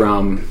free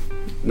from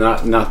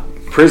not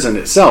prison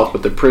itself,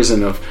 but the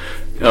prison of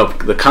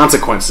the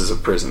consequences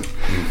of prison.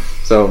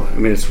 So I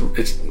mean,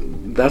 it's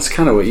that's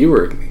kind of what you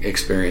were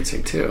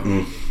experiencing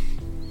too.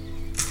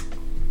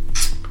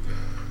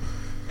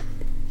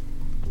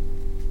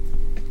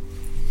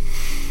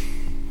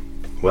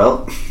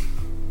 Well,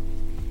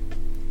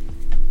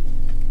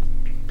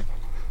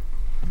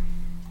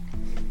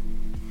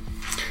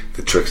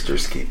 the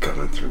tricksters keep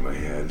coming through my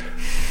head.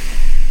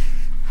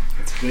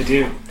 That's what they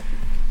do.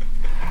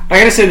 I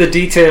gotta say the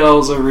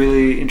details are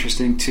really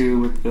interesting too,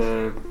 with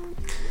the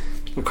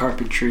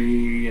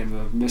carpentry and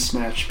the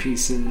mismatched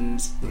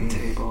pieces of the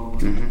table,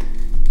 and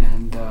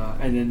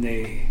then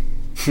they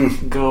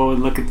go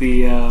and look at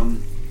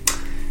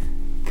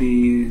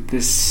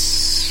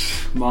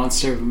this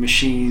monster of a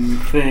machine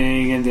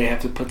thing, and they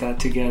have to put that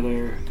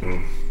together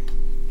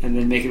and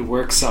then make it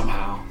work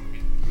somehow,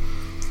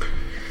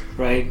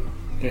 right?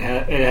 It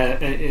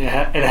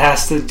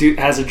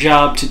has a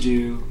job to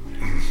do,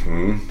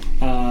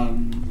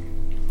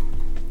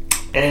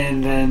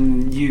 and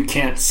then you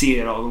can't see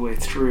it all the way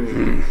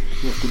through.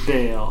 You have to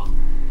bail.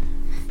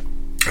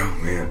 Oh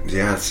man,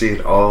 yeah, see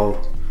it all.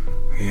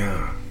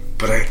 Yeah,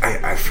 but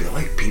I feel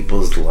like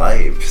people's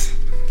lives,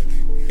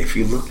 if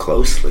you look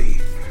closely,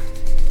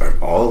 are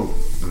all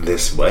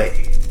this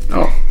way.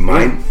 Oh,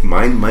 mine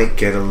might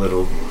get a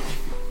little.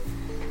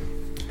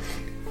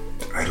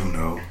 I don't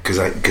know,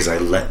 because I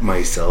let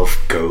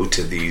myself go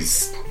to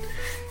these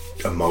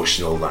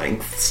emotional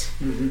lengths.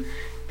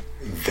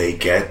 They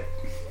get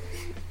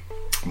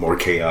more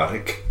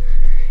chaotic,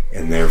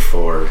 and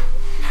therefore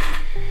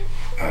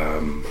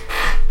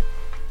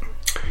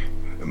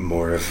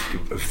more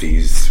of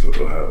these,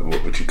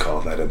 what would you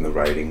call that in the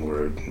writing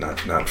word?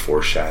 Not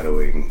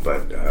foreshadowing,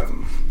 but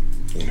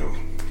you know,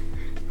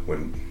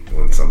 when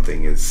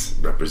something is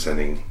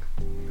representing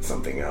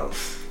something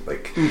else,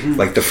 like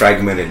the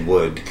fragmented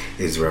wood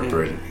is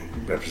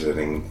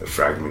representing the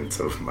fragments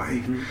of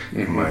my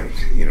my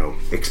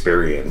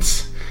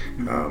experience.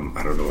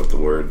 I don't know what the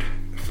word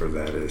for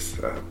that is.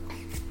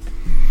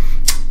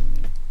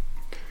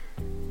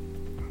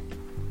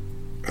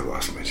 I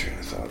lost my train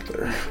of thought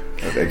there.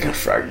 I got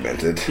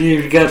fragmented.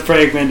 You got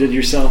fragmented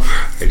yourself.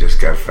 I just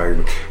got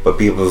fragmented. But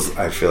people's,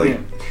 I feel like,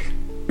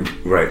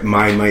 right,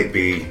 mine might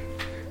be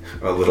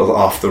a little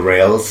off the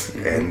rails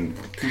and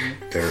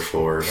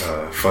therefore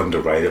fun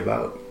to write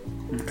about.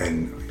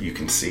 And you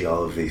can see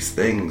all of these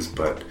things,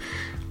 but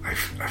I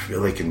feel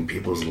like in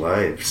people's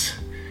lives,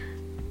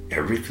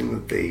 everything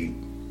that they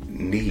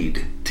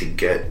need to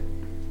get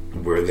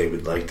where they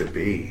would like to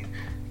be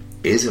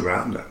is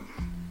around them.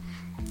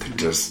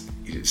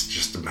 It's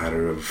just a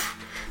matter of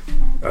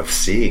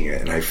seeing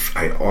it. And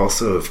I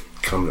also have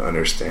come to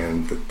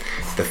understand that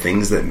the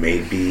things that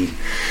may be,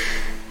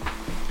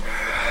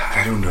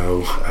 I don't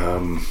know,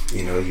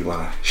 you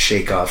want to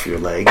shake off your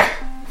leg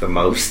the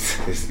most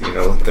is,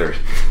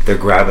 they're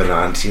grabbing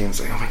onto you and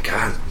saying, oh my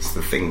God, it's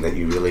the thing that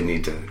you really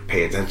need to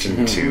pay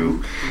attention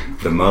to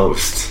the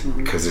most,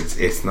 because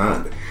it's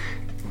not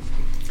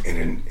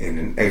in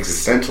an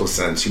existential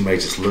sense. You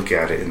might just look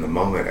at it in the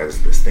moment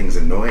as this thing's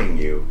annoying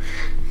you,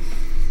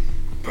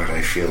 but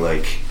I feel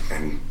like,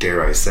 and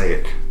dare I say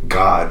it,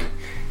 God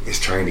is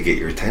trying to get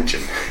your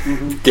attention.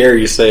 Dare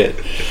you say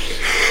it.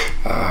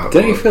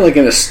 Don't you feel like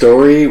in a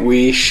story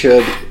we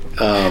should,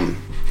 and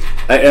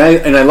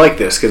I like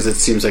this because it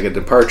seems like a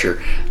departure,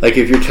 like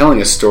if you're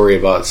telling a story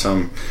about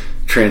some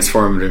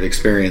transformative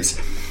experience,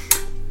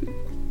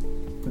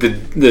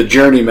 the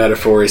journey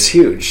metaphor is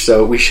huge.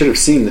 So we should have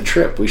seen the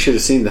trip. We should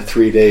have seen the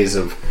 3 days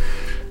of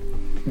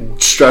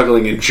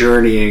struggling and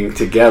journeying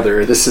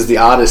together. This is the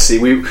Odyssey.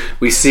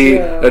 We see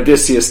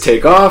Odysseus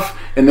take off,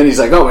 and then he's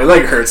like, oh, my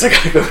leg hurts, I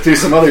gotta go do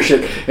some other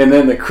shit. And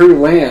then the crew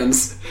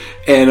lands,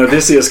 and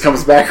Odysseus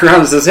comes back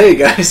around and says, hey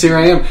guys, here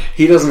I am.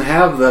 He doesn't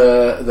have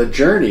the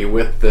journey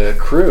with the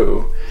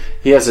crew.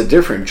 He has a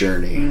different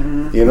journey.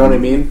 You know what I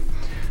mean?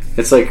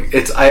 It's like,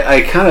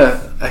 I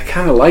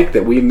kind of like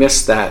that we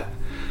missed that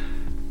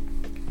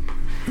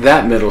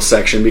middle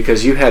section,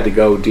 because you had to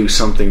go do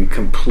something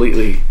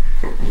completely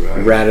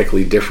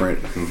radically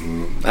different.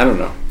 I don't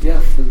know.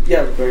 Yeah,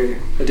 very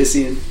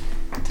Odyssean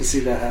to see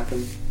that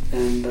happen.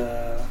 And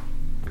I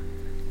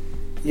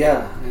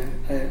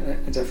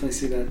definitely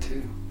see that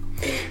too.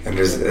 And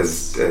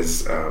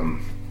as I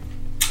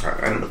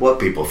don't know what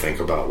people think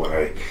about what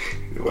I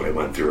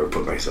went through or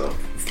put myself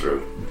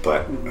through,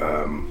 but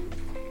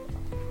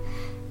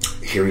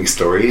hearing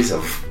stories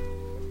of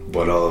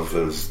what all of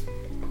those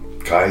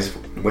guys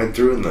went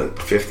through in the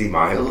 50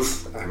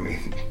 miles, I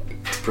mean,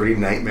 it's pretty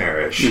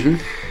nightmarish.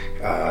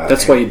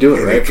 That's why you do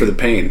it, right? For the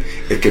pain.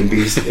 It can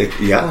be, it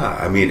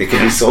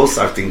can be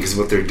soul-sucking, because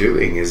what they're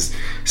doing is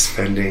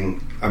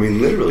spending,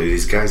 literally,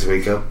 these guys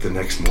wake up the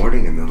next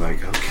morning and they're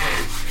like, okay,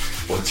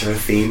 what's our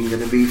theme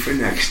going to be for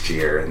next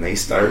year? And they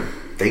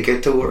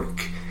get to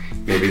work.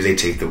 Maybe they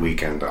take the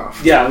weekend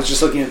off. Yeah, I was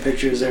just looking at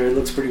pictures there. It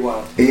looks pretty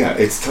wild. Yeah,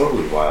 it's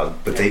totally wild.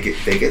 But they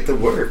get to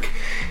work.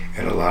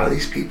 And a lot of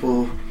these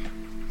people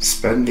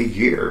spend a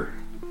year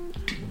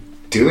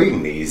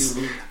doing these,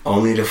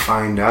 only to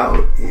find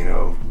out,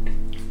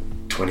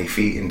 20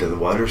 feet into the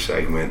water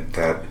segment,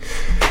 that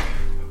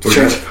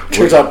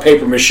turns out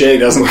paper mache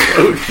doesn't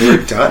float.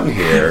 We're done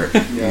here.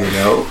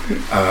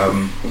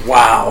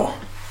 Wow.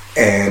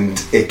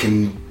 And it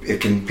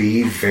can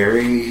be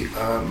very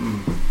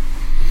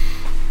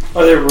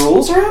Are there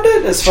rules around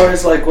it as far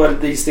as like what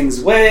these things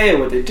weigh,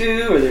 what they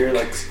do? Are there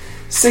like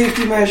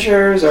safety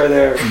measures? Are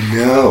there?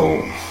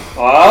 No.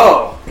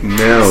 Oh.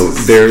 No.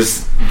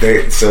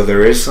 So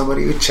there is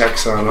somebody who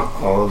checks on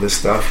all of this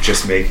stuff,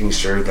 just making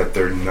sure that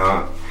they're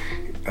not,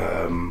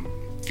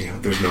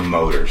 there's no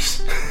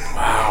motors.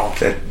 Wow.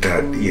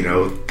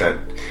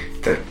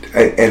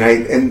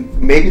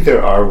 And maybe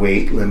there are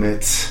weight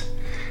limits,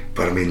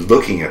 but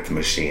looking at the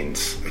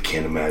machines, I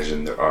can't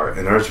imagine there are.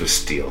 And ours was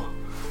steel.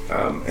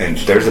 And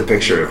there's a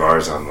picture of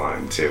ours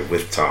online too,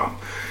 with Tom.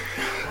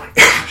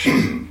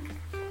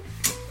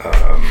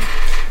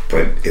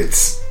 But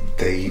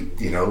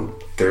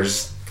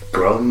there's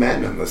grown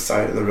men on the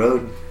side of the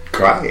road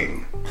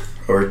crying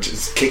or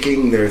just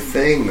kicking their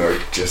thing, or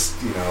just,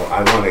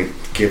 I want to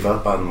give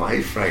up on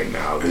life right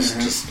now.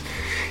 This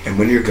and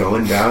when you're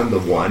going down the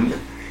one,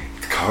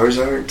 cars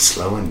aren't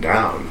slowing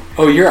down.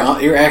 Oh,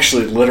 you're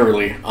actually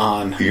literally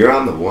on. You're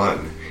on the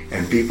one,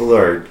 and people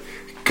are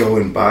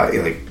going by,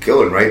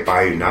 going right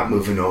by you, not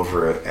moving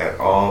over at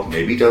all.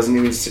 Maybe don't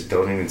even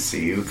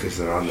see you because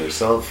they're on their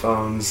cell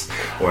phones,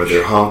 or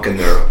they're honking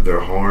their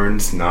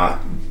horns, not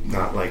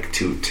like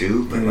toot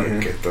toot, but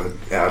like get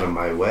out of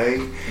my way.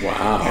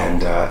 Wow.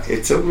 And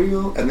it's a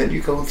real. And then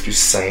you're going through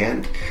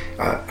sand.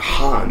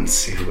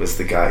 Hans, who was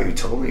the guy who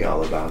told me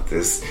all about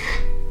this,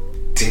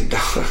 did the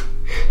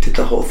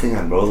whole thing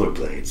on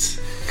rollerblades,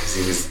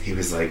 because he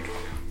was like,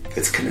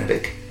 it's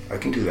kinetic. I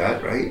can do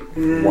that, right?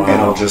 Wow.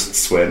 And I'll just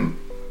swim,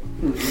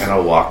 and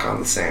I'll walk on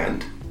the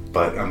sand,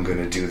 but I'm going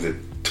to do the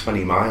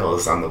 20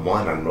 miles on the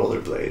one on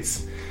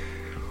rollerblades.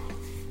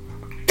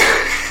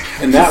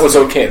 And that was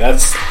okay.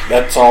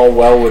 That's all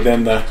well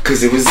within the...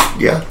 Because it was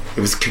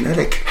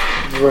kinetic.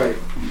 Right.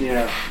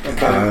 Yeah.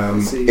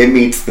 Okay. It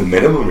meets the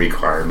minimum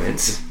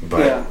requirements,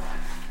 but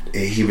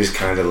he was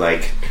kind of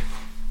like,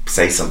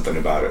 say something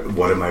about it.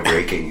 What am I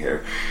breaking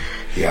here?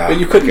 Yeah. But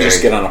you couldn't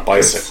just get on a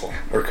bicycle,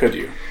 or could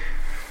you?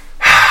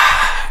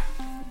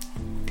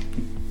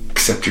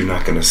 Except you're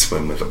not going to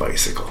swim with a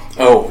bicycle.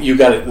 Oh, you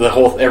got it.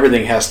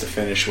 Everything has to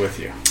finish with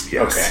you.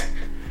 Yes.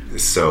 Okay.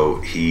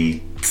 So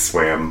he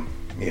swam.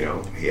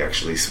 He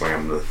actually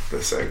swam the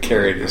segment.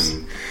 Carried his.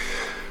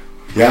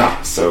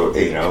 Yeah. So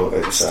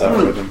it's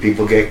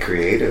people get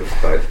creative,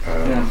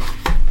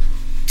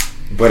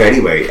 but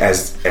anyway,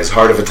 as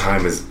hard of a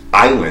time as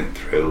I went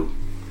through,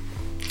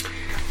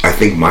 I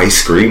think my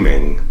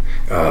screaming,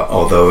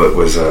 although it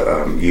was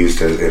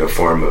used in a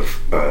form of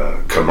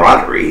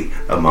camaraderie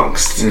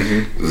amongst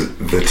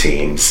the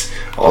teams,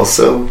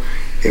 also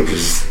it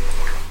was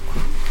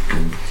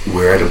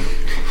where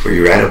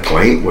you're at a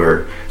point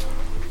where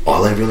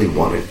all I really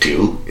want to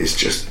do is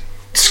just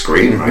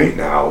scream right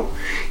now.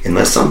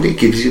 Unless somebody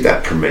gives you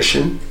that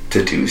permission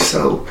to do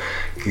so,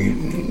 you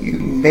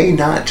may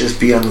not just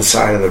be on the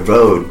side of the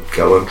road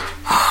going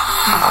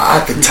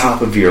at the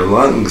top of your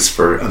lungs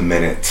for a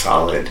minute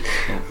solid.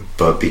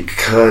 But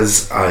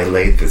because I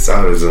laid this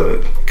out as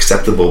an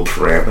acceptable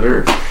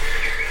parameter,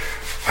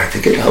 I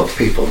think it helps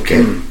people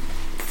get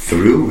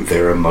through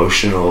their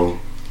emotional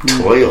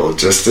toil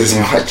just as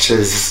much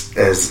as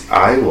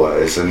I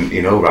was. And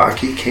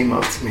Rocky came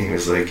up to me and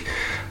was like,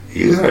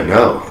 you gotta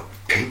know,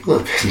 people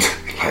have been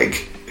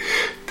like,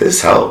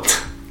 this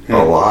helped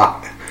a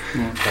lot.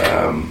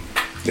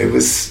 It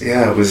was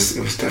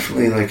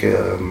definitely like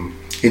a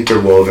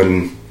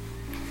interwoven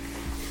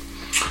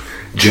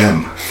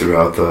gem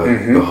throughout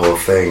the whole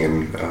thing.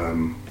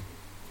 And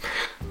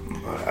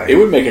it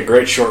would make a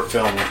great short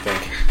film, I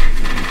think.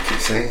 I keep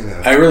saying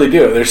that. I really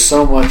do. There's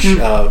so much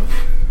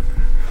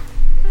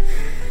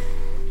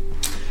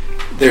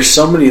there's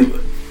so many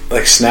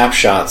like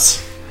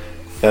snapshots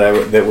that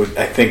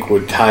I think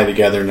would tie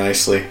together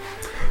nicely.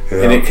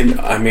 Yeah. And it could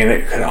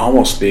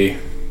almost be,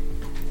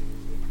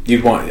 you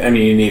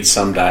need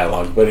some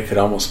dialogue, but it could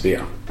almost be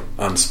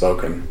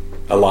unspoken,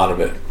 a lot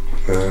of it.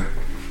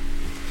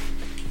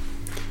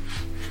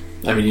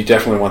 You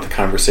definitely want the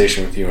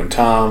conversation with you and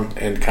Tom,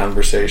 and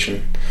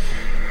conversation.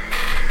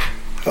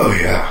 Oh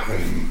yeah,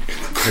 and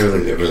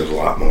clearly there was a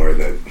lot more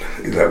that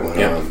went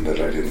on that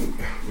I didn't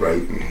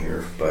write in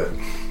here, but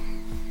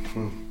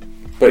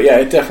yeah,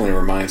 it definitely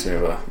reminds me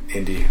of a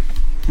indie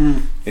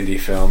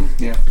film.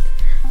 Yeah,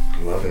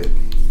 love it.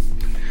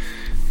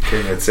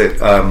 Okay, that's it.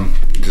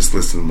 Just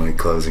listen to my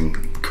closing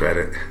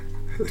credit.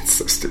 It's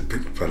so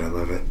stupid, but I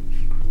love it.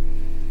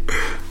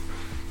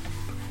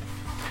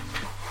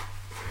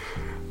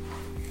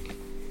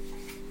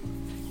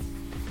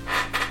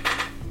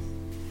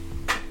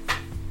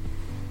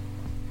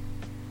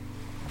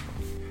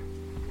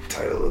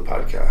 Title of the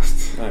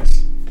podcast.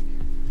 Nice.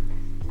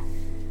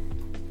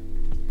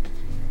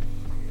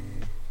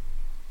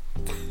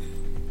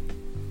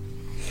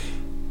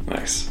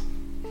 Nice.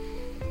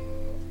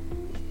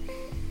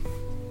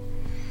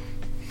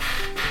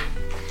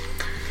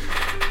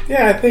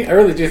 Yeah, I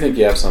really do think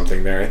you have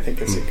something there. I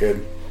think it's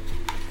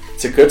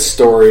a good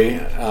story.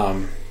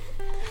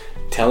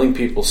 Telling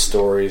people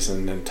stories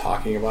and then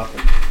talking about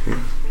them.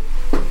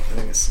 I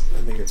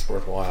think it's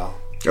worthwhile.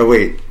 Oh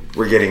wait,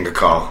 we're getting a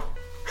call.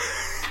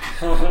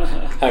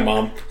 Hi,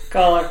 Mom.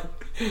 Caller.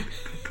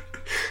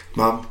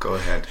 Mom, go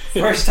ahead.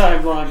 First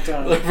time, long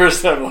time.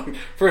 First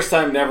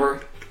time,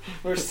 never.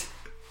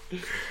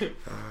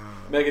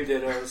 Mega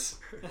Dittos.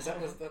 Is that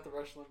the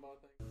Rush Limbaugh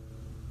thing?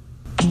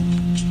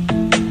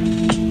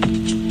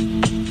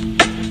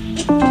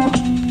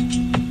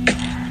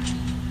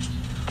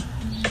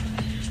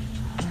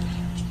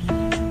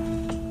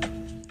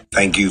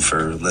 Thank you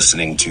for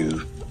listening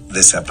to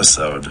this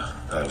episode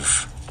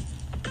of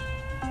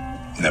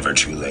Never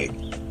Too Late.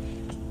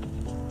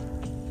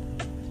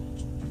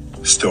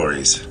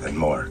 Stories and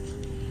more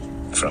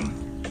from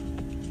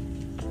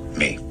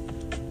me,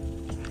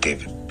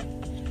 David.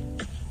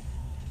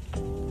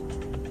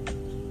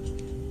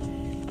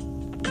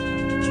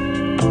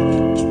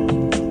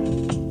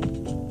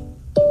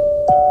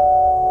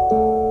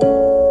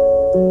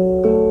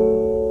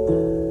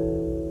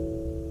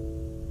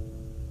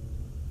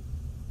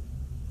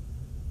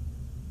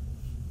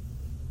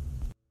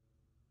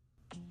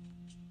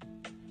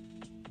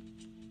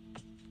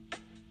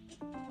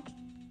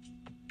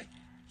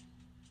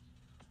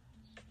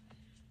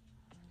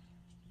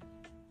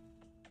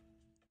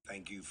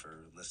 Thank you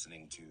for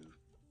listening to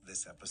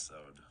this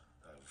episode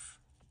of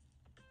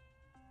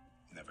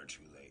Never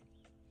Too Late.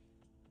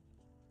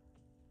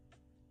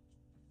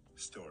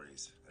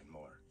 Stories and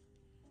more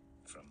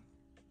from